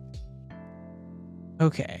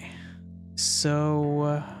 Okay.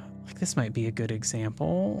 So, like, this might be a good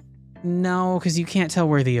example. No, because you can't tell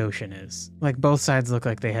where the ocean is. Like, both sides look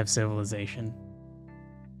like they have civilization.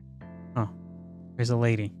 Oh, there's a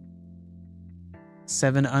lady.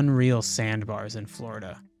 7 unreal sandbars in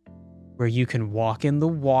Florida, where you can walk in the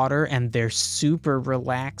water and they're super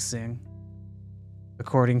relaxing,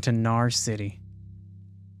 according to Nar City.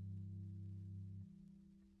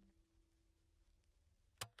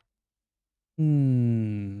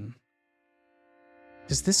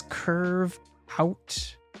 Does this curve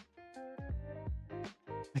out?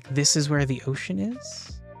 Like, this is where the ocean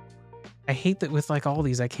is? I hate that with, like, all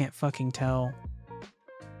these, I can't fucking tell.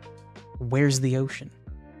 Where's the ocean?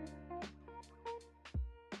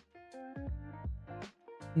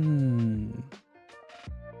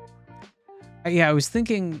 Yeah, I was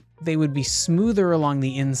thinking they would be smoother along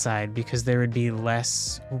the inside because there would be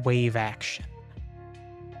less wave action.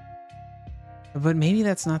 But maybe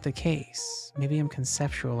that's not the case. Maybe I'm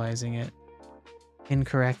conceptualizing it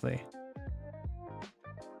incorrectly.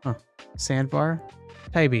 Huh. Sandbar?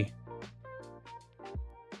 Tybee.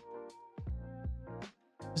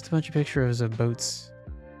 Just a bunch of pictures of boats.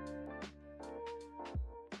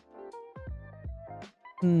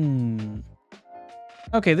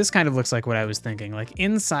 Okay, this kind of looks like what I was thinking. Like,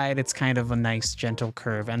 inside, it's kind of a nice, gentle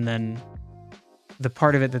curve, and then the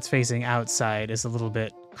part of it that's facing outside is a little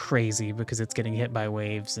bit crazy because it's getting hit by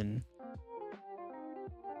waves, and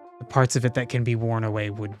the parts of it that can be worn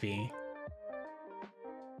away would be.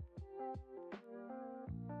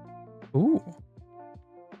 Ooh.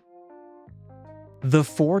 The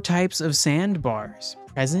 4 types of sandbars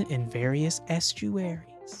present in various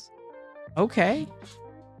estuaries. Okay.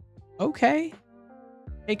 Okay.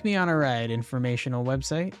 Take me on a ride, informational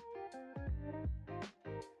website.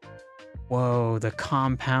 Whoa, the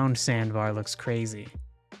compound sandbar looks crazy.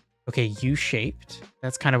 Okay, U-shaped.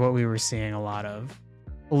 That's kind of what we were seeing a lot of.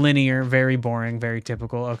 Linear, very boring, very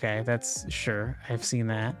typical. Okay, that's sure. I've seen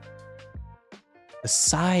that. The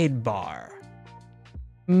sidebar.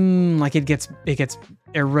 Like it gets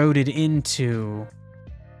eroded into,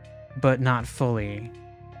 but not fully.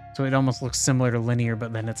 So it almost looks similar to linear,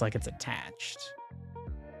 but then it's like it's attached.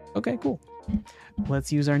 Okay, cool.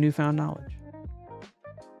 Let's use our newfound knowledge.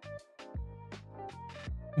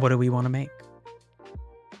 What do we want to make?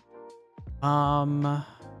 Well,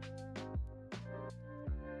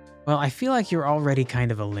 I feel like you're already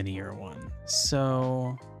kind of a linear one,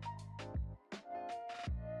 so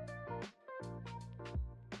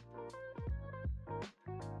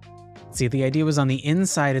see, the idea was on the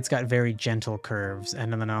inside, it's got very gentle curves,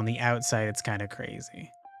 and then on the outside, it's kind of crazy.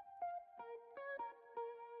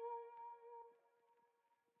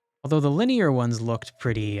 Although the linear ones looked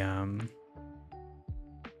pretty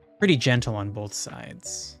gentle on both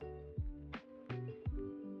sides.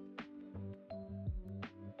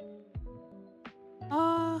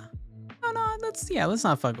 No, let's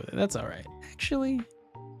not fuck with it. That's all right. Actually,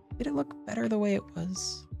 did it look better the way it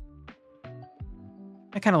was?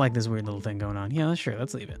 I kind of like this weird little thing going on. Yeah, sure.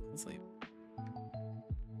 Let's leave it. Let's leave it.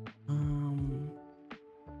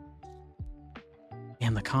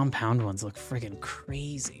 Man, the compound ones look friggin'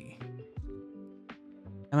 crazy.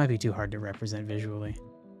 That might be too hard to represent visually.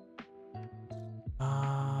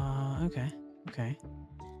 Okay. Okay.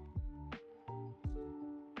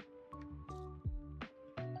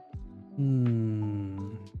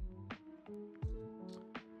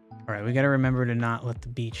 All right, we got to remember to not let the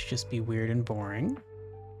beach just be weird and boring.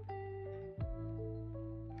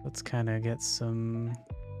 Let's kind of get some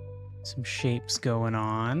shapes going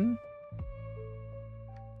on.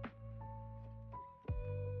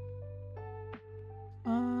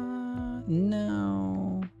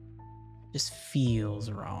 No. Just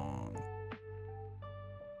feels wrong.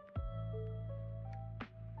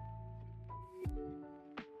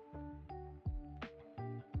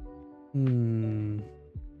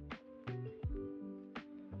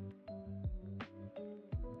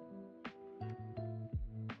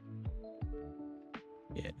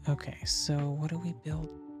 Yeah, okay, so what do we build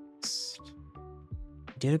next?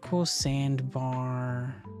 Did a cool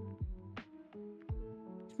sandbar.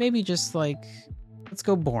 Maybe just like, let's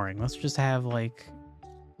go boring. Let's just have like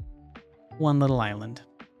one little island.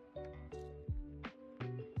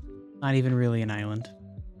 Not even really an island.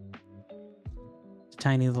 It's a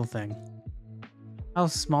tiny little thing. How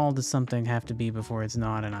small does something have to be before it's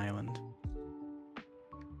not an island?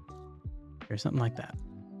 Or something like that.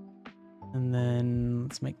 And then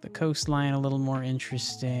let's make the coastline a little more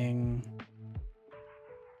interesting.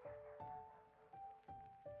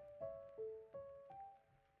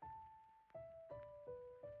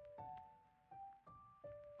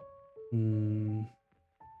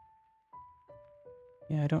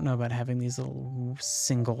 Yeah, I don't know about having these little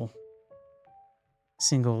single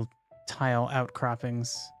tile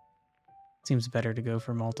outcroppings. Seems better to go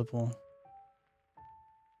for multiple.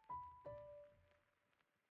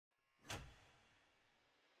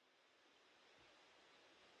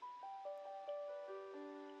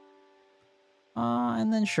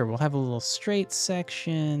 And then sure, we'll have a little straight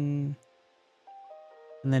section.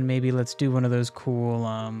 And then maybe let's do one of those cool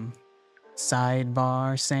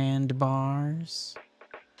sidebar sandbars.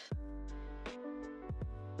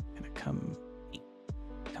 Gonna come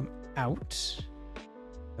out.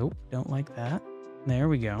 Nope, don't like that. There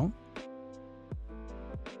we go.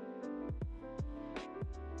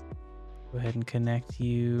 Go ahead and connect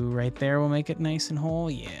you right there. We'll make it nice and whole.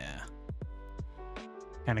 Yeah.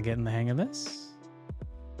 Kind of getting the hang of this.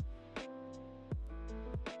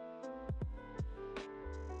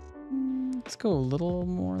 Let's go a little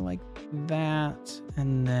more like that.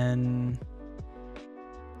 And then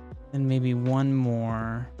maybe one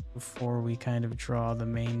more before we kind of draw the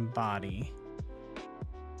main body.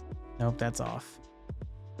 Nope, that's off.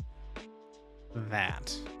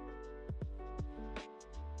 That.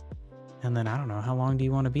 And then I don't know, how long do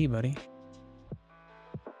you want to be, buddy?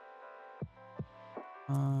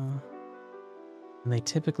 And they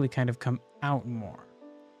typically kind of come out more.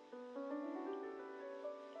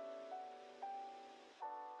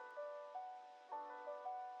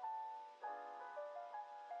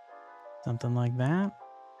 Something like that.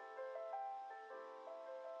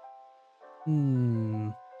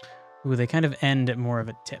 Ooh, they kind of end at more of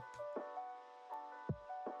a tip.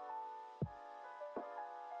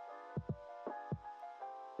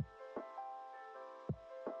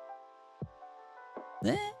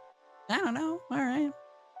 I don't know. All right.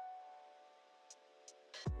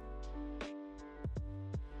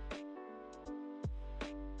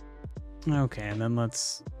 Okay, and then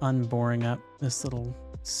let's unboring up this little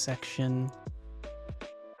section.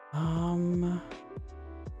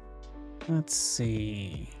 Let's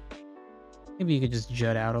see. Maybe you could just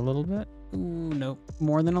jut out a little bit. Ooh, nope.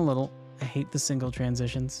 More than a little. I hate the single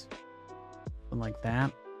transitions. Something like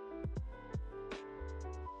that.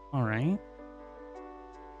 All right.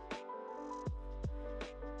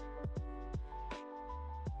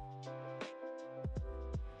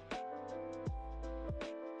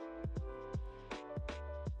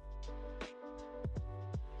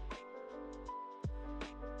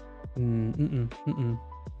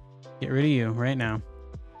 Get rid of you right now.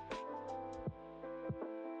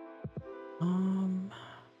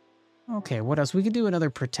 Okay, what else? We could do another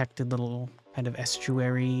protected little kind of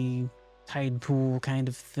estuary, tide pool kind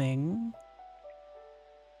of thing.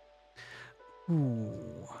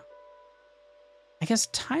 Ooh. I guess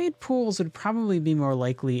tide pools would probably be more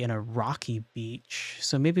likely in a rocky beach,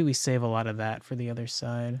 so maybe we save a lot of that for the other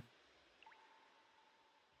side.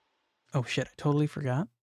 Oh shit, I totally forgot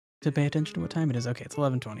to pay attention to what time it is. Okay, it's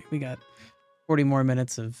 11:20. We got 40 more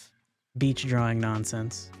minutes of beach drawing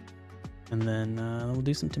nonsense. And then we'll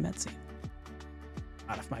do some Temetsi.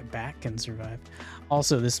 Not if my back can survive.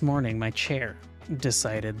 Also, this morning, my chair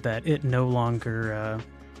decided that it no longer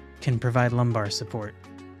can provide lumbar support.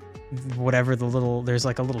 Whatever the little, there's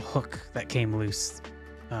like a little hook that came loose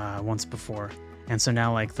once before. And so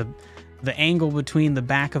now like the angle between the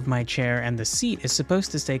back of my chair and the seat is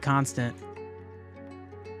supposed to stay constant,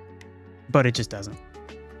 but it just doesn't.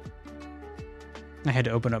 I had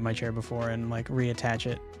to open up my chair before and like reattach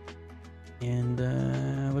it.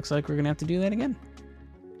 And looks like we're gonna have to do that again.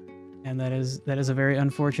 And that is a very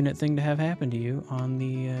unfortunate thing to have happen to you on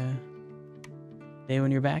the day when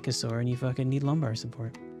your back is sore and you fucking need lumbar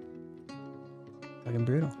support. Fucking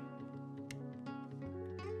brutal.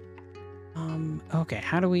 Okay,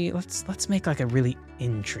 how do we let's make like a really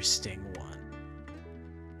interesting one.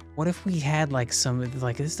 What if we had like some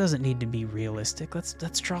like this doesn't need to be realistic.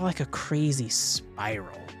 Let's draw like a crazy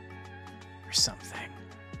spiral or something.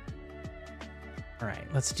 All right,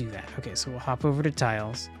 let's do that. Okay, so we'll hop over to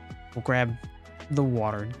tiles. We'll grab the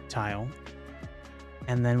water tile.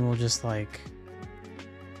 And then we'll just like...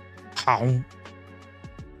 How?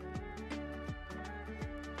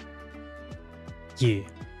 Yeah.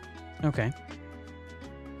 Okay.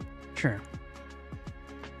 Sure.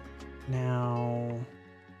 Now...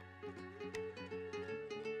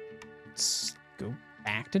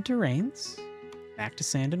 back to terrains, back to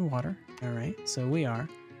sand and water. All right, so we are.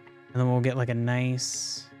 And then we'll get like a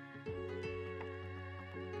nice,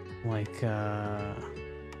 like, kind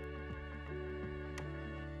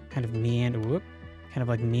of kind of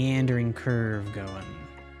like meandering curve going.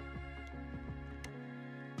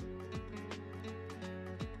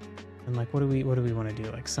 And like, what do we want to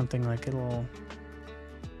do? Like something like it'll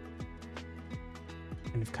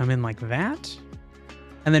kind of come in like that.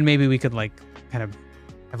 And then maybe we could like kind of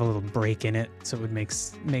have a little break in it so it would make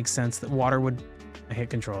sense that water would... I hit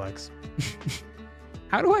Control X.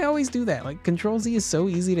 How do I always do that? Like Control Z is so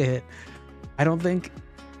easy to hit. I don't think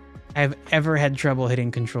I've ever had trouble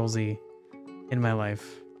hitting Control Z in my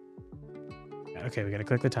life. Okay, we gotta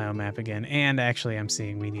click the tile map again. And actually I'm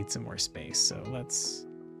seeing we need some more space. So let's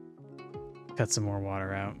cut some more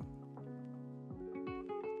water out.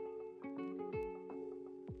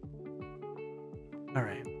 All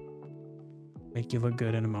right. Make you look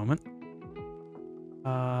good in a moment.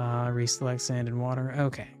 Reselect sand and water.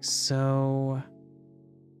 Okay, so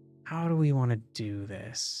how do we want to do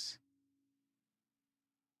this?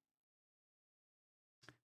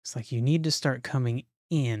 It's like you need to start coming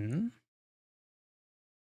in.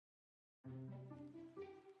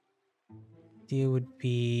 Idea would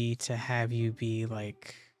be to have you be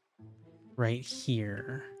like right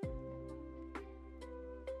here.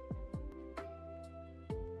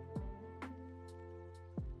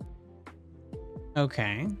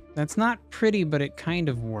 Okay, that's not pretty, but it kind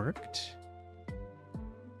of worked.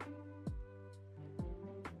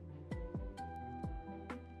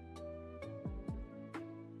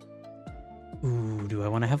 Ooh, do I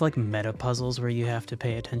want to have like meta puzzles where you have to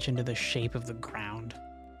pay attention to the shape of the ground?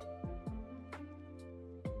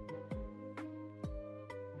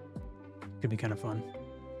 Could be kind of fun.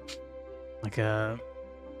 Like a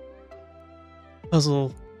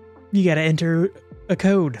puzzle, you gotta enter a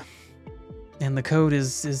code. And the code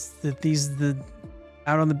is that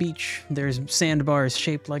out on the beach, there's sandbars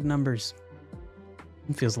shaped like numbers.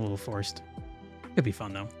 It feels a little forced. Could be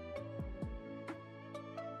fun though.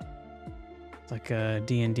 It's like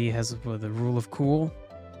D&D has the rule of cool.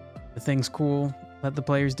 The thing's cool, let the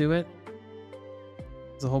players do it.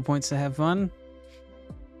 The whole point's to have fun.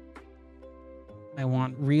 I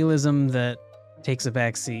want realism that takes a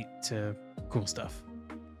backseat to cool stuff.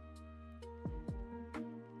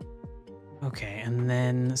 Okay, and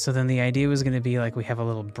then, so then the idea was going to be like we have a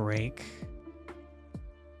little break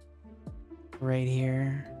right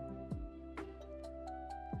here.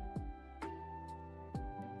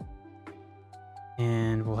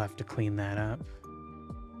 And we'll have to clean that up.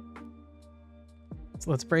 So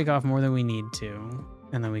let's break off more than we need to,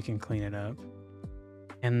 and then we can clean it up.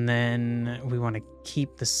 And then we want to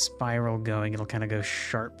keep the spiral going. It'll kind of go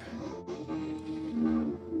sharp.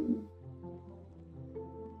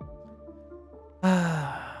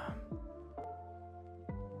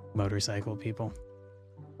 Motorcycle people.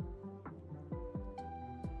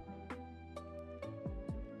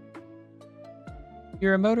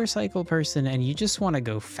 You're a motorcycle person and you just want to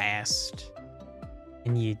go fast.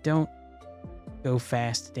 And you don't go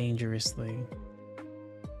fast dangerously.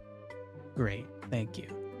 Great, thank you.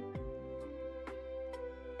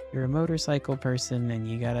 You're a motorcycle person and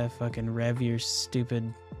you gotta fucking rev your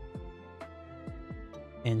stupid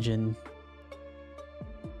engine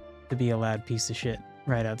to be a loud piece of shit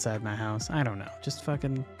right outside my house. I don't know. Just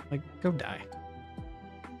fucking, like, go die.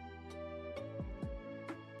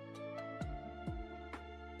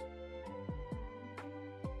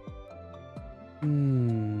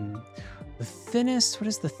 The thinnest, what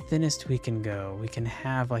is the thinnest we can go? We can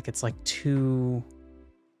have, like, it's like two...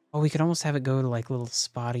 Oh, we could almost have it go to, like, little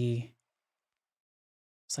spotty...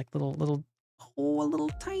 It's like little... Oh, a little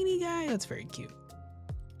tiny guy. That's very cute.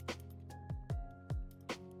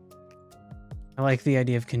 I like the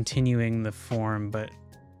idea of continuing the form, but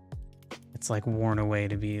it's like worn away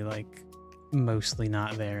to be like mostly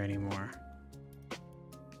not there anymore.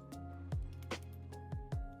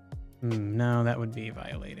 No, that would be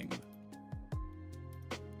violating.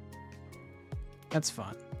 That's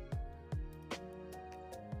fun.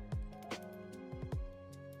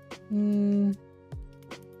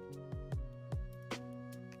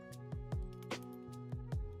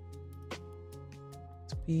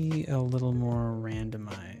 Be a little more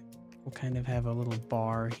randomized. We'll kind of have a little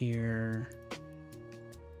bar here.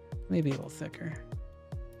 Maybe a little thicker.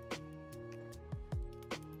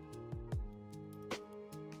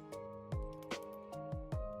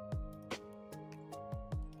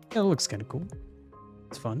 It looks kind of cool.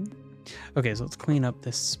 It's fun. Okay, so let's clean up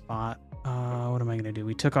this spot. What am I going to do?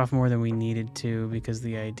 We took off more than we needed to because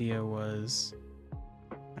the idea was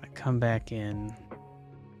I'm going to come back in.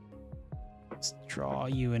 Let's draw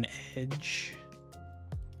you an edge.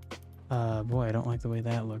 Boy, I don't like the way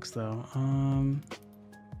that looks though.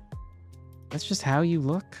 That's just how you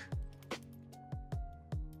look.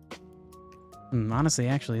 Honestly,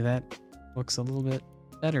 actually, that looks a little bit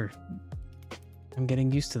better. I'm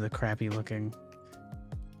getting used to the crappy looking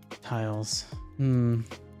tiles.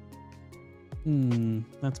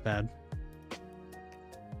 That's bad.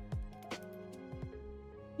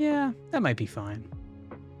 Yeah, that might be fine.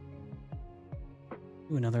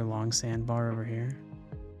 Do another long sandbar over here.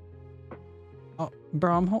 Oh,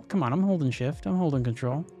 bro, come on, I'm holding shift. I'm holding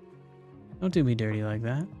control. Don't do me dirty like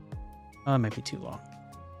that. Oh, that might be too long.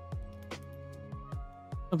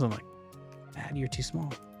 Something like that. You're too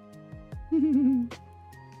small.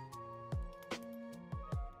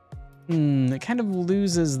 It kind of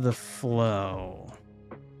loses the flow.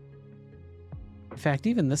 In fact,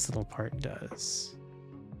 even this little part does.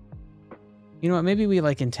 You know what? Maybe we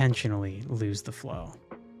like intentionally lose the flow.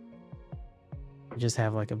 Just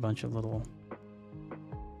have like a bunch of little...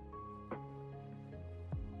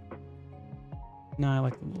 No, I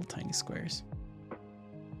like the little tiny squares.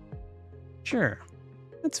 Sure.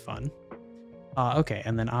 That's fun. Okay,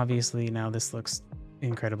 and then obviously now this looks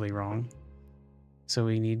incredibly wrong. So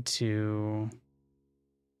we need to...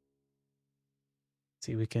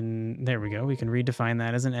 See, we can... There we go. We can redefine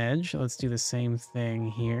that as an edge. Let's do the same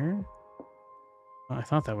thing here. Oh, I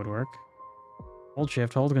thought that would work. Hold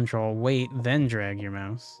shift, hold control, wait, then drag your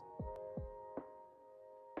mouse.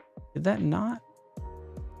 Did that not?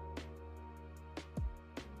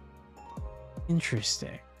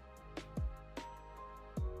 Interesting.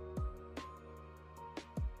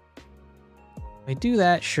 If I do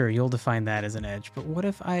that, sure, you'll define that as an edge. But what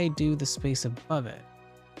if I do the space above it?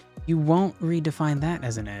 You won't redefine that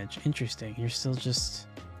as an edge. Interesting. You're still just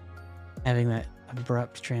having that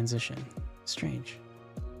abrupt transition. Strange.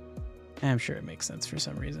 I'm sure it makes sense for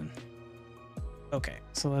some reason. Okay,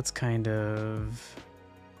 so let's kind of...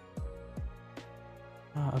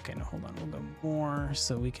 okay, no, hold on. We'll go more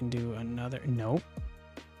so we can do another... Nope.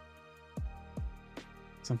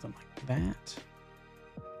 Something like that.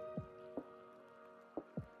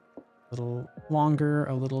 A little longer,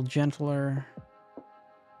 a little gentler.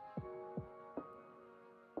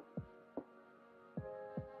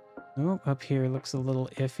 Oh, up here looks a little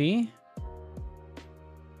iffy.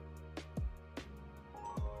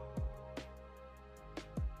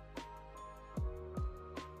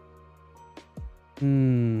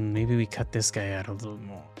 Maybe we cut this guy out a little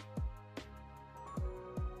more.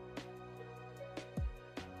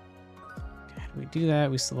 Okay, we do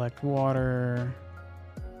that. We select water.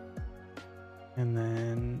 And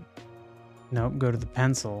then... Nope, go to the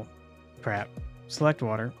pencil. Crap. Select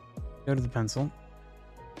water. Go to the pencil.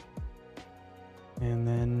 And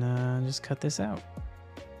then just cut this out.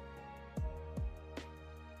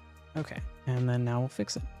 Okay, and then now we'll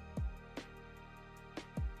fix it.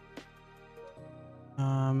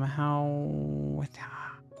 How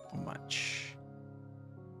much?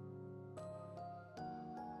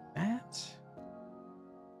 That?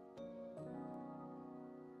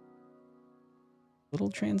 Little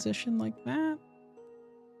transition like that?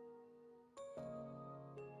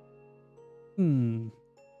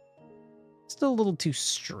 Still a little too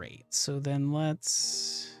straight. So then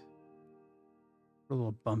let's put a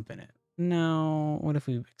little bump in it. No, what if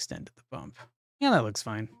we extended the bump? Yeah, that looks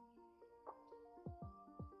fine.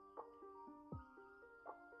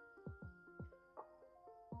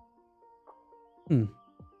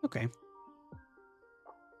 Okay.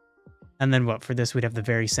 And then what, for this we'd have the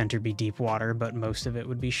very center be deep water, but most of it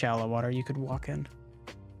would be shallow water you could walk in.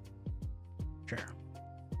 Sure.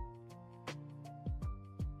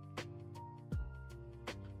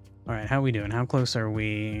 All right, how are we doing? How close are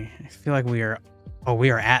we? I feel like we are... Oh, we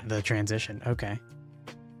are at the transition. Okay.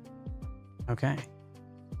 Okay.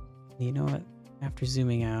 You know what? After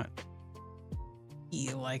zooming out, I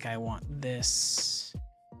feel like I want this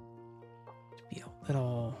to be a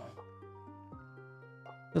little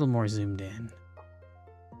more zoomed in.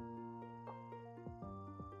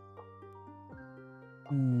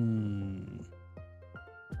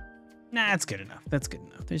 Nah, that's good enough. That's good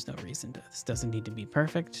enough. There's no reason to... This doesn't need to be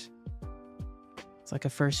perfect. It's like a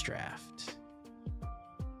first draft.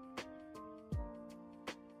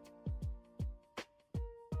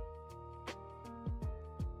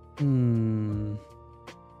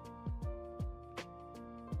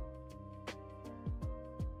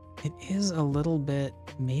 It is a little bit,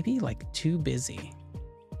 maybe like too busy.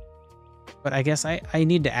 But I guess I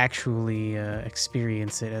need to actually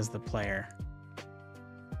experience it as the player.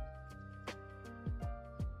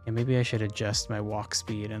 And maybe I should adjust my walk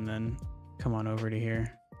speed and then come on over to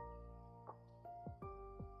here.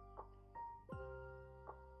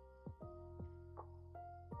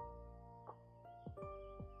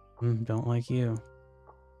 Don't like you.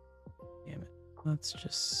 Damn it. Let's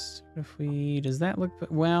just... What if we... Does that look...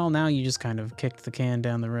 Well, now you just kind of kicked the can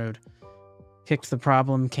down the road. Kicked the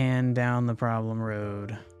problem can down the problem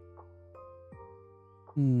road.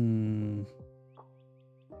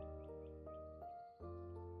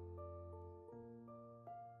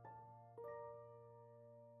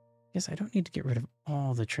 Guess I don't need to get rid of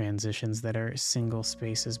all the transitions that are single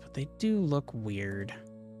spaces, but they do look weird.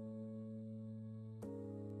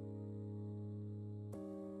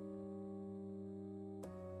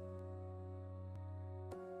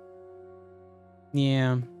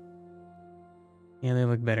 Yeah. Yeah, they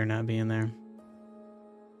look better not being there.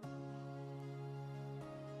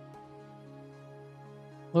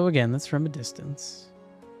 Although again, that's from a distance.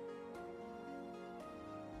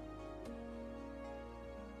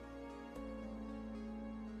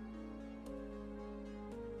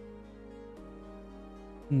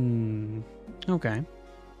 Okay.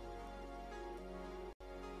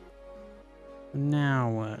 Now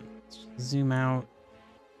what? Let's zoom out.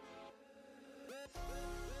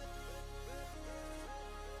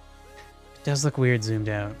 It does look weird zoomed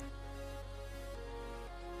out.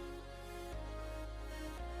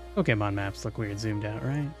 Pokemon maps look weird zoomed out,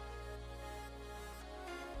 right?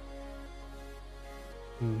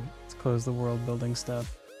 Let's close the world building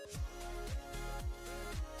stuff.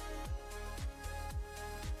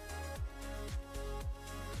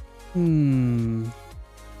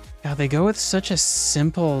 God, they go with such a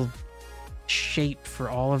simple shape for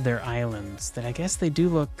all of their islands that I guess they do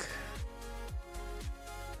look...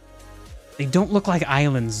 They don't look like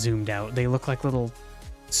islands zoomed out. They look like little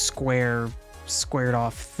squared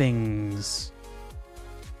off things.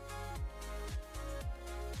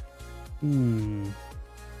 Is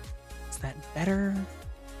that better?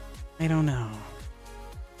 I don't know.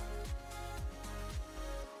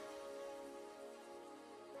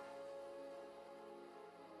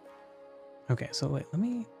 Okay, so wait, let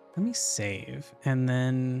me save and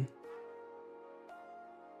then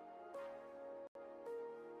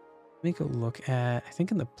let me go look at, I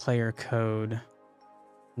think in the player code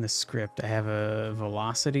in the script I have a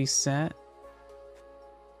velocity set.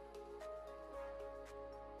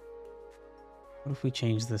 What if we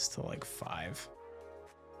change this to like 5?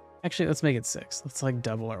 Actually, let's make it 6. Let's like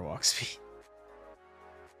double our walk speed.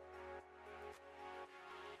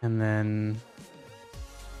 And then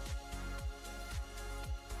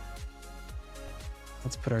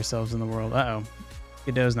let's put ourselves in the world. Uh-oh.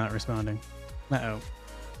 Godot's not responding. Uh-oh.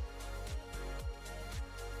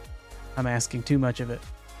 I'm asking too much of it.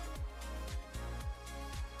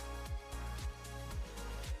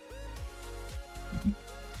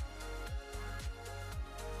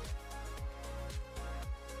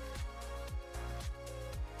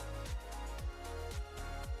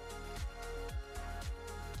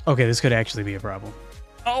 Okay, this could actually be a problem.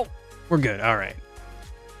 Oh, we're good. All right.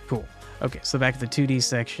 Cool. Okay, so back to the 2D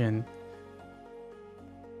section.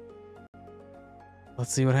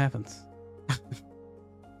 Let's see what happens.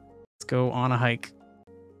 Let's go on a hike.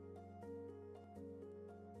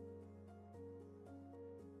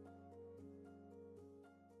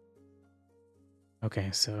 Okay,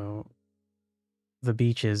 so the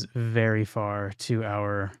beach is very far to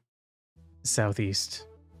our southeast.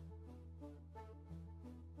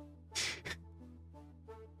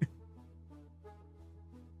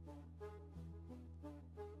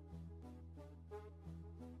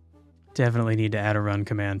 Definitely need to add a run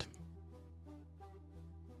command.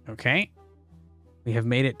 Okay. We have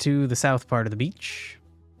made it to the south part of the beach.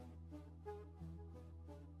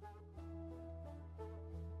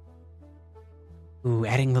 Ooh,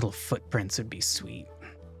 adding little footprints would be sweet.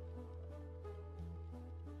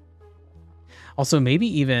 Also, maybe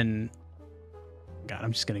even... God,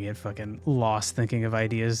 I'm just going to get fucking lost thinking of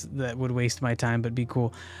ideas that would waste my time but be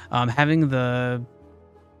cool. Having the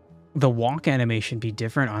walk animation be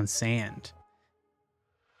different on sand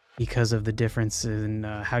because of the difference in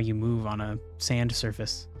how you move on a sand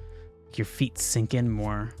surface. Your feet sink in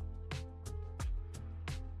more.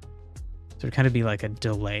 So it'd kind of be like a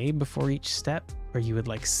delay before each step where you would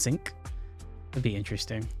like sink. That'd be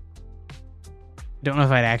interesting. I don't know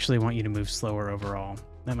if I'd actually want you to move slower overall.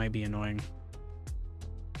 That might be annoying.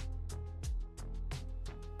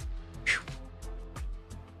 Whew.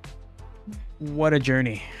 What a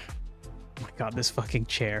journey. Oh my god, this fucking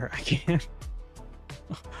chair. I can't.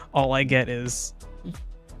 All I get is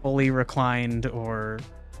fully reclined or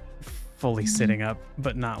fully sitting up,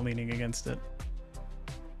 but not leaning against it.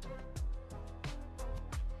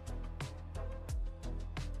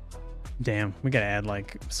 Damn, we gotta add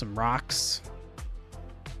like some rocks.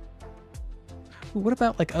 Ooh, what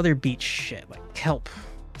about like other beach shit, like kelp?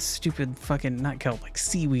 stupid fucking, not kelp, like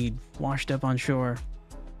seaweed washed up on shore.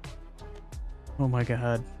 Oh my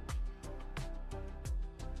god.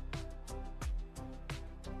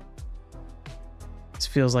 This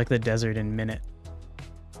feels like the desert in Minute.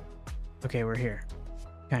 Okay, we're here.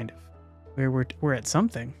 Kind of. We're at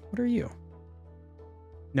something. What are you?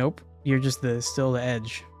 Nope. You're just still the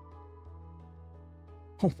edge.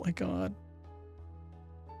 Oh my god.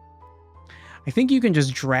 I think you can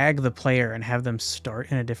just drag the player and have them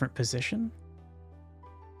start in a different position.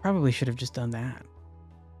 Probably should have just done that.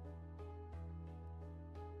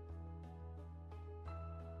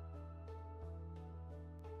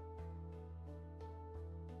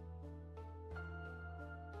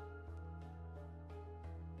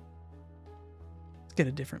 Let's get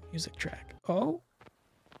a different music track. Oh.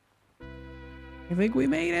 I think we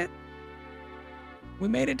made it. We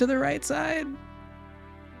made it to the right side.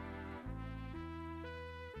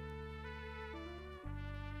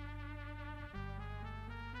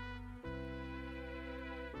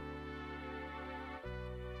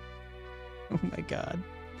 Oh my god.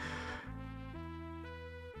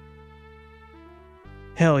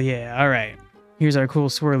 Hell yeah. All right. Here's our cool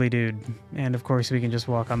swirly dude. And of course we can just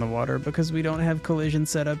walk on the water because we don't have collision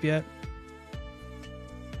set up yet.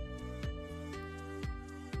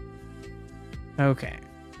 Okay.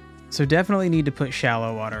 So definitely need to put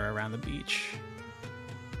shallow water around the beach.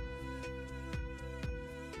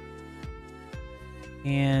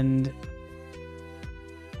 And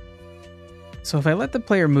so if I let the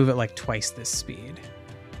player move at like twice this speed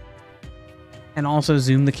and also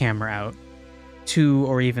zoom the camera out 2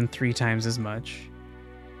 or even 3 times as much.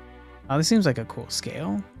 Oh, this seems like a cool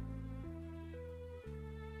scale.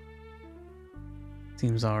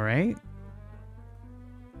 Seems all right.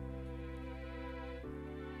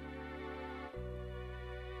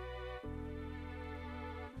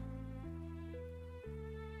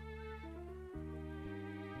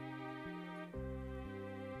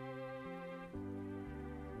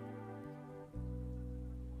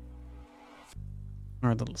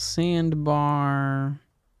 Our little sandbar.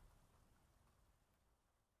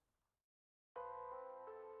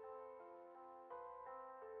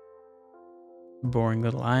 Boring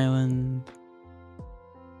little island.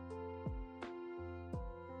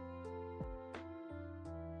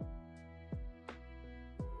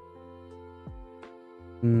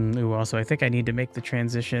 Ooh, also, I think I need to make the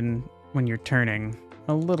transition when you're turning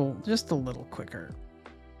just a little quicker.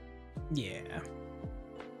 Yeah.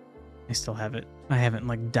 I still have it. I haven't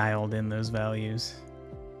like dialed in those values.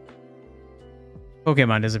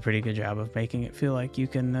 Pokemon does a pretty good job of making it feel like you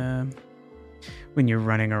can, when you're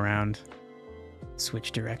running around,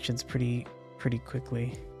 switch directions pretty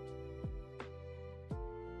quickly.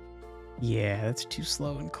 Yeah, that's too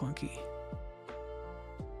slow and clunky.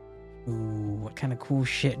 Ooh, what kind of cool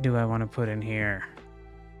shit do I want to put in here?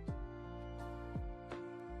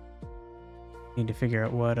 Need to figure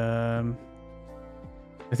out what, I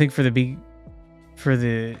think for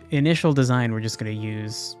the initial design, we're just going to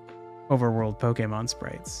use Overworld Pokemon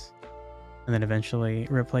sprites. And then eventually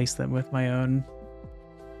replace them with my own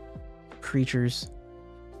creatures.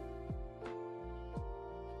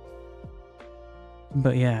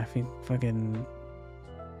 But yeah, if you fucking...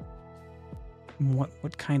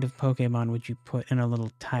 What kind of Pokemon would you put in a little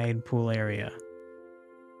tide pool area?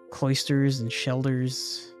 Cloisters and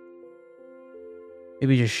Shelders?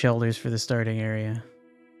 Maybe just Shelders for the starting area.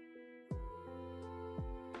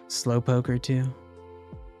 Slowpoke or two.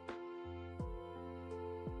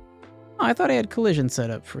 Oh, I thought I had collision set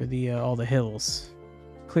up for the all the hills.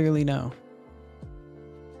 Clearly no.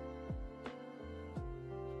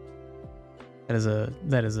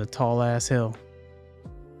 That is a tall ass hill.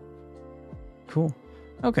 Cool.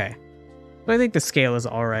 Okay. So I think the scale is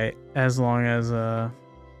all right as long as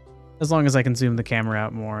I can zoom the camera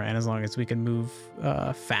out more and as long as we can move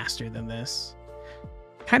faster than this.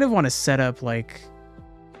 Kind of want to set up like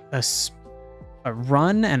a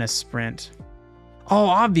run and a sprint. Oh,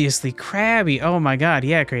 obviously Krabby. Oh my god,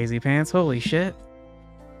 yeah, Crazy Pants. Holy shit.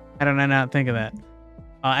 How did I not think of that?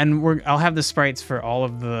 And I'll have the sprites for all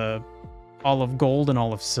of gold and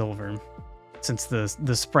all of silver, since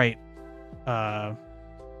the sprites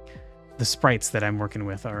that I'm working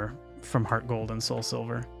with are from Heart Gold and Soul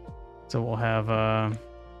Silver. So we'll have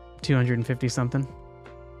 250 something.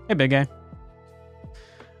 Hey, big guy.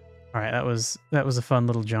 All right, that was a fun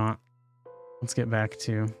little jaunt. Let's get back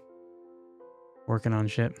to working on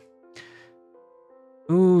shit.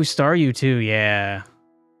 Ooh, Staryu too, yeah.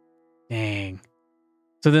 Dang.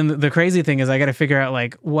 So then the crazy thing is I got to figure out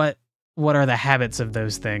like what are the habits of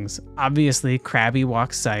those things. Obviously, Krabby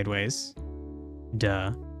walks sideways.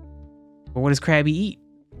 Duh. But what does Krabby eat?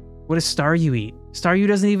 What does Staryu eat? Staryu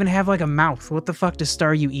doesn't even have like a mouth. What the fuck does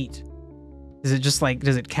Staryu eat? Is it just like,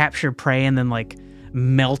 does it capture prey and then like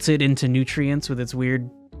melt it into nutrients with its weird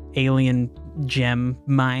alien gem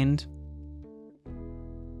mind?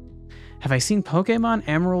 Have I seen Pokemon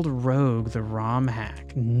Emerald Rogue, the ROM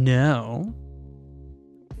hack? No.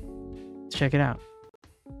 Let's check it out.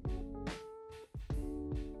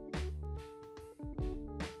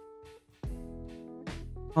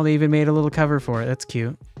 Oh, they even made a little cover for it. That's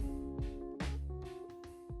cute.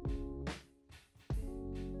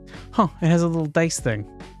 Huh, it has a little dice thing.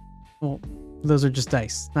 Well, those are just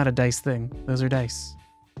dice. Not a dice thing. Those are dice.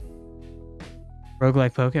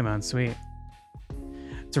 Roguelike Pokemon, sweet.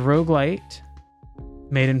 It's a roguelite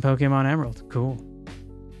made in Pokemon Emerald. Cool.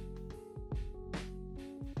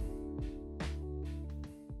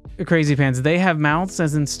 Crazy Pants, they have mouths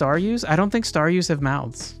as in Staryus? I don't think Staryus have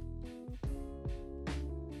mouths.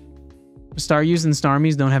 Staryus and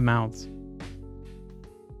Starmies don't have mouths.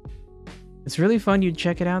 It's really fun. You'd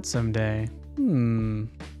check it out someday. I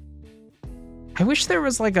wish there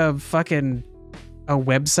was like a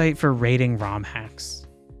website for rating ROM hacks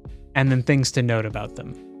and then things to note about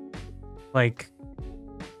them. Like,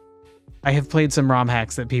 I have played some ROM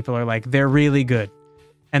hacks that people are like, they're really good.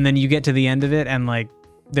 And then you get to the end of it and like,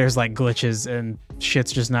 there's like glitches and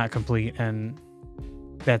shit's just not complete, and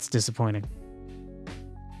that's disappointing.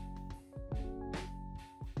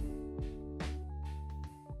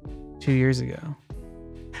 Two years ago.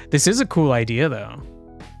 This is a cool idea, though.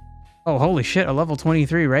 Oh, holy shit, a level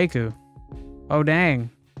 23 Raikou. Oh, dang.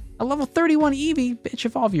 A level 31 Eevee. Bitch,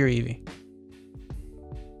 evolve your Eevee.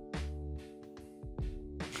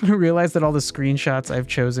 I realize that all the screenshots I've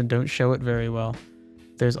chosen don't show it very well.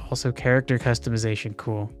 There's also character customization.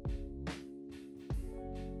 Cool.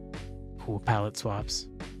 Cool palette swaps.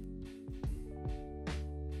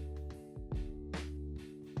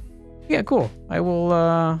 Yeah, cool. I will,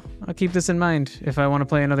 I'll keep this in mind if I want to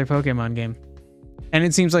play another Pokemon game. And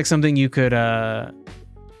it seems like something you could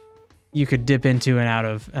dip into and out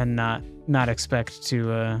of and not expect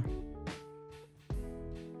to,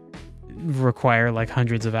 require like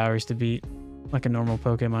hundreds of hours to beat, like a normal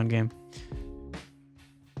Pokemon game.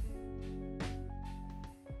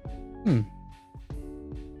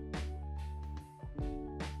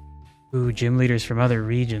 Ooh, gym leaders from other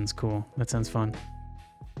regions. Cool. That sounds fun.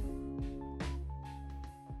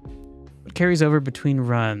 What carries over between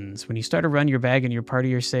runs? When you start a run, your bag and your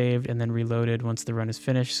party are saved and then reloaded once the run is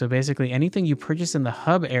finished. So basically anything you purchase in the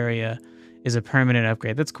hub area is a permanent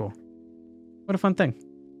upgrade. That's cool. What a fun thing.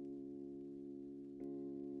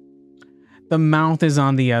 The mouth is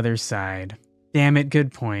on the other side. Damn it.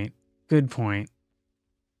 Good point. Good point.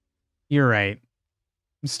 You're right.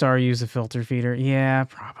 Staryu's a filter feeder. Yeah,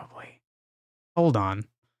 probably. Hold on.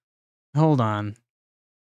 Hold on.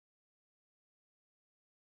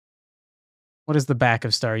 What does the back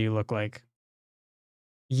of Staryu look like?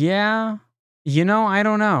 Yeah. You know, I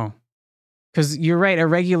don't know. Because you're right, a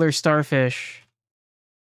regular starfish.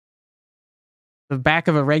 The back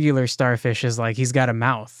of a regular starfish is like he's got a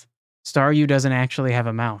mouth. Staryu doesn't actually have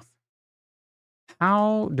a mouth.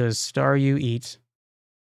 How does Staryu eat?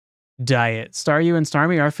 Diet. Staryu and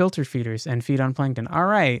Starmie are filter feeders and feed on plankton. All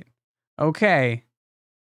right. Okay.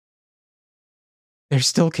 They're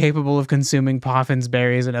still capable of consuming poffins,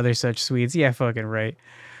 berries, and other such sweets. Yeah, fucking right.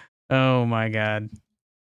 Oh my god.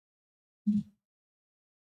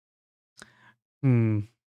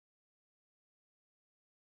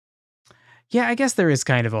 Yeah, I guess there is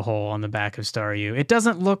kind of a hole on the back of Staryu. It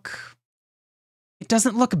doesn't look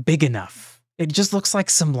big enough. It just looks like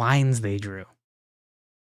some lines they drew.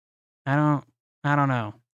 I don't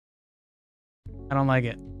know. I don't like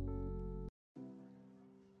it.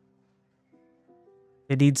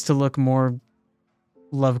 It needs to look more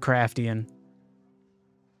Lovecraftian.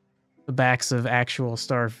 The backs of actual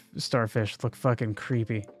starfish look fucking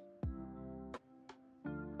creepy.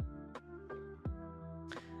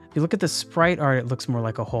 If you look at the sprite art, it looks more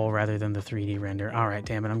like a hole rather than the 3D render. All right,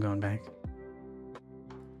 damn it, I'm going back.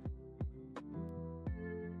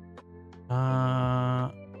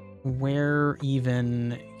 Where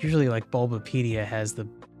even... Usually, like, Bulbapedia has the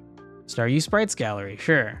Staryu Sprites Gallery.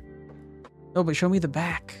 Sure. No, but show me the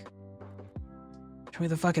back. Show me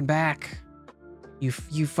the fucking back. You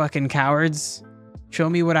fucking cowards. Show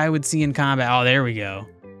me what I would see in combat. Oh, there we go.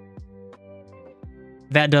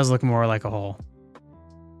 That does look more like a hole.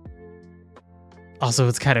 Also,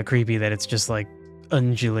 it's kind of creepy that it's just like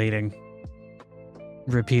undulating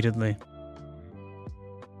repeatedly.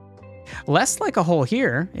 Less like a hole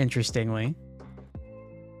here, interestingly.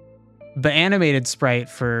 The animated sprite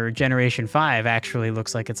for Generation 5 actually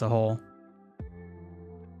looks like it's a hole.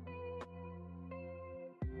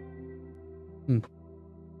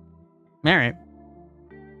 All right.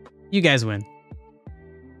 You guys win.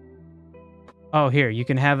 Oh, here, you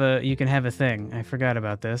can have a thing. I forgot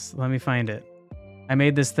about this. Let me find it. I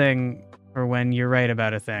made this thing for when you're right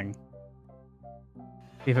about a thing.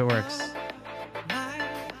 See if it works.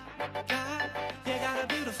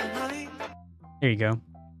 There you go.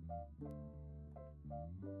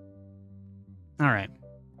 All right.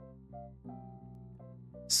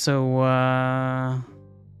 So,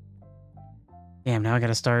 damn, now I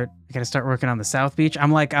gotta start working on the South Beach.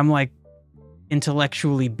 I'm like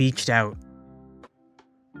intellectually beached out.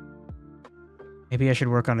 Maybe I should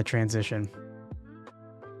work on a transition.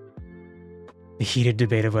 The heated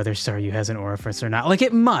debate of whether Staryu has an orifice or not. Like,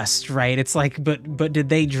 it must, right? It's like, but did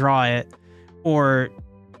they draw it? Or,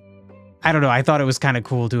 I don't know. I thought it was kind of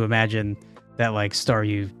cool to imagine that, like,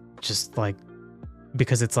 Staryu just, like,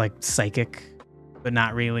 because it's, like, psychic, but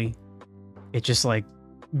not really. It just, like,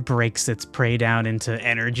 breaks its prey down into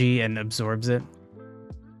energy and absorbs it.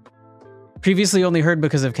 Previously only heard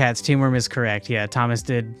because of cats. Teamworm is correct. Yeah, Thomas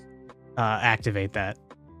did activate that.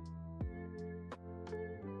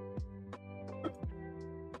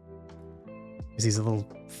 Because he's a little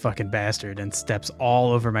fucking bastard and steps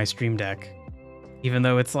all over my stream deck. Even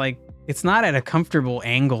though it's like, it's not at a comfortable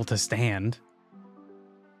angle to stand.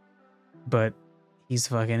 But he's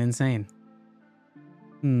fucking insane.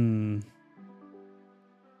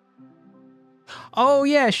 Oh,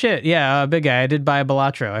 yeah, shit. Yeah, big guy. I did buy a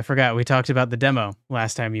Balatro. I forgot. We talked about the demo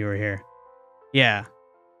last time you were here. Yeah.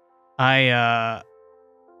 I'm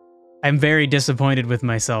very disappointed with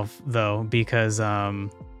myself, though, because I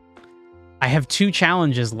have 2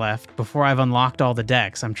 challenges left before I've unlocked all the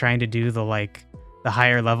decks. I'm trying to do the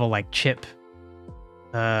higher level, like, chip.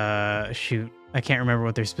 Shoot. I can't remember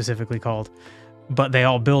what they're specifically called, but they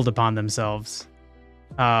all build upon themselves.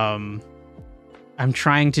 I'm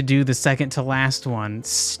trying to do the second to last one,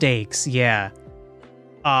 Stakes, yeah.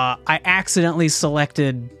 I accidentally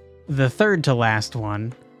selected the third to last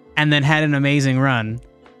one, and then had an amazing run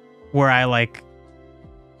where I I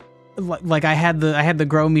had the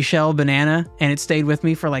Grow Michelle banana, and it stayed with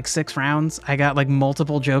me for like 6 rounds. I got like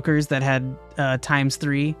multiple jokers that had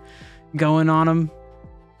 ×3 going on them.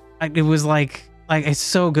 It was like it's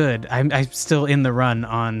so good. I'm still in the run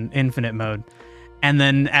on infinite mode. And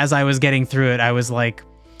then as I was getting through it, I was like,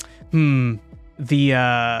 the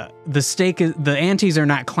antes are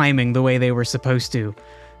not climbing the way they were supposed to.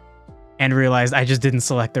 And realized I just didn't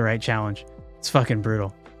select the right challenge. It's fucking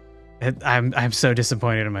brutal. I'm so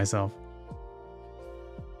disappointed in myself.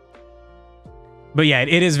 But yeah,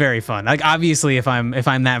 it is very fun. Like, obviously, if I'm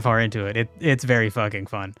that far into it, it's very fucking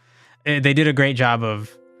fun. They did a great job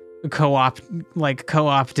of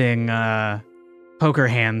co-opting poker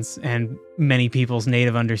hands and many people's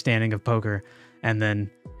native understanding of poker, and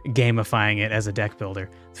then gamifying it as a deck builder.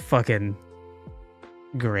 It's fucking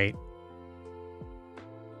great.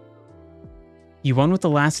 You won with the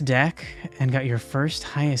last deck and got your first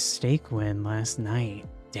highest stake win last night.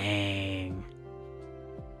 Dang.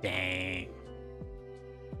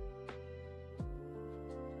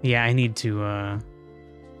 Yeah, I need to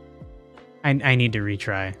I need to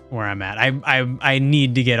retry where I'm at. I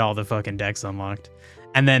need to get all the fucking decks unlocked.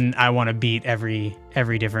 And then I want to beat every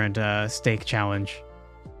different stake challenge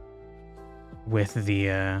with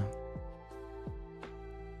the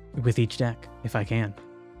with each deck if I can.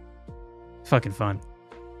 Fucking fun.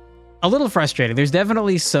 A little frustrating. There's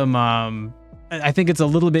definitely some I think it's a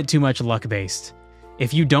little bit too much luck based.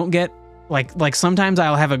 If you don't get like sometimes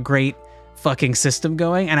I'll have a great fucking system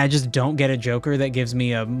going and I just don't get a joker that gives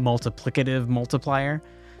me a multiplicative multiplier.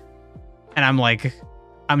 And I'm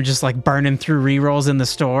just like burning through rerolls in the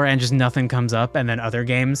store and just nothing comes up. And then other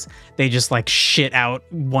games, they just like shit out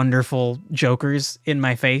wonderful jokers in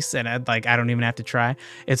my face and I don't even have to try.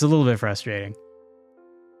 It's a little bit frustrating.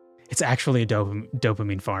 It's actually a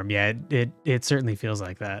dopamine farm. Yeah, it certainly feels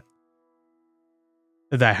like that.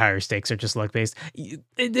 The higher stakes are just luck based.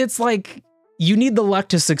 It's like you need the luck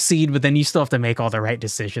to succeed, but then you still have to make all the right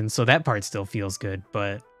decisions. So that part still feels good,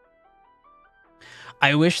 but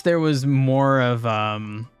I wish there was more of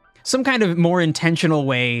some kind of more intentional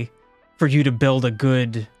way for you to build a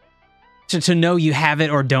good, to know you have it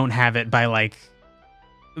or don't have it by like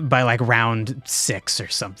round 6 or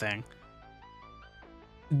something.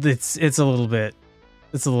 It's a little bit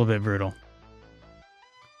brutal.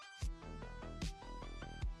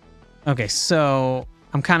 Okay, so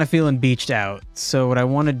I'm kind of feeling beached out. So what I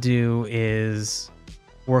want to do is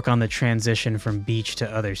work on the transition from beach to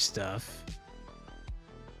other stuff.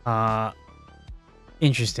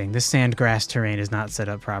 Interesting. This sandgrass terrain is not set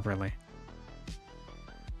up properly.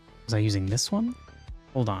 Was I using this one?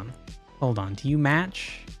 Hold on. Hold on. Do you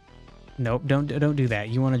match? Nope. Don't do that.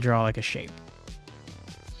 You want to draw like a shape.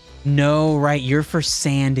 No, right. You're for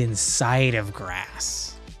sand inside of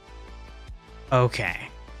grass. Okay.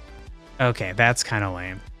 Okay, that's kind of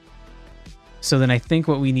lame. So then I think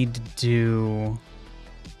what we need to do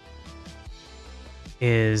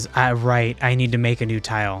is, right, I need to make a new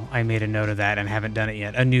tile. I made a note of that and haven't done it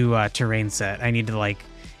yet. A new terrain set. I need to like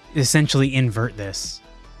essentially invert this.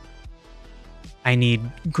 I need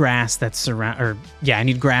grass that's I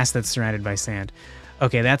need grass that's surrounded by sand.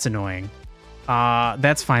 Okay, that's annoying.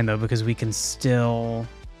 That's fine though, because we can still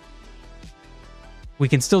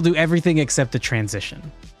do everything except the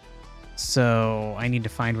transition. So I need to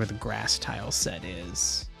find where the grass tile set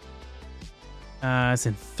is. It's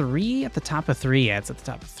in 3 at the top of 3. Yeah, it's at the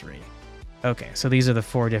top of 3. Okay, so these are the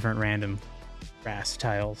 4 different random grass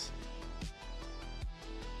tiles.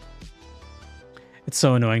 It's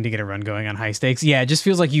so annoying to get a run going on high stakes. Yeah, it just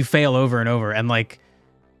feels like you fail over and over, and like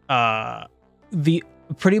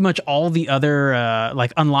pretty much all the other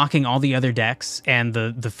like unlocking all the other decks and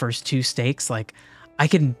the first 2 stakes, like I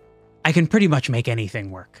can pretty much make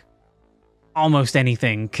anything work. Almost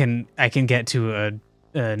anything I can get to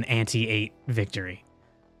an ante-8 victory.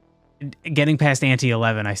 Getting past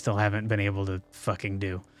ante-11 I still haven't been able to fucking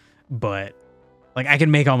do, but like I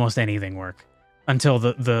can make almost anything work until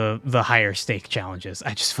the higher stake challenges.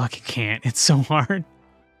 I just fucking can't. It's so hard.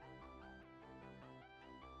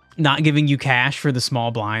 Not giving you cash for the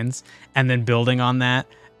small blinds and then building on that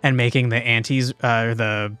and making the antes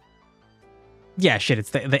it's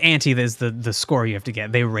the ante is the score you have to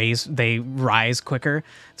get. They rise quicker.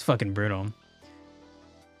 It's fucking brutal.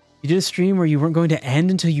 You did a stream where you weren't going to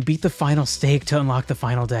end until you beat the final stake to unlock the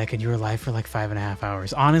final deck, and you were live for like 5.5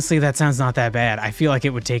 hours. Honestly, that sounds not that bad. I feel like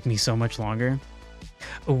it would take me so much longer.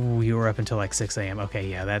 Oh, you were up until like 6 a.m. Okay,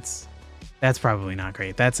 yeah, that's probably not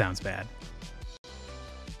great. That sounds bad.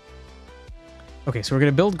 Okay, so we're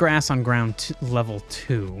gonna build grass on ground level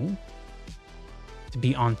 2 to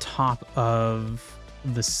be on top of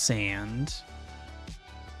the sand,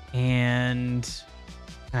 and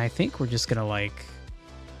I think we're just gonna like,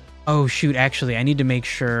 oh shoot, actually I need to make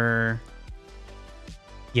sure.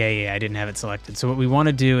 Yeah, I didn't have it selected. So what we want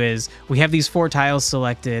to do is we have these 4 tiles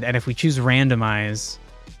selected, and if we choose randomize,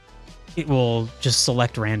 it will just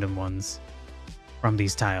select random ones from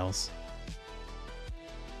these tiles.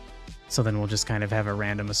 So then we'll just kind of have a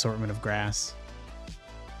random assortment of grass.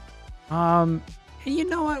 You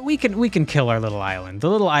know what? We can kill our little island. The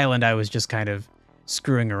little island I was just kind of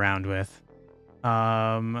screwing around with.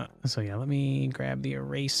 So yeah, let me grab the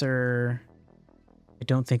eraser. I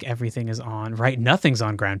don't think everything is on. Right, nothing's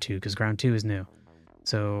on ground 2 because ground 2 is new.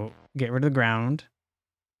 So get rid of the ground.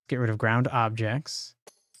 Get rid of ground objects.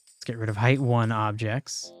 Let's get rid of height 1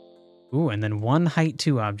 objects. Ooh, and then 1 height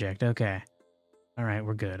 2 object. Okay. All right,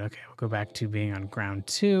 we're good. Okay, we'll go back to being on ground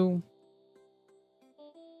 2.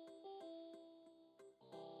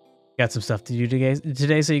 Got some stuff to do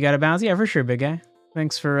today, so you got to bounce. Yeah, for sure, big guy.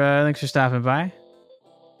 Thanks for stopping by. I'm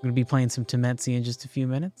gonna be playing some Temetsi in just a few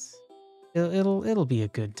minutes. It'll be a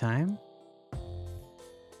good time.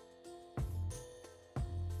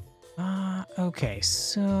 Okay,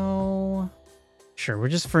 so sure,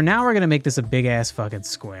 for now we're gonna make this a big ass fucking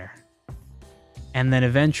square. And then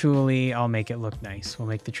eventually I'll make it look nice. We'll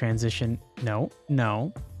make the transition.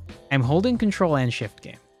 No. I'm holding control and shift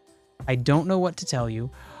game. I don't know what to tell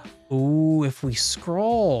you. Ooh, if we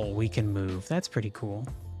scroll, we can move. That's pretty cool.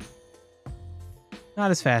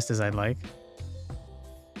 Not as fast as I'd like.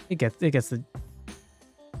 It gets the...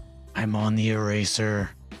 I'm on the eraser.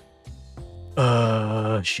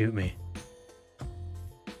 Shoot me.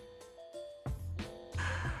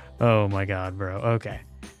 Oh my god, bro. Okay.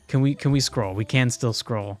 Can we scroll? We can still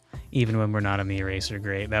scroll, even when we're not on the eraser.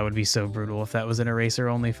 Great. That would be so brutal if that was an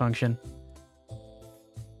eraser-only function.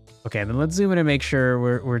 Okay, then let's zoom in and make sure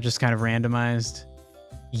we're just kind of randomized.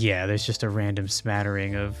 Yeah, there's just a random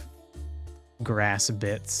smattering of grass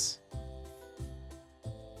bits.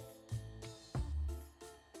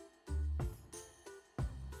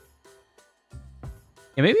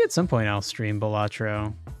 Yeah, maybe at some point I'll stream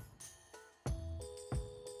Balatro.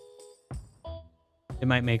 It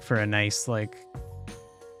might make for a nice, like,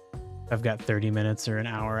 I've got 30 minutes or an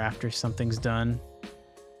hour after something's done.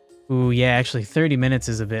 Ooh, yeah, actually 30 minutes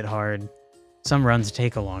is a bit hard. Some runs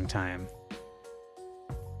take a long time.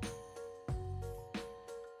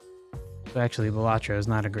 So actually, Balatro is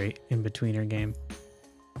not a great in-betweener game.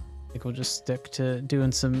 I think we'll just stick to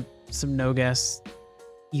doing some no-guess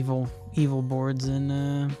evil boards in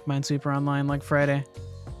Minesweeper Online like Friday.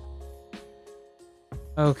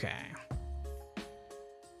 Okay.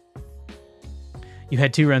 You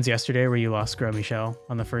had 2 runs yesterday where you lost Grow Michelle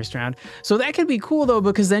on the first round. So that could be cool though,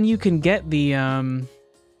 because then you can get the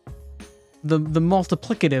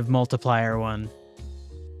multiplicative multiplier one.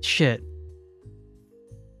 Shit.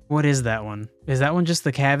 What is that one? Is that one just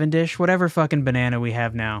the Cavendish? Whatever fucking banana we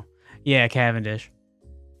have now. Yeah, Cavendish.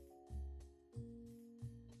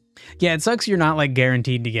 Yeah, it sucks you're not like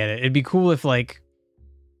guaranteed to get it. It'd be cool if like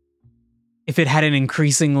if it had an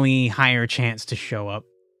increasingly higher chance to show up.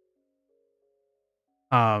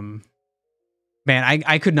 Man,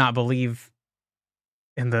 I could not believe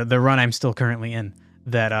in the run I'm still currently in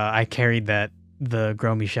that I carried the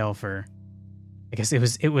Grow Michelle for, I guess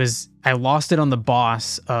it was I lost it on the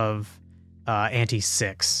boss of Ante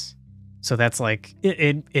 6. So that's like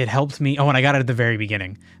it helped me. Oh, and I got it at the very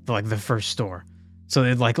beginning, the first store. So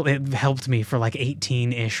it helped me for like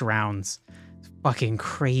 18-ish rounds. It's fucking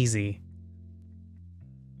crazy.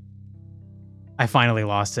 I finally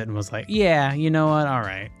lost it and was like, yeah, you know what? All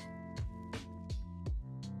right.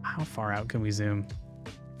 How far out can we zoom?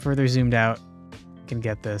 Further zoomed out, can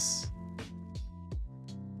get this.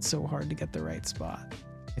 It's so hard to get the right spot.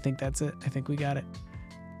 I think that's it. I think we got it.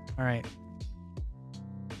 All right.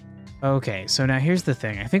 Okay, so now here's the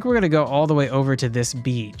thing. I think we're going to go all the way over to this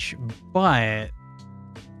beach, but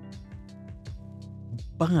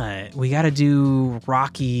we got to do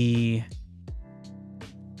rocky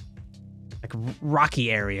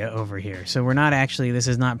area over here. So we're not actually, this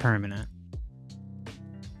is not permanent.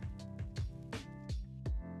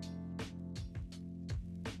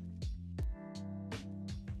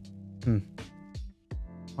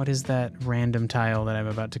 What is that random tile that I'm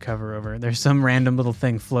about to cover over? There's some random little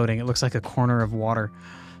thing floating. It looks like a corner of water.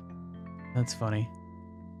 That's funny.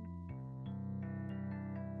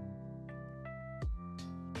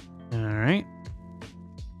 All right.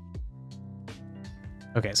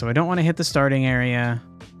 Okay, so I don't want to hit the starting area.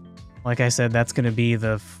 Like I said, that's going to be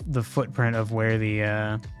the footprint of where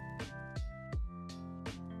the...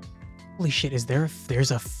 Holy shit, there's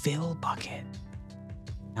a fill bucket.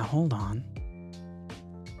 Now, hold on.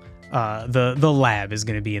 The lab is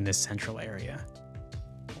going to be in this central area.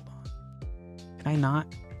 Hold on.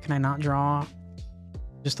 Can I not draw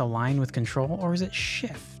just a line with control, or is it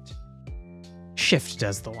shift? Shift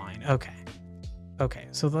does the line. Okay. Okay,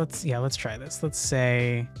 so let's try this. Let's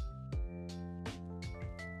say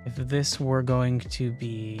if this were going to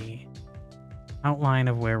be outline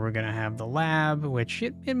of where we're going to have the lab, which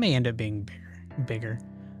it may end up being bigger.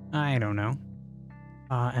 I don't know.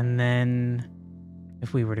 And then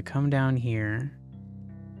if we were to come down here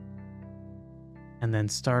and then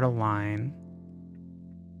start a line.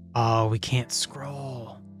 Oh, we can't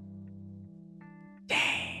scroll.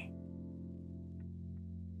 Dang.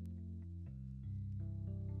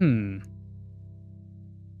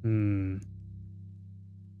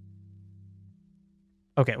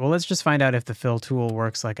 Okay, well, let's just find out if the fill tool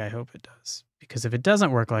works like I hope it does. Because if it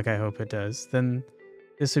doesn't work like I hope it does, then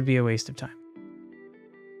this would be a waste of time.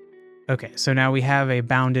 Okay, so now we have a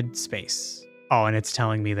bounded space. Oh, and it's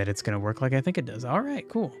telling me that it's going to work like I think it does. All right,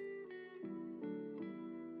 cool.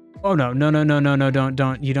 Oh, no,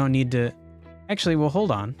 don't. You don't need to... Actually, well,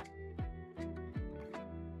 hold on.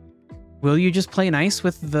 Will you just play nice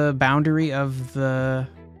with the boundary of the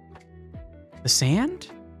sand?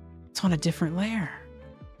 It's on a different layer.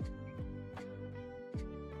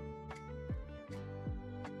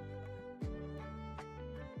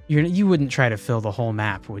 You wouldn't try to fill the whole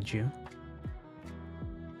map, would you?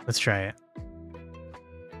 Let's try it.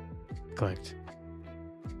 Clicked.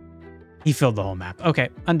 He filled the whole map. Okay,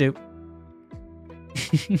 undo.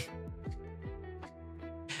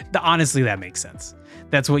 Honestly, that makes sense.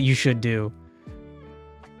 That's what you should do.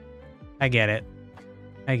 I get it.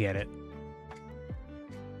 I get it.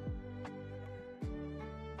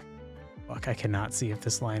 Fuck, I cannot see if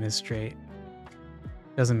this line is straight.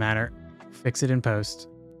 Doesn't matter. Fix it in post.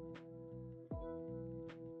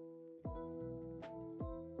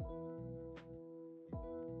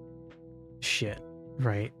 Shit.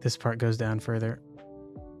 Right, this part goes down further.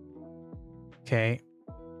 Okay.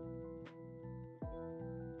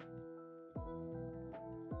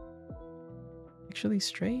 Actually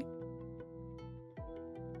straight?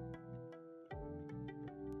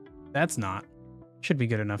 That's not. Should be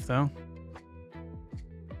good enough though.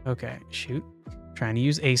 Okay, shoot. Trying to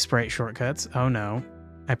use A-Sprite shortcuts. Oh no.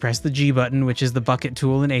 I pressed the G button, which is the bucket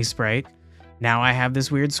tool in A-Sprite. Now I have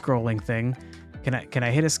this weird scrolling thing. Can I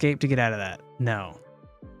hit escape to get out of that? No.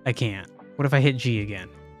 I can't. What if I hit G again?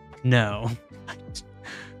 No.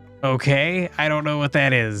 Okay, I don't know what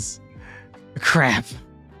that is. Crap.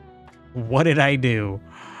 What did I do?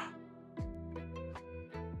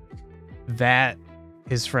 That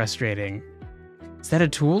is frustrating. Is that a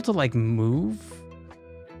tool to like move?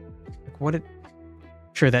 Like what it...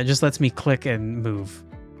 Sure, that just lets me click and move.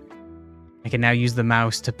 I can now use the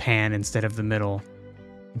mouse to pan instead of the middle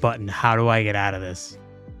button. How do I get out of this?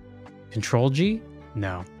 Control G?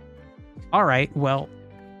 No. All right, well,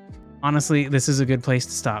 honestly, this is a good place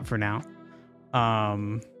to stop for now.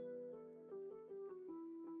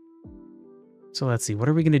 So let's see, what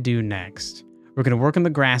are we going to do next? We're going to work on the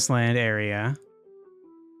grassland area.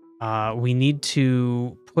 We need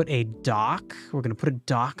to put a dock. We're going to put a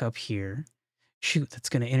dock up here. Shoot, that's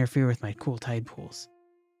going to interfere with my cool tide pools.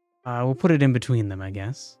 We'll put it in between them, I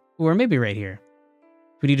guess. Or maybe right here.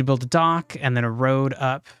 We need to build a dock and then a road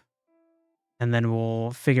up. And then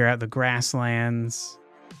we'll figure out the grasslands.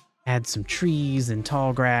 Add some trees and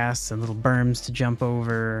tall grass and little berms to jump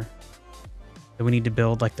over. Then we need to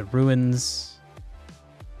build like the ruins.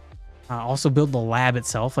 Also build the lab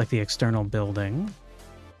itself, like the external building.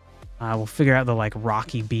 We'll figure out the like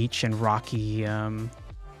rocky beach and rocky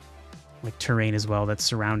like terrain as well that's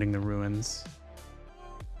surrounding the ruins.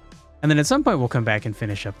 And then at some point we'll come back and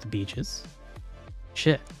finish up the beaches.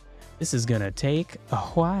 Shit, this is gonna take a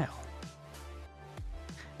while.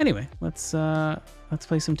 Anyway, let's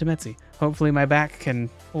play some Temetsi. Hopefully my back can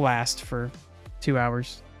last for 2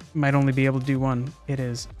 hours. Might only be able to do one. It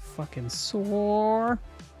is fucking sore.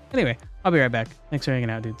 Anyway, I'll be right back. Thanks for hanging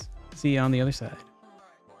out, dudes. See you on the other side.